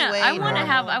a I healthy wanna, way. I wanna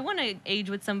normal. I wanna age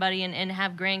with somebody and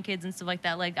have grandkids and stuff like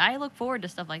that. Like I look forward to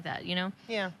stuff like that.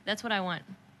 Yeah. That's what I want.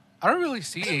 I don't really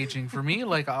see aging. For me,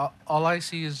 like all I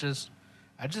see is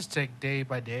I just take day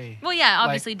by day. Well, yeah, Like,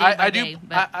 obviously day by I day. do.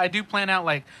 But I do plan out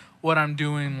like what I'm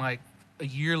doing like a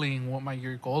yearly and what my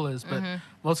year goal is, but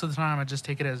most of the time I just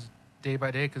take it as day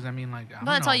by day, because I mean, like, I don't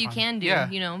well, that's know all if you I'm- can do,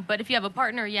 Yeah. But if you have a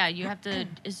partner, yeah, you have to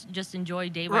just enjoy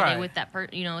day by day Right. with that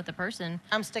with the person.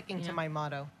 I'm sticking to Yeah. my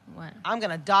motto. What? I'm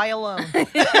gonna die alone.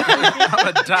 I'm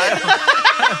a die.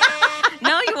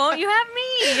 No, you won't. You have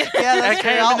me. Yeah, I that's true.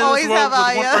 came I'll into always this world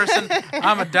have with one Aya. person.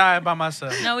 I'm a die by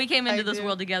myself. No, we came into I this do.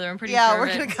 world together. I'm pretty Yeah, sure. we're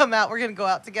of gonna it. come out. We're gonna go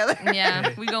out together.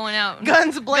 Yeah, we going out.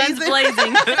 Guns blazing. Guns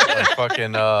blazing. Like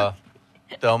fucking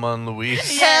Thelma and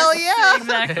Louise. Hell yeah.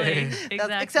 Exactly. That's-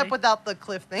 Exactly. except without the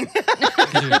cliff thing. Or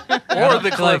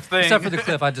the cliff thing. Except for the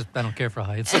cliff, I don't care for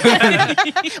heights. Well,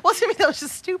 to me, that was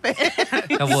just stupid.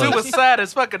 That was. Suicide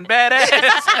is fucking badass.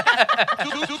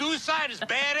 Suicide is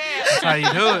badass. That's how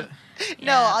you do it.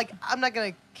 No, Yeah. like I'm not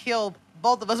gonna kill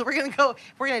both of us. We're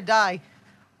gonna die.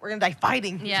 We're gonna die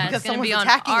fighting. Yeah, because it's gonna someone's be on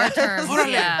attacking our us. terms.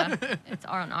 Yeah, it's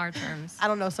on our terms. I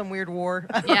don't know, some weird war.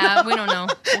 Yeah, we don't know.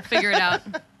 We'll figure it out.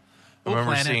 I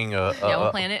remember plan it. seeing Yeah,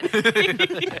 we'll plan it.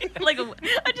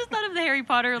 I just thought of the Harry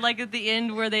Potter, like at the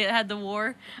end where they had the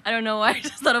war. I don't know why. I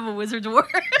just thought of a wizard's war.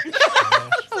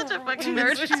 Such a fucking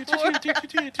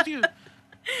nerd.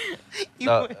 You-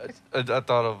 I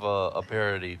thought of a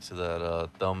parody to that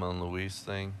Thelma and Louise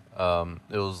thing.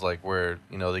 It was like where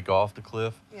they go off the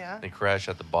cliff, Yeah. they crash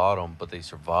at the bottom, but they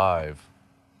survive.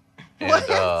 And What?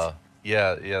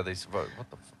 yeah, they survive. What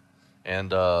the?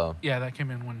 And Yeah, that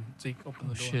came in when Zeke opened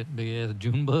Oh the door. shit, big ass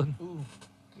June bug.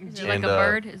 Is it like And, a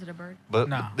bird? Is it a bird? but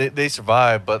No. they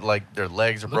survive, but like their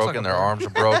legs are Looks like broken, a their bird. arms are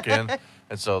broken,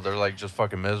 and so they're like just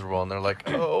fucking miserable, and they're like,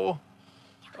 oh,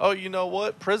 you know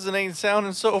what? Prison ain't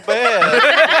sounding so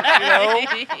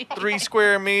bad. 3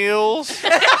 square meals,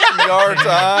 some yard You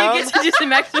time. get to do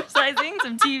some exercising,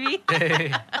 some TV.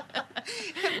 Hey,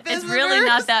 It's really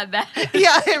not that bad.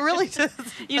 Yeah, it really does.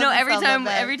 You know, doesn't every sound that time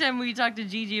bad. every time we talk to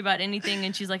Gigi about anything,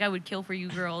 and she's like, "I would kill for you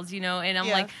girls," and I'm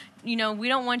Yeah. like, we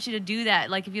don't want you to do that,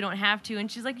 like, if you don't have to. And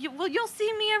she's like, well, you'll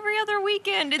see me every other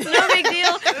weekend. It's no big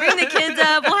deal. Bring the kids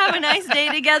up. We'll have a nice day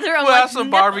together. I'm We'll like, have some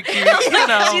no. barbecue. You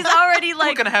know, She's already like,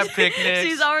 we're gonna have picnics.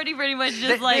 she's already pretty much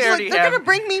just like, they already They're have- gonna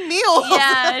bring me meals.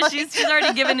 yeah, she's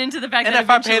already given into the fact And that if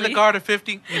I pay the eventually- guard a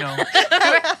 50,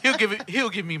 he'll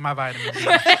give me my vitamin D.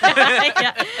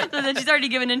 yeah. So then she's already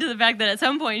given into the fact that at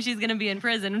some point she's gonna be in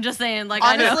prison. I'm just saying, like,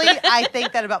 Honestly, I know. I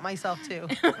think that about myself too.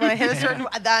 When I hit a certain,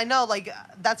 I know, like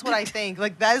that's what I think.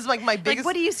 Like that is like my biggest. Like,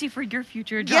 what do you see for your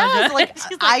future, Jaja? Yes, like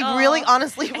She's I really, "Oh,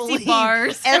 honestly I believe see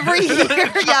bars." every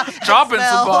year. Yeah, Dropping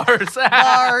some smell, bars.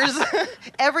 bars.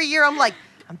 Every year, I'm like,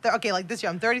 okay, like this year,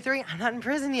 I'm 33. I'm not in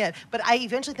prison yet, but I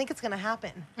eventually think it's gonna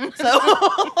happen. So,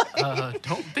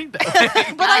 Don't think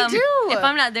that. but I do. If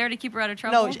I'm not there to keep her out of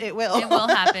trouble, No, it will. It will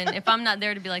happen. If I'm not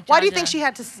there to be like, Why do you "Jaja," think she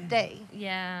had to stay?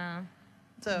 Yeah.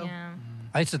 So, Yeah.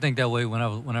 I used to think that way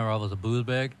whenever I was a booze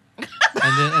bag, and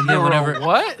then You were whenever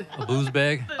what? a booze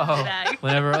bag, Oh, Bag.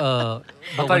 whenever I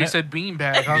thought you said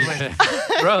beanbag. I was like,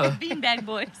 bruh. Beanbag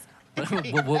boys.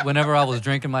 whenever I was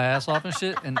drinking my ass off and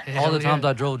shit, and all the Hell times yeah.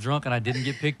 I drove drunk and I didn't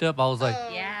get picked up, I was like,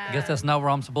 Yeah. I guess that's not where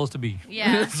I'm supposed to be.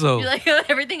 Yeah. So You're like,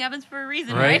 everything happens for a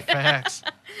reason, Right. right? Facts.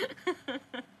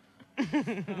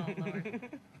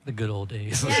 the good old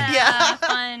days. Yeah. Yeah.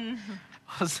 Fun.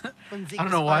 when Zeke I don't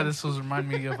was know why fun. this was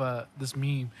reminding me of this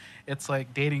meme. It's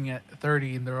like dating at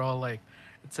 30, and they're all like,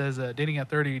 it says dating at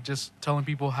 30, just telling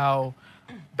people how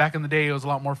back in the day it was a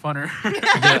lot more funner.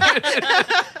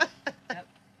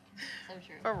 So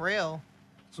true. For real.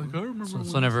 It's like, I remember So,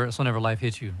 when- so never life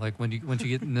hits you. Like once you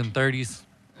get in them 30s.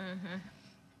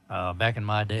 Back in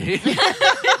my day.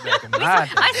 back in my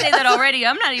day. I say that already.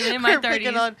 I'm not even in my We were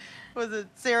picking 30s. on, was it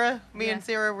Sarah? Me Yeah. and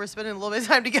Sarah were spending a little bit of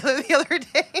time together the other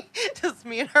day. Just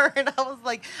me and her. And I was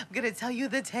like, I'm going to tell you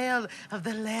the tale of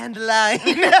the landline.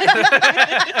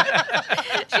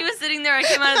 She was sitting there. I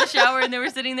came out of the shower and they were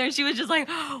sitting there and she was just like,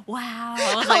 wow.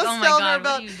 I was like, oh my telling her God,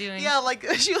 what are you doing? Yeah, like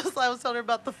I was telling her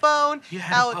about the phone. You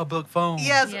how had a public phone.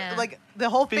 Yes, Yeah. like the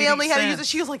whole 50 family had to use it. cents.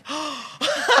 She was like,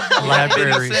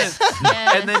 Library. 50 cents.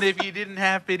 Yes. And then if you didn't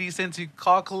have 50 cents, you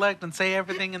call collect and say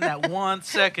everything in that 1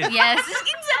 second. Yes,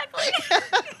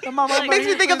 exactly. Mama, it makes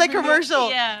me think of that commercial.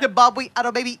 Yeah. The Bob We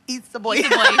Auto Baby Eats the Boy. Eats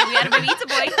a boy. We had a baby. Eats a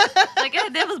boy. Like,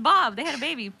 that was Bob. They had a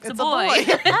baby. It's a boy.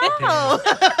 Oh.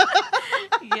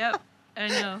 Yep. I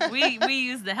know. We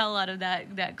used the hell out of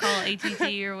that call ATT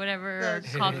or whatever, or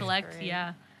That's call collect. great.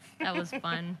 Yeah. That was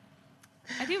fun.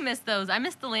 I do miss those. I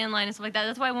miss the landline and stuff like that.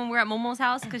 That's why when we're at Momo's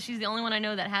house, because she's the only one I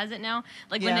know that has it now.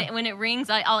 Like Yeah. when it rings,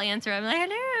 I'll answer. I'm like,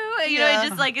 hello. You know, Yeah. it's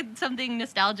just like it's something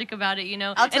nostalgic about it. You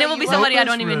know, I'll and tell it will you be what. somebody I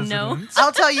Locust don't even know. residents.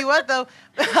 I'll tell you what though,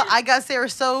 I got Sarah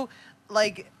so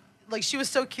like she was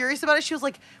so curious about it. She was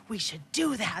like, "We should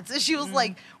do that." So she was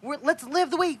like, "Let's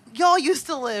live the way y'all used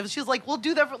to live." She was like, "We'll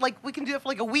do that for we can do it for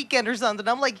like a weekend or something."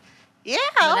 I'm like, "Yeah,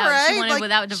 all Without- right." she wanted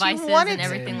without devices and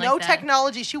everything like no that.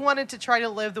 technology. She wanted to try to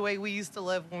live the way we used to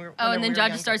live when we were. Oh, and whenever then we were Jaja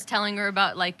younger. starts telling her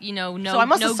about no. So I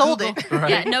must no have sold Google, it. Right.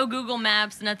 Yeah, no Google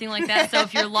Maps, nothing like that. So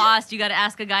if you're lost, you got to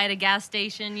ask a guy at a gas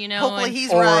station. You know. Hopefully and-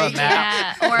 he's Or a right.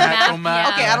 map. Yeah, or a Natural map. map.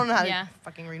 Yeah. Okay, I don't know how Yeah. to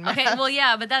fucking read maps. Okay, well,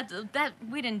 yeah, but that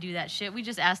we didn't do that shit. We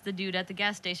just asked the dude at the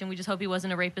gas station. We just hope he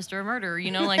wasn't a rapist or a murderer. You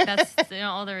know, like that's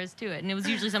all there is to it. And it was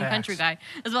usually some country guy,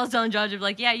 as well as telling Jaja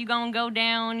like, yeah, you gonna go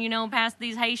down, past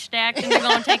these haystacks, and you're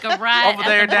gonna take a right Over at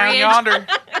there, the down bridge. yonder.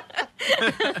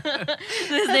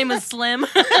 His name is Slim.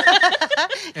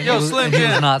 And Yo, he was, Slim and he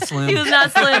was Jim. not slim. He was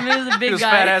not Slim. He was a He big was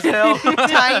guy. fat as hell.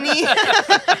 Tiny.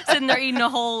 Sitting there eating a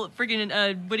whole freaking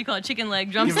what do you call it, chicken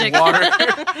leg drumstick.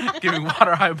 Giving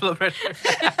water, high blood pressure.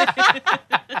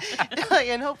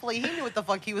 And hopefully he knew what the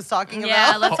fuck he was talking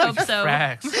Yeah, about. let's hope so.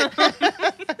 Facts.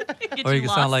 Get Or you can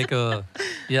lost. sound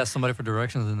like somebody for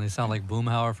directions and they sound like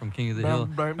Boomhauer from King of the Hill.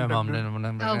 Oh,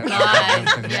 Oh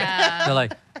God, yeah. They're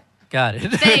like, got it.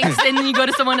 Thanks, and then you go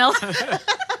to someone else.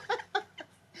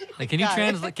 Like, can you Got it.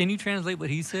 translate? Can you translate what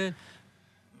he said?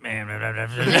 Sound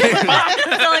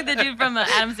like the dude from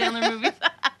Adam Sandler movies.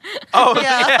 Oh,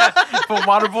 Yeah. yeah. From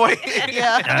Waterboy.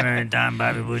 Yeah. Time,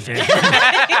 Bobby Bush.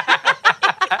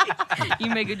 You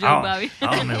make a joke, Bobby.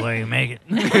 Only way you make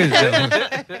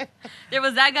it. There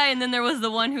was that guy, and then there was the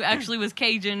one who actually was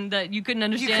Cajun that you couldn't You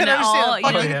understand couldn't at all. understand the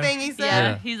You know? fucking yeah. thing he said. Yeah.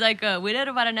 Yeah. He's like, we did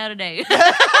about another day.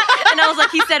 And I was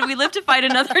like, he said, we live to fight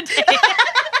another day.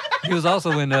 He was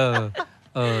also in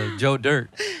Joe Dirt.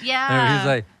 Yeah. He's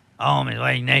like, homie,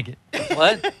 why you naked?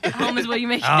 What? Home is what you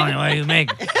make. Homie, why you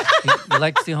naked? You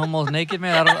like to see homos naked,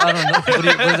 man? I don't know. What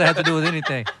does that have to do with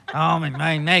anything? Homie,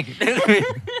 why you naked?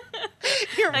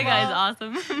 Your That guy's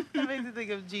mom. awesome. That makes me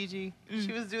think of Gigi.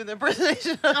 She was doing the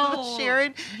impersonation of Oh,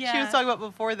 Sharon. She yeah. was talking about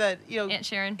before that, Aunt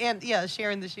Sharon. and yeah,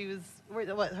 Sharon, that she was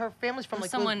what her family's from,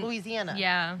 like Louisiana.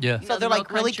 Yeah. Yeah. So the they're low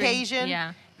like really country. Cajun.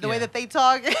 Yeah. The way Yeah. that they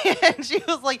talk, and she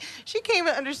was like, she can't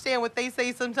even understand what they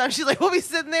say sometimes. She's like, we'll be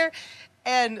sitting there,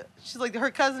 and she's like,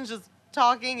 her cousin's just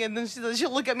talking, and then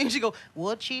she'll look at me and she go,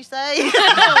 "What'd she say?"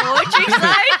 What'd she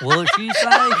say? What she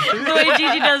say? The way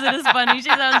Gigi does it is funny. She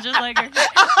sounds just like her.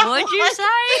 What'd you say?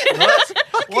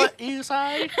 What you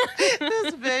say?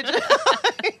 This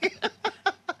bitch.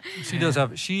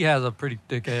 She has a pretty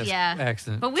thick ass Yeah.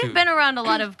 accent. But we've too. been around a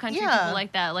lot of country Yeah. people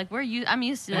like that. Like I'm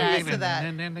used to We're that. used to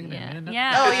that. Yeah.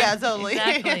 Yeah. Oh, yeah, totally.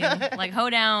 Exactly. Like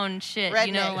hoedown shit.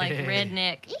 You know, Redneck. like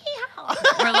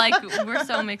redneck. We're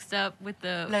so mixed up with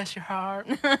the. Bless your heart.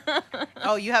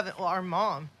 Oh, you haven't. Well, our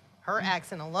mom, her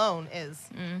accent alone is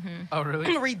Oh,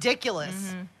 really?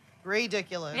 ridiculous.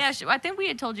 Ridiculous. Yeah, I think we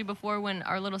had told you before when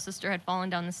our little sister had fallen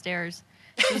down the stairs.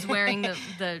 She was wearing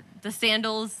the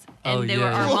sandals, and Oh, they were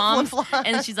yeah. our mom's. Flip-flops.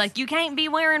 And she's like, "You can't be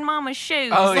wearing mama's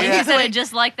shoes." Oh, Like, yeah. He said it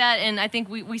just like that, and I think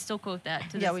we still quote that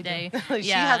to Yeah, this we day. do. She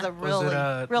Yeah. has a Was really,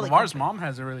 it, really. Navarre's country- mom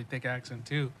has a really thick accent,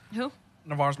 too. Who?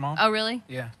 Navarre's mom? Oh, really?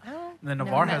 Yeah. Oh, And then never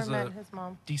Navarre met- has never a met his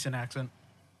mom. decent accent.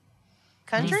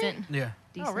 Country. Decent. Yeah. Oh,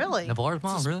 Decent. really? Navarre's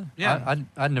mom, really? Yeah.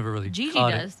 I'd never really Gigi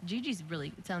caught does. Gigi's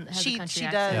really has a She country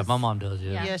does. accent. It. Yeah, my mom does.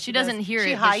 Yeah. Yeah. She doesn't does. hear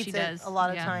she it, but hides she it does. a lot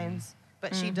of Yeah. times,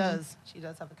 but she does. She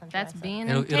does have a country That's accent. being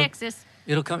It'll- in it'll- Texas.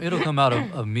 It'll come out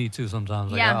of me too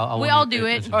sometimes. Like, Yeah, I we wouldn't all pay do it.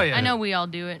 attention. Oh, yeah. I know we all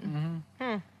do it.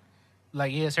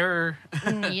 Like, yes, her.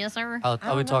 Yes, sir. I'll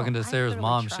don't be talking know. to I Sarah's literally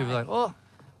mom. She'll be tried. like, "Oh,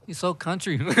 you're so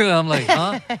country." I'm like,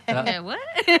 "Huh?" And Yeah, what?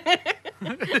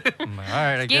 I'm like, "All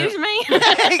right, I Excuse guess." me?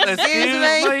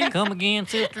 Excuse me. Come again,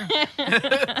 sister.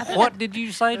 What did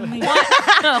you say to me?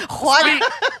 What?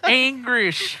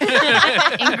 English.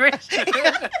 English.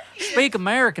 Speak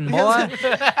American, boy.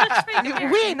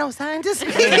 We ain't no scientists.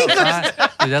 Dude,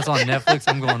 that's on Netflix.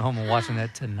 I'm going home and watching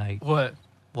that tonight. What?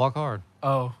 Walk Hard.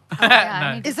 Oh.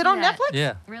 Yeah, I need to Is it see on that. Netflix?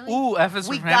 Yeah. Really? Ooh, F is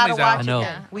for We Family's gotta out. watch I it. know.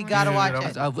 Then. We gotta Dude, watch I it.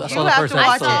 was- I You saw the have first to I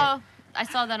watch episode. it. I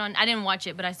saw that on. I didn't watch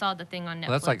it, but I saw the thing on Netflix.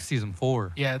 Well, that's like season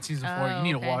 4. Yeah, it's season 4. Oh, You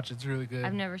need okay. to watch it. It's really good.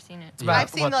 I've never seen it. It's about, I've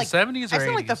seen what, like the 70s or I've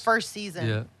seen 80s? like the first season.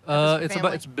 Yeah. Of It's his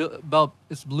about family.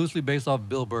 it's loosely based off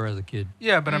Bill Burr as a kid.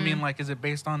 Yeah, but I mean, like, is it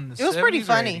based on the 70s? It was pretty or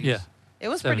funny. 80s? Yeah. It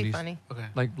was pretty 70s. funny. Okay.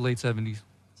 Like late 70s.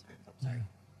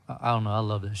 I don't know. I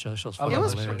love that show. That show's I fucking It love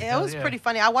was that show. hilarious. it Hell was yeah. pretty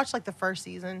funny. I watched like the first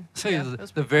season. Tell Yeah, you, it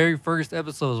was the pretty very first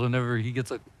episodes, whenever he gets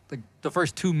the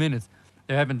first 2 minutes,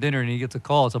 they're having dinner and he gets a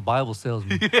call. It's a Bible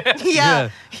salesman. Yeah.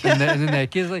 And then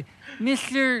that kid's like,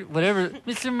 Mr. whatever,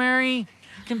 Mr. Murray,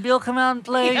 can Bill come out and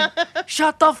play?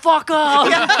 Shut the fuck up.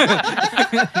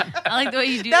 I like the way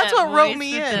you do That's that. what wrote voice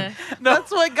me with in. the-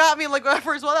 That's what got me. Like when I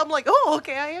first watched, I'm like, oh,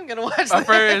 okay, I am gonna watch My this.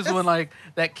 favorite is when like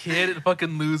that kid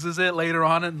fucking loses it later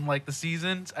on in like the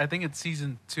seasons. I think it's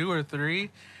season 2 or 3.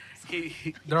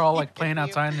 They're all like playing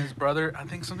outside, and his brother. I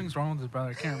think something's wrong with his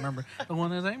brother. I can't remember. The one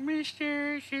that's like,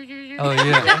 Mister. Oh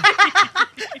yeah.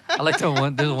 I like that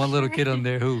one. There's one little kid on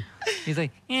there who he's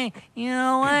like, yeah, you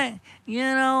know what? You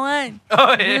know what?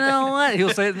 Oh You yeah. know what? He'll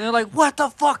say it, and they're like, what the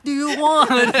fuck do you want?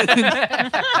 He's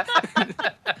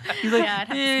like, Yeah, I'd have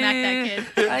to smack that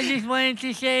kid. I just wanted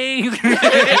to say.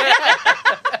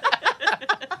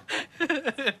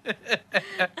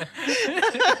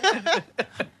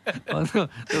 On the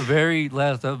very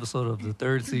last episode of the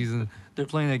 3rd season, they're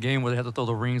playing a game where they have to throw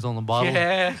the rings on the bottle.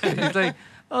 Yeah. He's like,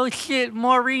 oh shit,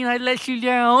 Maureen, I let you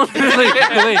down. Like,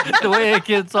 the way that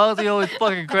kid talks, he always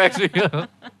fucking cracks me up.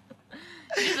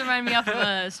 You just remind me off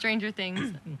of Stranger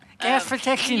Things. Gas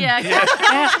protection. Yeah,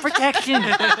 Gas protection.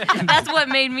 that's what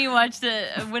made me watch the.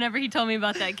 Whenever he told me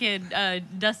about that kid, Dustin.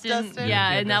 Dustin? Yeah,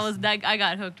 Yeah, and that was Dustin. that. I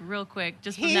got hooked real quick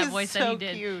just from He that is voice that so he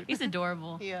did. cute. He's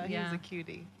adorable. Yeah, he was a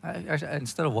cutie.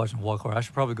 Instead of watching Walk Hard, I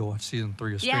should probably go watch season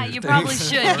 3 of Stranger Yeah, you Things. probably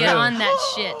should get on that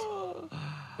shit,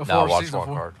 Before Nah, watch season Walk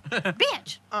 4. Hard.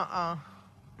 bitch.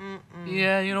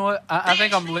 Yeah, you know what? I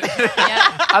think I'm. Yeah,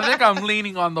 I think I'm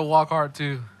leaning on the Walk Hard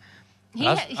too. he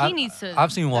needs to.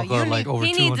 I've seen Walk No, you Hard like need- over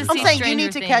he needs to 200 I'm see saying times. you need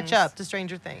to Stranger catch Things. up to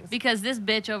Stranger Things. because this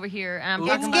bitch over here, and I'm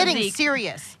talking It's about getting Zeke.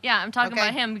 serious. Yeah, I'm talking Okay.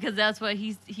 about him because that's what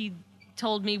he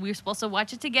told me we were supposed to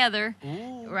watch it together,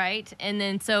 right? And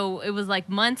then so it was like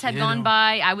months had Get gone him.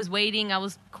 by. I was waiting. I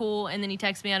was cool, and then he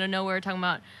texted me out of nowhere talking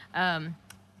about,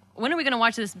 when are we gonna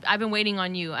watch this? I've been waiting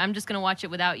on you. I'm just gonna watch it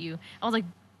without you. I was like,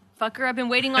 fucker, I've been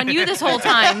waiting on you this whole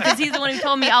time because he's the one who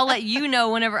told me I'll let you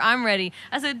know whenever I'm ready.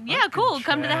 I said, yeah, cool,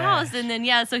 come to the house. trash. And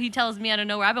then so he tells me out of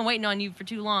nowhere, I've been waiting on you for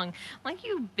too long. I'm like,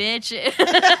 you bitch.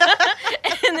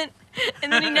 and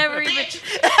then he never even.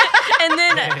 And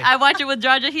then I watch it with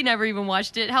Jaja. He never even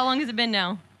watched it. How long has it been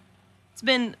now? It's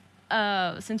been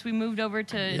since we moved over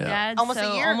to Yeah. Dad's. Almost a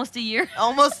so year? Almost a year.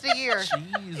 Almost a year.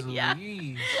 Jeez Yeah.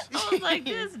 Louise. I was like,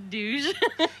 this douche.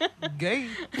 Gay.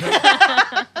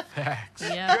 Facts.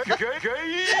 Yeah.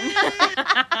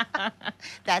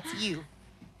 That's you.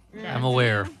 I'm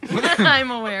aware.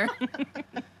 I'm aware.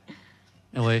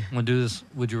 Anyway, I'm gonna do this.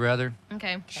 Would you rather?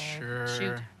 Okay. Sure.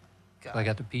 Shoot. I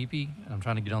got the pee-pee, and I'm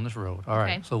trying to get on this road. All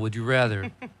right. Okay. So, would you rather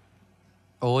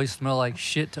always smell like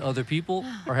shit to other people,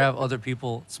 or have other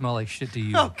people smell like shit to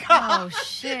you? Oh God. Oh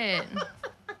shit.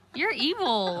 You're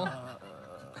evil.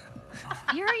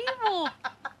 You're evil.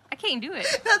 I can't do it.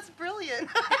 That's brilliant.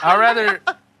 I'd rather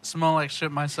smell like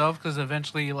shit myself because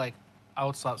eventually, like, I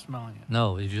would stop smelling it.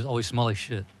 No, you just always smell like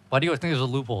shit. Why do you always think there's a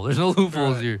loophole? There's no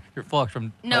loopholes. Right. You're fucked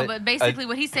from. No, I- but basically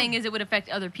what he's saying is it would affect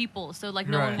other people. So like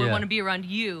no one Right. would Yeah. want to be around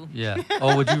you. Yeah.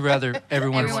 Or would you rather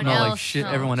everyone, Everyone smell like else shit?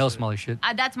 smells. Everyone else smell like shit.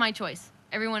 That's my choice.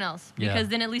 Everyone else, Yeah. because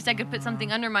then at least I could put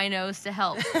something under my nose to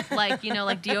help, like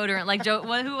like deodorant, like Joe.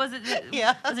 Who was it?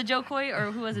 Yeah. Was it Joe Coy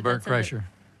or who was it? Bert that said it? Kreischer.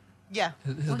 Yeah.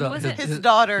 Well, who was it? His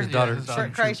daughter. His daughter. Yeah, his daughter.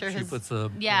 Bert Kreischer, She his- puts the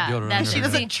Yeah, deodorant that under She her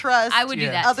doesn't nose. trust I would do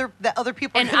Yeah. that. other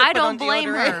people. And are gonna I put don't on blame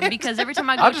deodorant. her because every time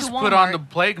I go I'll to just Walmart, put on the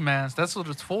plague mask. That's what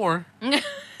it's for.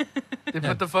 They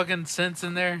put the fucking scents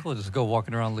in there. People just go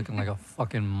walking around looking like a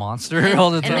fucking monster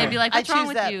all the and time. they'd be like, I "What's wrong choose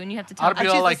with that. you?" And you have to tell I'd them. be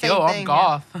choose all the like, same yo, I'm thing,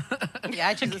 goth. Yeah,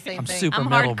 I choose the same I'm thing. super I'm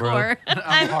metal, bro. hardcore.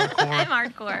 I'm hardcore.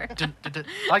 I'm hardcore.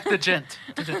 Like the gent.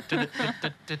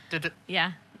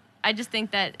 Yeah, I just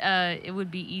think that it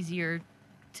would be easier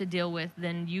to deal with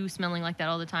than you smelling like that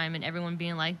all the time and everyone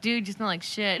being like, "Dude, you smell like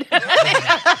shit."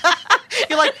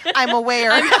 You're like, I'm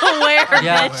aware. I'm aware,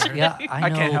 Yeah, bitch. yeah, I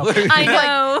know. can't help it. I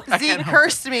know. Zeke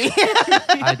cursed me.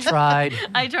 I tried.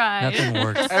 I tried. Nothing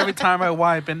works. Every time I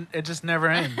wipe, and it just never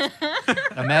ends.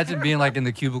 Imagine being like in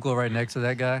the cubicle right next to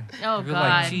that guy. Oh, You'd be God.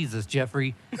 like, Jesus,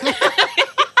 Jeffrey.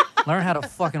 Learn how to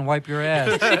fucking wipe your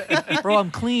ass. Bro,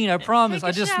 I'm clean, I promise. Take a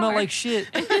I just smell shower. like shit.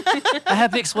 I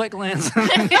have big sweat glands.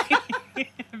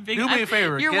 Big- Do me a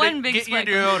favor. You're get one big get your sweat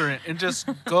gland. deodorant and just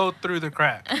go through the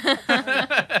crack.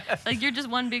 Like you're just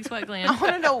one big sweat gland. I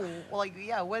want to know, like,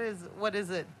 yeah, what is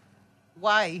it?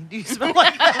 Why do you smell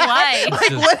like that? Why? Like,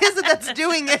 what is it that's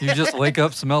doing it? You just wake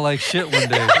up, smell like shit one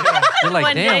day. You're like,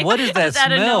 One damn, day, what is that just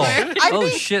out of smell? nowhere. I Oh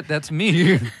think- shit, that's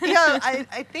me. Yeah,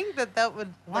 I think that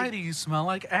would. Why Like, do you smell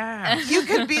like ass? you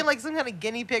could be like some kind of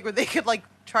guinea pig where they could like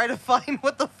try to find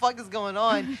what the fuck is going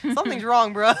on. Something's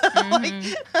wrong, bro. Like,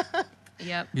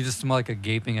 Yep. You just smell like a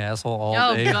gaping asshole all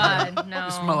Oh day. God, no.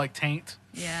 You smell like taint.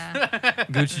 Yeah.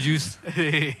 Gucci juice.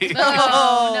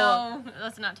 Oh no.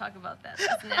 Let's not talk about that.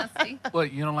 That's nasty.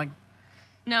 What, you don't like?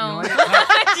 No. You don't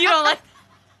like You don't like.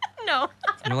 No.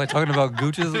 You know, like talking about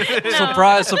Gucci's.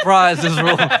 Surprise, surprise, this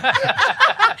rule.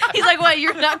 He's like, what?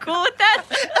 You're not cool with that?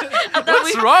 I thought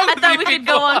What's we, wrong I with thought you we could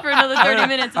people? go on for another 30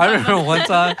 minutes. and I talk remember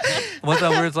about one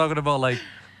time we were talking about like,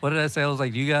 what did I say? I was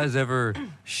like, do you guys ever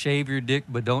shave your dick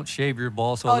but don't shave your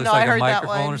ball so Oh, it looks no, I like a heard that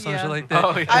microphone one, or some yeah. shit like that? Oh,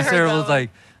 yeah. I And heard Sarah that was one. like,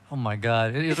 oh my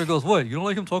God. And Israel goes, what? You don't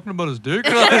like him talking about his dick?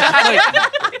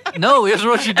 Like, no,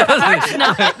 Israel, she doesn't.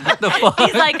 not. The fuck?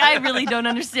 He's like, I really don't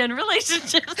understand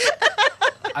relationships.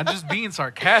 I'm just being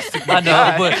sarcastic. I my know,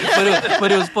 guy.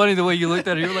 but it was funny the way you looked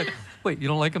at her. You were like, wait, you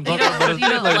don't like him talking don't- about his you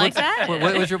dick? don't like what's,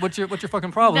 that? what's your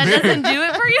fucking problem That here? doesn't do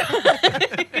it for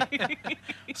you.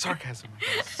 Sarcasm. my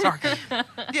guy. Sarcasm.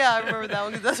 yeah, I remember that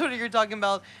one. 'Cause that's what you're talking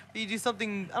about. You do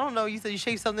something. I don't know. You said you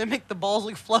shave something to make the balls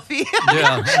look fluffy.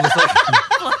 Yeah. It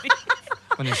was like,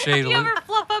 when you shave, You ever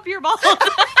fluff up your balls?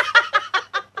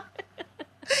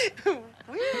 Weird.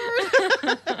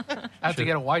 I have to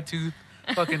get a white tooth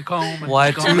fucking comb. And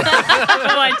White comb tooth.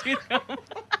 White tooth comb.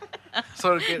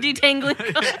 So to get Detangling.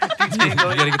 you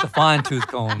gotta get the fine tooth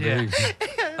comb, Yeah. dude.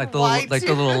 Like the White little, like the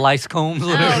tooth. little lice combs. Oh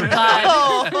Whatever.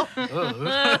 God. Oh.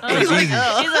 Hey, He's like, Beezy.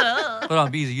 ugh. He's like, ugh. Hold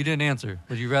on, Beezy, you didn't answer.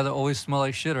 Would you rather always smell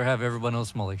like shit or have everyone else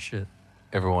smell like shit?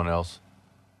 Everyone else.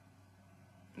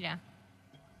 Yeah.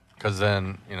 Because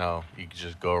then, you know, you can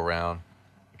just go around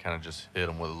and kind of just hit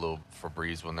them with a little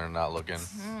Febreze when they're not looking.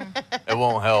 It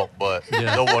won't help, but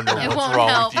Yeah. they'll wonder It what's won't wrong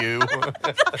help. with you.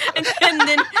 And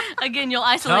then again, you'll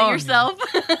isolate Telling you. yourself.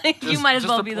 You Just- might as just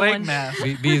well a be the plague one. mask.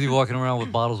 Beezy walking around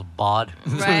with bottles of bod.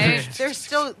 Right. There's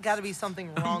still got to be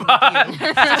something wrong with you.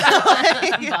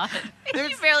 God. There's-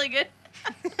 You're fairly good.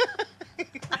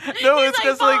 No, He's it's like,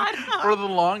 because like "Bod." for the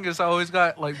longest, I always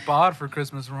got like bod for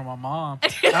Christmas from my mom.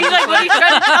 He's like, what are you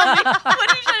trying to tell me?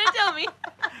 What are you trying to tell me?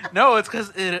 No, it's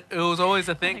because it was always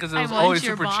a thing because it I was want always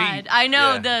your super bod. cheap. I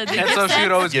know Yeah. the And gift so she would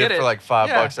sets. always Get it for like $5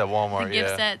 Yeah. at Walmart. the gift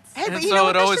Yeah. sets. Hey, And but you so know it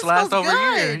what? That always shit lasts smells over a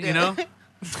year, good. you know?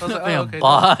 So I was like, oh, Damn, okay.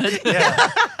 bod.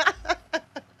 Yeah.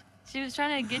 She was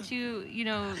trying to get you, you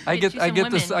know. I get get you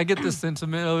some this women. I get the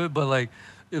sentiment of it, but like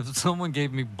if someone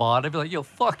gave me bod, I'd be like, yo,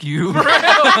 fuck you. For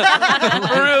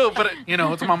real, but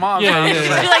it's my mom. Yeah, so I'm yeah, just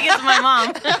yeah. I feel like it's my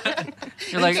mom.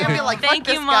 You're like, You can't be like, Thank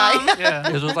fuck you, this guy. Mom. Yeah.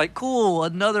 it was like, cool,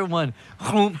 another one.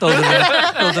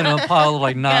 throws in a pile of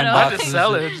like 9 Gotta- I boxes. just and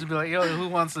sell shit. it. Just be like, yo, who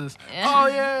wants this? Yeah. Oh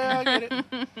yeah, I get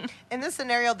it. In this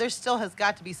scenario, there still has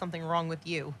got to be something wrong with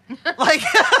you. Like,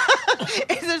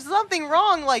 if there's something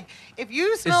wrong, like, if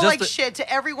you smell just like a- shit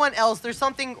to everyone else, there's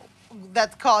something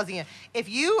that's causing it. If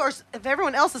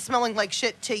everyone else is smelling like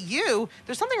shit to you,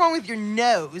 there's something wrong with your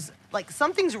nose. Like,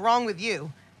 something's wrong with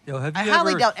you. Yo, have I you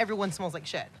highly ever, doubt everyone smells like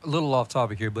shit. a little off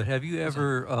topic here, but have you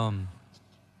ever,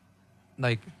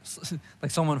 like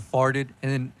someone farted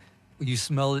and then you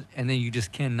smell it and then you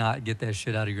just cannot get that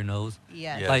shit out of your nose?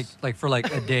 Yes. Yes. Like for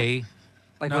like a day.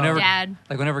 Like No. whenever Dad.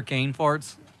 whenever Kane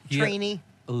farts. Trini.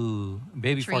 Ooh,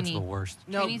 baby farts Trini. the worst.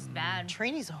 No, Trini's bad.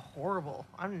 Trini's horrible.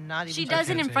 I'm not even. She joking. does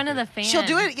it in take front of it. the fan. She'll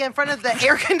do it in front of the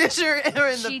air conditioner or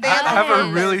in the She fan. I have a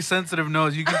Yes. really sensitive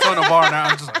nose. You can tell in a bar now.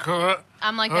 I'm just like,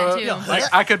 I'm like that too. like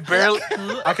I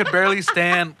could barely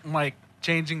stand like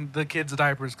changing the kids'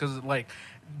 diapers because like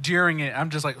during it, I'm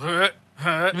just like.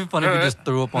 It'd be funny if you just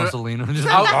threw up on Selena. Just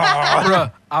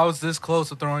Bruh, I was this close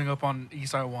to throwing up on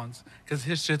Eastside once because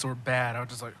his shits were bad. I was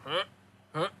just like,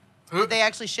 Did they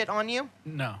actually shit on you?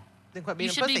 no. Then quit You being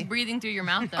a should pussy. be breathing through your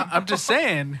mouth though. I'm just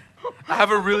saying. I have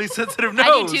a really sensitive nose.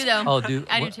 I do too though. Oh, dude.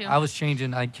 I do wh- too. I was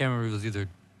changing. I can't remember. It was either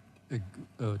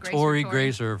or Tori, Tori.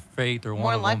 Grace, or Faith, or More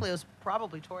one than of likely, it them. was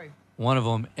probably Tori. One of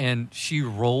them, and she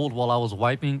rolled while I was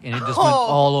wiping, and it just went Oh.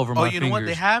 all over Oh, my you fingers. know what?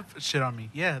 They have shit on me.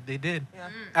 Yeah, they did. Yeah.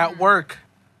 At work.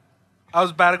 I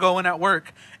was about to go in at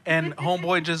work, and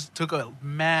homeboy just took a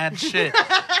mad shit.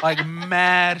 Like,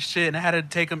 mad shit. And I had to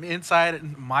take him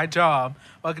inside my job,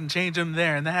 fucking change him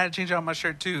there. And then I had to change out my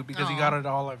shirt, too, because he got Aw. it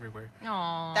all everywhere.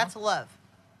 Aw. That's love.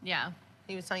 yeah.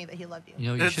 He was telling you that he loved you. You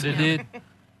know, you It's- should have did.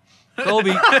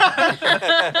 Kobe.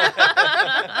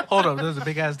 Hold up, there's a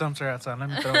big-ass dumpster outside. Let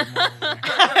me throw him over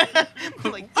there.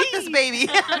 Like, fuck this baby.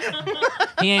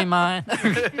 He ain't mine.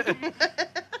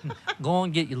 Go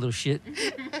and get your little shit.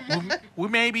 We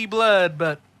may be blood,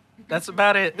 but that's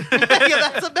about it. Yeah,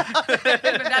 that's about it. But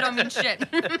that don't mean shit.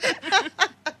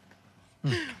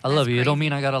 I love you. It don't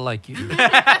mean I gotta like you.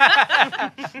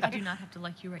 I do not have to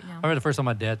like you right now. I remember the first time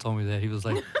my dad told me that. He was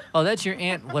like, "Oh, that's your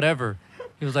aunt, whatever."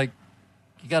 He was like,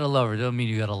 "You gotta love her. Doesn't mean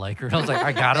you gotta like her." And I was like,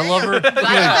 "I gotta love her." Do I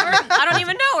love her? I don't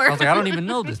even know her. I was like, "I don't even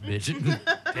know this bitch."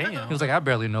 He Damn. was like, "I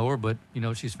barely know her, but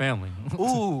she's family."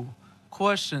 Ooh,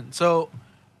 question. So,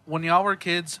 when y'all were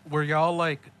kids, were y'all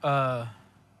like,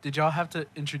 did y'all have to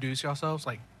introduce yourselves?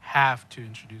 Like, have to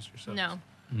introduce yourselves? No.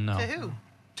 No. To who?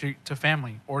 To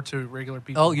family or to regular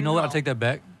people? Oh, you know what? I No. take that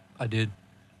back. I did.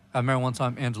 I remember one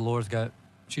time Aunt Dolores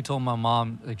she told my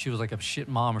mom, like she was like a shit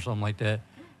mom or something like that,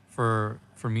 for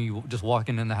me just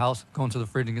walking in the house, going to the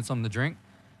fridge and get something to drink,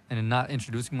 and then not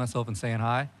introducing myself and saying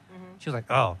hi. She was like,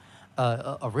 "Oh,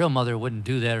 a real mother wouldn't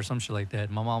do that," or some shit like that.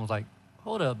 And my mom was like,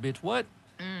 "Hold up, bitch, what?"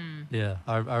 Yeah,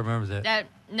 I remember that.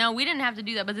 No, we didn't have to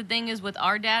do that. But the thing is, with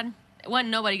our dad, wasn't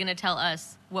nobody gonna tell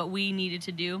us what we needed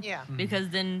to do. Yeah. Because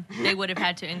then they would have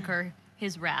had to incur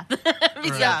his wrath.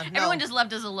 Because Yeah, no. everyone just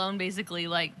left us alone, basically.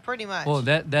 Like, Pretty much. Well,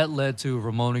 that led to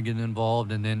Ramona getting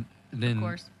involved, and then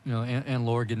course. and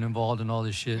Laura getting involved in all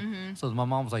this shit. So my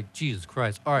mom was like, "Jesus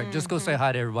Christ! All right, just go say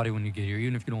hi to everybody when you get here,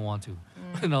 even if you don't want to."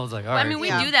 And I was like, "All right." I mean, we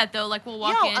Yeah. do that though. Like, we'll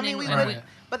walk yeah, in. I mean, and we Right. would.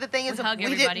 But the thing is, We if hug we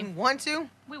everybody. didn't want to,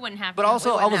 we wouldn't have but to.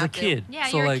 also, I wouldn't was a have to. kid. Yeah,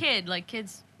 so you're like, a kid. Like,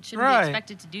 kids shouldn't Right. be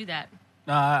expected to do that.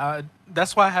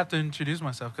 That's why I have to introduce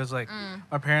myself because like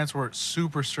my parents were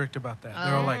super strict about that.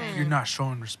 They were like, Oh. "You're not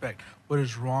showing respect. What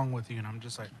is wrong with you?" And I'm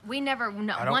just like, We never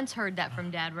don't- once heard that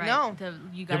from Dad, right? No. You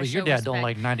Yeah, gotta but show your dad respect. don't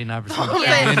like 99% of the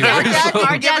Yeah. family Our anyway. dad so-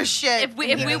 didn't give a dad- shit. If we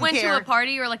He didn't went to care. a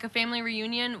party or like a family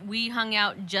reunion, we hung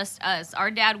out just us. Our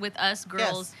dad with us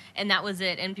girls, and that was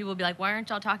it. And people would be like, "Why aren't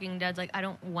y'all talking?" Dad's like, "I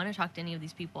don't want to talk to any of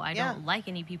these people. I Yeah. don't like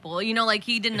any people." You know, like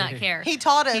he did not care. He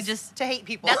taught us just- to hate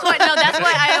people. That's why. No, that's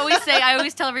why I always say. I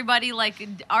always tell everybody like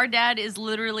our dad is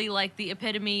literally like the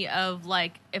epitome of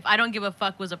like if I don't give a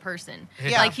fuck was a person.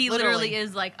 Yeah, like he literally literally.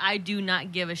 is like I do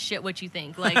not give a shit what you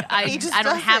think. Like I He just I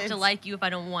don't have to doesn't. like you if I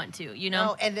don't want to. You know.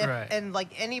 No, and Right. and like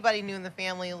anybody new in the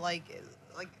family, like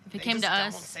If they it came just to don't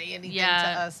us, say anything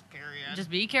yeah, to us. Period. Just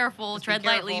be careful, Just be tread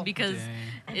lightly careful. because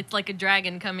it's like a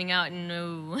dragon coming out and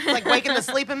no. like waking the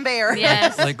sleeping bear.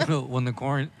 Yes. Like when the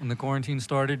quarantine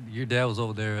started, your dad was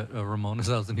over there at Ramona's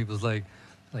house, and he was like,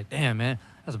 "Damn, man,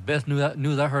 that's the best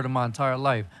news I heard in my entire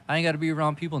life. I ain't got to be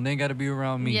around people, and they ain't got to be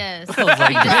around me." Yes. I was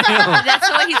like, "Damn." That's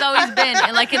what he's always been.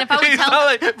 And like, and if I would He's tell, all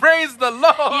like, "Praise the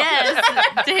Lord."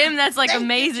 yes, to him that's like Thank you,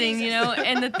 amazing, you know.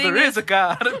 And the thing There is a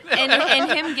God.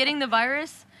 and him getting the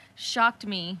virus shocked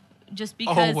me just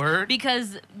because word?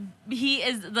 because he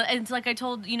is it's like I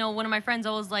told one of my friends.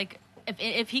 I was like,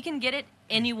 if he can get it,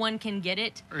 anyone can get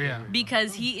it. Yeah.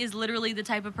 Because he is literally the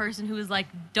type of person who is like,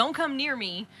 don't come near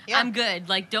me. Yeah. I'm good.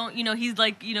 Like, don't, he's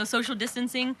like, social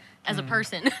distancing as a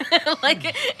person.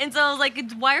 Like, and so I was like,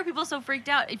 why are people so freaked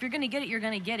out? If you're going to get it, you're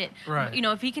going to get it. Right.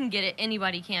 If he can get it,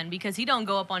 anybody can, because he don't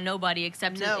go up on nobody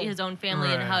except No. his own family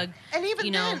and Right. hug. And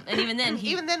even then, and even then,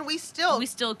 even then, we still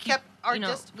keep, kept our we we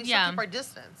still still keep our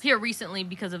distance. here recently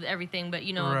because of everything, but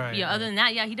Right. other than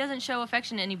that, he doesn't show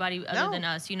affection to anybody other No. than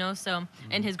us, so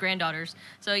and his granddaughters.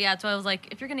 So yeah, so I was like,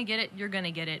 if you're gonna get it, you're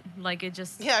gonna get it. Like, it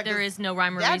just Yeah, there 'cause is no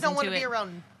rhyme or Dad reason don't want to to be it.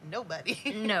 around nobody.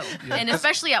 No, and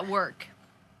especially at work.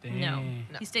 No, Dang.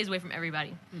 he stays away from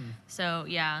everybody. So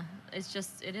yeah, it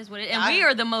is what it is. And I- we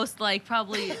are the most like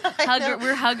probably hugger.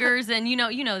 We're huggers, and you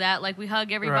know that, like, we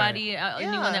hug everybody, anyone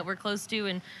Yeah. that we're close to,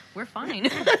 and we're fine.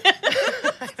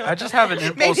 I just have an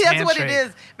impulse Maybe that's what it handshake.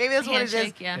 is. Maybe that's what it is.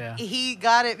 Handshake, yeah. Yeah. He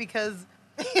got it because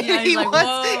Yeah, he's he like, wants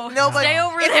whoa, nobody. stay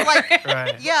over it's there. Like,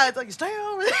 Right. yeah, it's like stay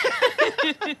over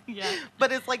there. Yeah.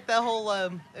 But it's like the whole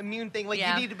immune thing. Like,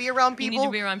 Yeah. you need to be around You people. need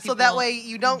to be around so that people. way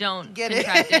you don't get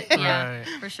contract it. it. Yeah, Right.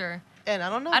 for sure. And I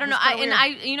don't know. I don't know. it's kinda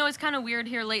weird. It's kind of weird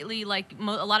here lately. Like, a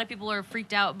lot of people are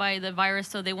freaked out by the virus,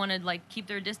 so they want to like keep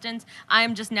their distance.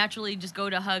 I'm just naturally just go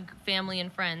to hug family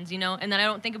and friends, and then I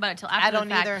don't think about it till after I don't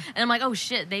the fact. either. And I'm like, oh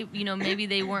shit, they, maybe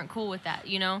they weren't cool with that,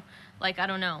 Like, I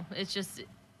don't know. It's just,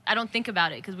 I don't think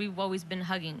about it because we've always been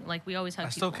hugging. Like, we always hug I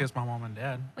still people. kiss my mom and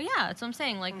dad. Well, yeah, that's what I'm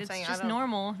saying. Like, I'm it's saying, just I don't-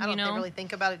 normal, I don't really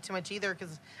think about it too much either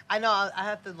because I know I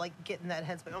have to like get in that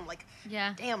headspace. I'm like,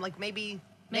 Yeah. damn, like maybe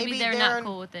they're not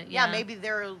cool with it. Yeah. maybe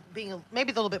they're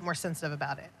maybe a little bit more sensitive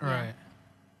about it. Right.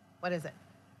 What is it?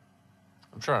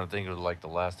 I'm trying to think of like the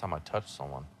last time I touched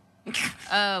someone.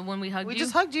 When we hugged We you.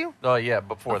 just hugged you, Oh yeah,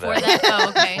 before Before that. that? Oh,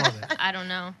 okay. Before that. I don't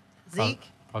know. Zeke.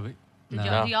 Probably. Did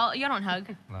No. y'all don't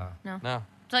hug? No. No.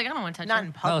 It's like, I don't want to touch Not her.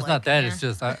 in public. No, it's not that. Yeah. It's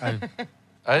just I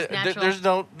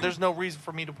natural. There's no reason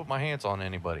for me to put my hands on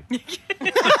anybody.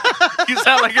 You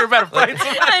sound like you're about to fight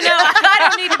somebody. I know. I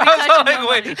don't need to be I was touching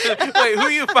like, nobody. wait, who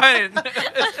you fighting?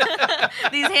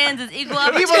 These hands is equal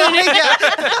People opportunity. yeah.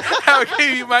 How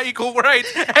give you my equal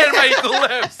rights and my equal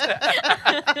lefts?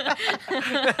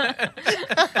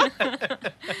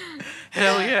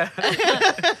 Hell yeah.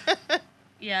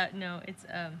 Yeah, no, it's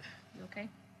you okay?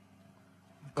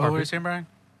 What were you saying, Brian?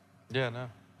 Yeah, no.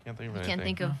 Can't think of You anything. can't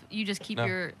think of. You just keep No.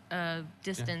 your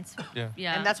distance. Yeah.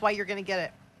 Yeah, And that's why you're gonna get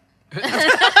it.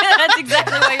 that's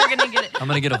exactly why you're gonna get it. I'm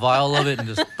gonna get a vial of it and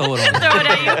just throw it on. Throw him. it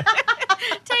at you.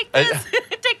 Take this.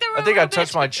 Take the. I think I remote, touch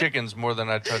bitch. my chickens more than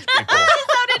I touch people. It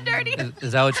sounded dirty.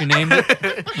 Is that what you named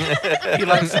it? He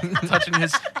likes touching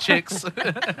his chicks.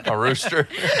 A rooster.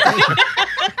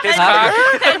 His cock.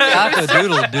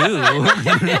 Cock-a-doodle doo.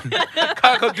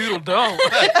 Cock-a-doodle don't.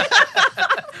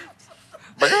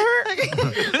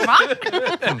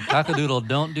 Cock-a-doodle,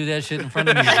 don't do that shit in front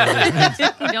of me.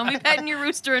 brother. Don't be petting your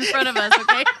rooster in front of us,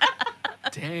 okay?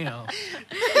 Damn.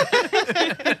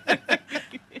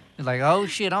 It's like, oh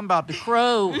shit, I'm about to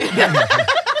crow.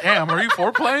 Damn, are you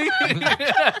foreplaying?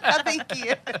 I think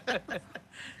you.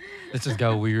 This just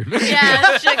got weird.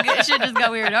 Yeah, shit just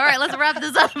got weird. All right, let's wrap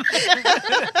this up.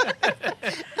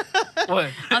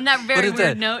 What? On that What very is weird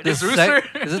that? note. The This rooster?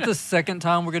 Is it the second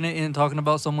time we're gonna end talking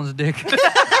about someone's dick?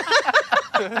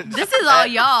 This is all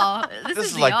y'all. This This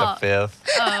is is like y'all. the fifth.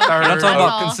 Oh, I'm talking that's about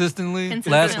all. consistently. Last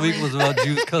Consistently. week was about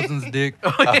Juice cousin's dick.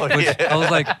 Oh, Which yeah.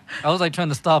 I was like trying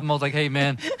to stop him. I was like, hey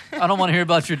man, I don't want to hear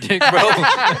about your dick, bro.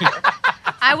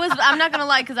 I'm not gonna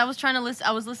lie, because I was trying to listen.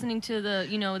 I was listening to the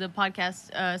the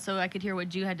podcast, so I could hear what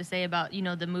Jew had to say about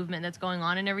the movement that's going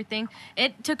on and everything.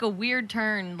 It took a weird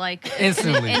turn, like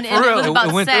Instantly. and For it real. was It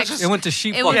about went, sex. it went to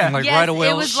sheep It was- fucking like yes, right away.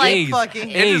 it was like AIDS. fucking-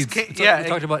 It just AIDS. came- We yeah,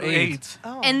 talked about AIDS.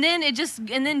 Oh. And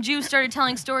then Jew started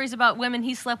telling stories about women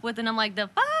he slept with, and I'm like, the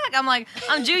fuck? I'm like,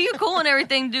 I'm Jew, you cool and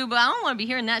everything, dude, but I don't want to be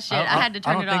hearing that shit. I had to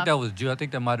turn I it don't think off. that was Jew. I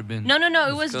think that might have been. No, it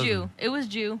his was cousin. Jew. It was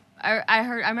Jew. I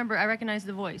remember, I recognized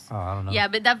the voice. Oh, I don't know. Yeah,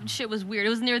 but that shit was weird. It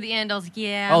was near the end. I was like,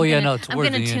 yeah. Oh, I'm yeah, gonna, no, towards I'm gonna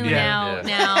the end, tune yeah. out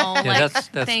Yeah. now. Yeah, like, that's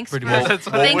thanks pretty for, much. That's-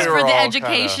 thanks we for were the all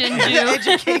education, The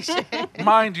Jew. education.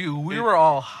 Mind you, we were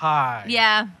all high.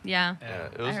 Yeah. Yeah,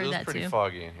 it was, heard it was that pretty too.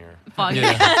 foggy in here. Foggy.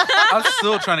 Yeah, I'm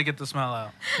still trying to get the smell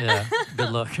out. yeah.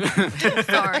 Good luck.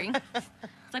 Sorry.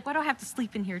 It's like, why do I have to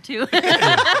sleep in here too?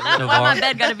 Why my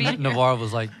bed gotta be in here? Navarre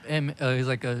was like, he's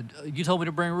like, you told me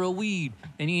to bring real weed,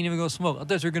 and you ain't even gonna smoke. I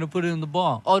thought you were gonna put it in the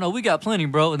bomb. Oh no, we got plenty,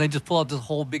 bro. And they just pull out this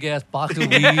whole big ass box of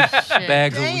weed,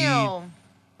 bags of weed. Damn.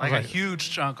 Like a Right. huge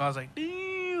chunk. I was like,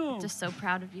 damn. Just so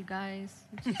proud of you guys.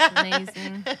 It's just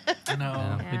amazing. I know.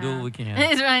 Yeah, we do what we can.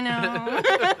 I know.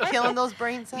 Killing those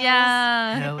brain cells.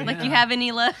 Yeah. Hell Like yeah. you have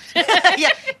any left? yeah.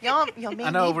 Y'all may I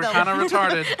know need we're them. kind of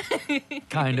retarded.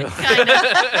 Kind of. Kind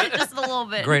of. Just a little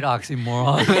bit. Great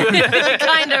oxymoron.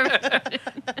 Kind of.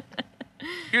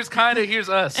 Here's here's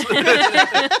us.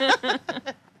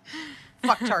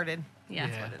 Fuck-tarded. Yeah.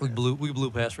 Yeah. we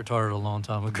blew past retarded a long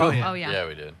time ago. Oh, yeah. Oh yeah. Yeah,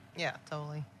 we did. Yeah,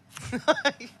 totally.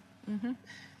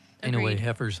 Anyway, Agreed.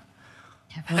 heifers.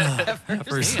 Heifers.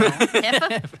 Heifers.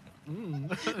 Heifer?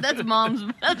 That's mom's.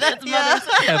 That's Yeah.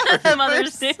 mother's. That's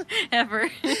mother's name. Heifer.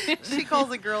 She calls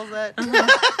the girls that.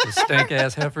 The stank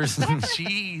ass heifers.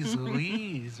 Jeez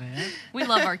Louise, man. We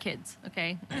love our kids.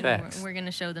 Okay. Facts. We're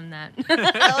gonna show them that.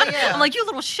 Hell yeah. I'm like, you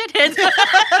little shitheads.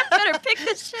 Better pick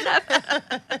this shit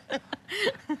up.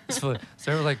 So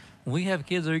Sarah was like, when we have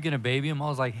kids, are you gonna baby them? I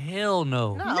was like, hell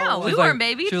no. No. No, She we was weren't like,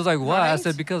 babied. She was like, why? I Right.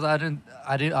 said, because I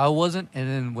wasn't. And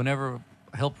then whenever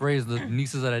I helped raise the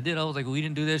nieces that I did, I was like, we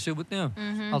didn't do that shit with them.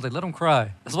 I was like, let them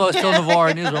cry. That's what I was telling Navarre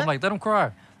and Israel. I'm like, let them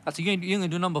cry. I said, you ain't gonna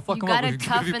do nothing but fuck You them up gotta if you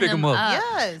toughen pick them them up. up.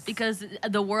 Yes. Because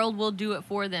the world will do it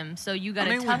for them. So you I gotta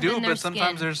mean, we toughen do, their but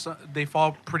sometimes skin. they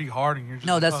fall pretty hard, and you're just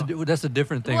No, like, that's oh. that's a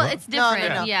different thing. Well, it's No,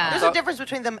 different. no, no. Yeah. There's a difference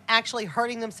between them actually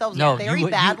hurting themselves no, very you,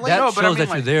 badly. that No, but I shows mean, that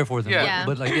you're like- there for them. Yeah. Yeah.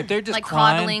 But like if they're just Like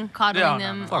crying, coddling Yeah,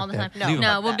 them no. all the Fuck time. that. Leave 'em. No,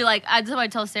 Fuck we'll that. be like, that's what I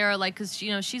tell Sarah, like, because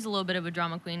she's a little bit of a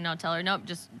drama queen, and I'll tell her, nope,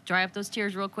 just dry up those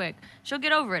tears real quick. She'll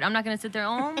get over it. I'm not gonna sit there,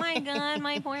 oh my god,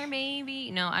 my poor baby.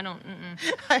 No, I don't.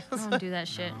 I don't do that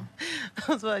shit.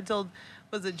 That's what I told.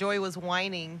 Was that Joy was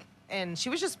whining, and she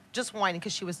was just whining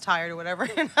because she was tired or whatever.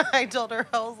 And I told her,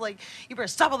 I was like, you better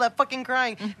stop all that fucking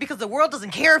crying because the world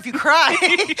doesn't care if you cry.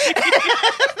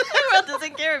 The world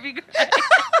doesn't care if you cry.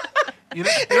 You know,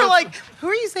 They're like, who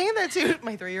are you saying that to?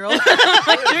 My 3-year-old.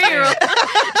 My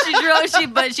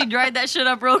 3-year-old. She dried that shit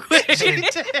up real quick. you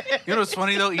know what's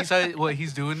funny though? Isai, what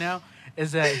he's doing now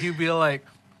is that he'd be like,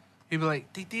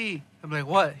 Titi. I'm like,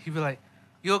 what? He'd be like,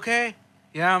 you okay?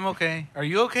 Yeah, I'm okay. Are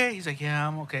you okay? He's like, yeah,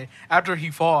 I'm okay. After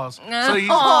he falls,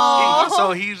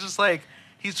 so he's just like,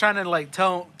 he's trying to like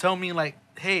tell me like,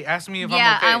 hey, ask me if Yeah,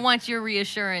 I'm okay. I want your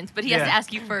reassurance, but he has to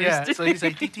ask you first. Yeah, so he's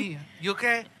like, Titi, you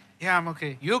okay? Yeah, I'm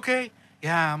okay. You okay?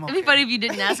 Yeah, I'm okay. It'd be funny if you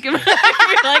didn't ask him. You're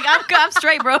like, I'm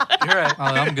straight, bro. You're right. oh,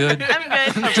 I'm good.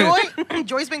 I'm good.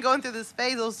 Joy's been going through this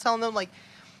phase. I was telling them, like,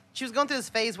 she was going through this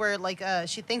phase where, like,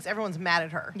 she thinks everyone's mad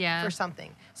at her Yeah. for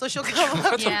something. So she'll come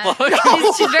up. Yeah.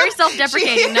 She's very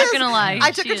self-deprecating, She not is. gonna lie.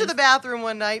 I took She her to is. the bathroom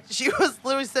one night. She was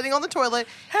literally sitting on the toilet,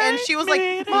 and she was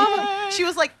like, "Mama," she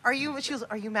was like, "Are you?" She was,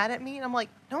 "Are you mad at me?" And I'm like,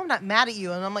 "No, I'm not mad at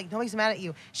you." And I'm like, "Nobody's mad at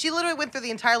you." She literally went through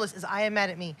the entire list. Is I am mad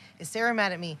at me? Is Sarah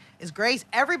mad at me? Is Grace?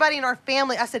 Everybody in our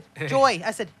family. I said, Joy.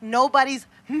 I said, nobody's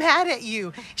mad at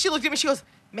you. She looked at me. She goes,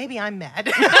 "Maybe I'm mad."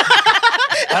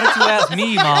 Why don't you ask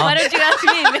me, Mom? Why don't you ask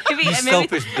me? Maybe, You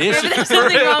selfish bitch. maybe there's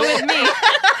something wrong with me.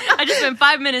 I just spent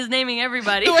 5 minutes naming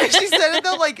everybody. The way she said it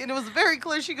though, like, and it was very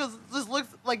clear. She goes, "This looks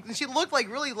like." She looked like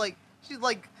really like she's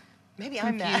like, "Maybe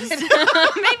I'm mad." Maybe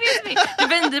it's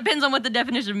me. Depends on what the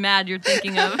definition of mad you're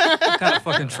thinking of. What kind of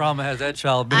fucking trauma has that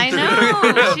child been I through?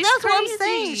 know. She's That's crazy. what I'm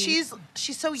saying.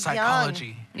 She's so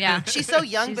Psychology. Yeah. She's so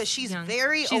young, She's but she's young.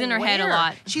 very She's in her head a aware.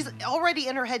 lot. She's already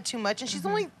in her head too much, and she's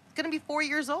only going to be 4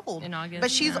 years old. In August,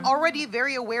 But she's yeah. already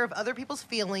very aware of other people's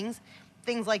feelings,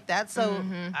 things like that. So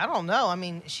I don't know. I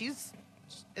mean, she's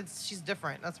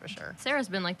different. That's for sure. Sarah's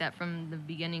been like that from the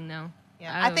beginning, though.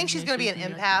 Yeah, I think she's going to be an she's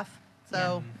empath.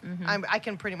 So Mm-hmm. I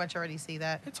can pretty much already see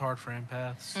that. It's hard for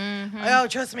empaths. Oh,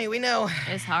 trust me, we know.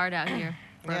 It's hard out here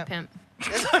for Yeah. a pimp.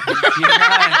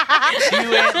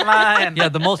 You ain't lying. Yeah,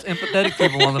 the most empathetic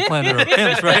people on the planet are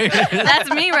pimps, right? That's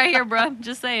me right here, bro.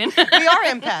 Just saying. We are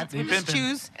empaths. We They just pimping.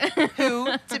 choose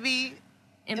who to be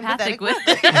Empathic Empathetic with.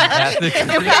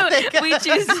 Empathic. We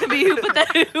choose to be who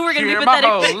we're going to Here be are my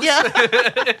pathetic. hoes.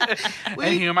 Yeah.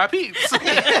 And here are my peeps. We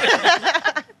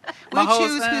My whole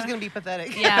choose side. who's going to be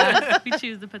pathetic. Yeah, we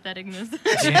choose the patheticness.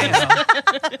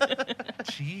 Damn.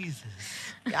 Jesus.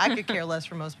 Yeah, I could care less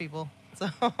for most people. So,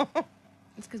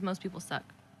 It's because most people suck.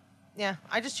 yeah,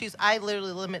 I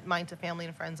literally limit mine to family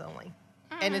and friends only.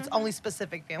 And it's only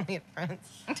specific family and friends.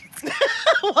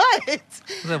 What?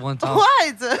 Was that one time?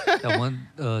 What? That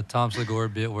one Tom Segura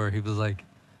bit where he was like,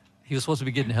 he was supposed to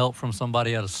be getting help from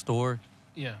somebody at a store.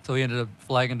 Yeah. So he ended up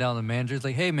flagging down the manager. He's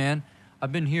like, hey, man,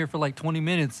 I've been here for like 20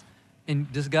 minutes and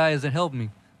this guy hasn't helped me.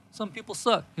 Some people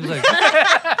suck. He was like,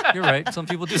 you're right. Some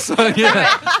people do suck. Yeah.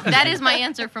 That is my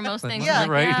answer for most things. Yeah. I'm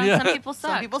like, Right, yeah. Some people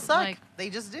suck. Some people suck. Like, They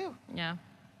just do. yeah.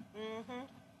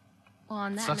 Well,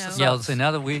 on that Sucks to note, suck. Yeah, I was saying,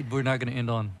 now that we're not going to end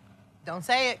on. Don't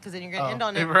say it, because then you're going to end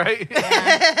on it. Right?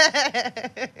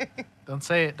 yeah. Don't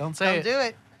say it. Don't say Don't it. do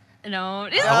it. No,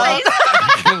 it's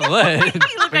What? He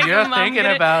looked But like you're him, I'm thinking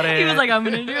gonna- about He was it. like, I'm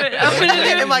gonna do it. I'm gonna do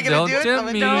it. Am I gonna Don't do it? tempt I'm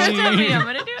gonna me. do Don't it. tell me I'm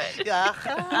gonna do it.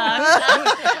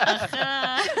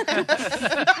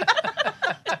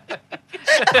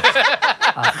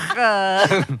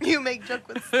 You make joke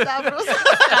with Stavros.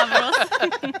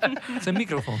 It's a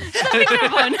microphone.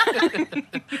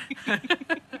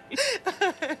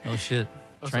 Oh shit.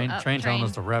 Train telling train.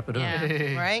 us to wrap it up.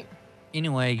 Yeah. Right?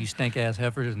 Anyway, you stank ass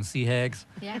heifers and sea hags.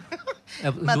 Yeah.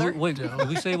 Mother. Wait, did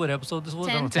we say what episode this was?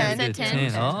 I 10, don't think 10, we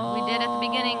did. 10. Oh. We did at the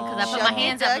beginning because I put Shucky my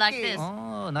hands up like ducky. this.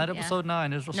 Oh, not episode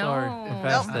 9. This was No. sorry. Nope, We're Nope,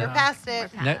 past we're that. past it.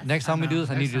 Next time we do this,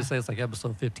 I need you to say it's like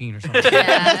episode 15 or something.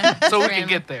 Yeah. So we Grim. can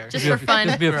get there. Just for fun.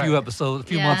 Just be a few Right. episodes, a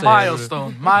few Yeah. months ahead.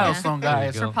 Milestone, There you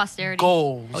guys. go. For posterity.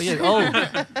 Goals. Oh yeah. Oh,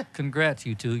 congrats,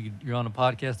 you two. You're on a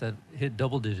podcast that hit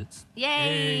double digits.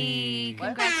 Yay!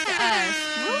 Congrats to us.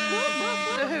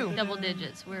 To who? Double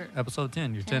digits. We're Episode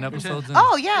 10. You're 10 Yeah. episodes in.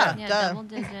 Oh, yeah. yeah, Duh. double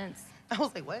digits. I was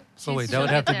like, what? So wait, she's- that would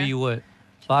she'll have to get be there. what?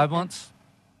 5 months,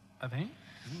 I think.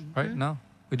 right? No,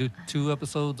 we do 2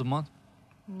 episodes a month.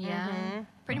 Yeah.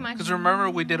 Pretty much. Because remember,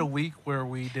 we did a week where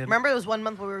we did. Remember, it was 1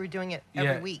 month where we were doing it every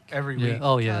yeah, week. Every Yeah. week.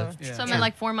 Oh yeah. So- Yeah. So I'm at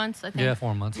like 4 months, I think. Yeah,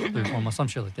 4 months, 3 or 4 months, some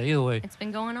shit like that. Either way, It's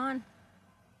been going on.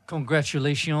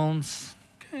 congratulations.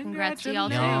 Congrats to y'all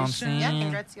too. You know what I'm saying? Yeah,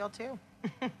 congrats to y'all too.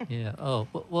 Yeah. Oh,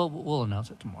 well, we'll announce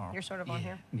it tomorrow. You're sort of on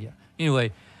here. Yeah.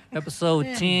 Anyway, episode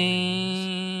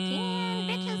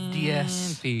 10.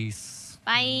 DS. Peace.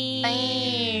 Bye.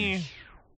 Bye.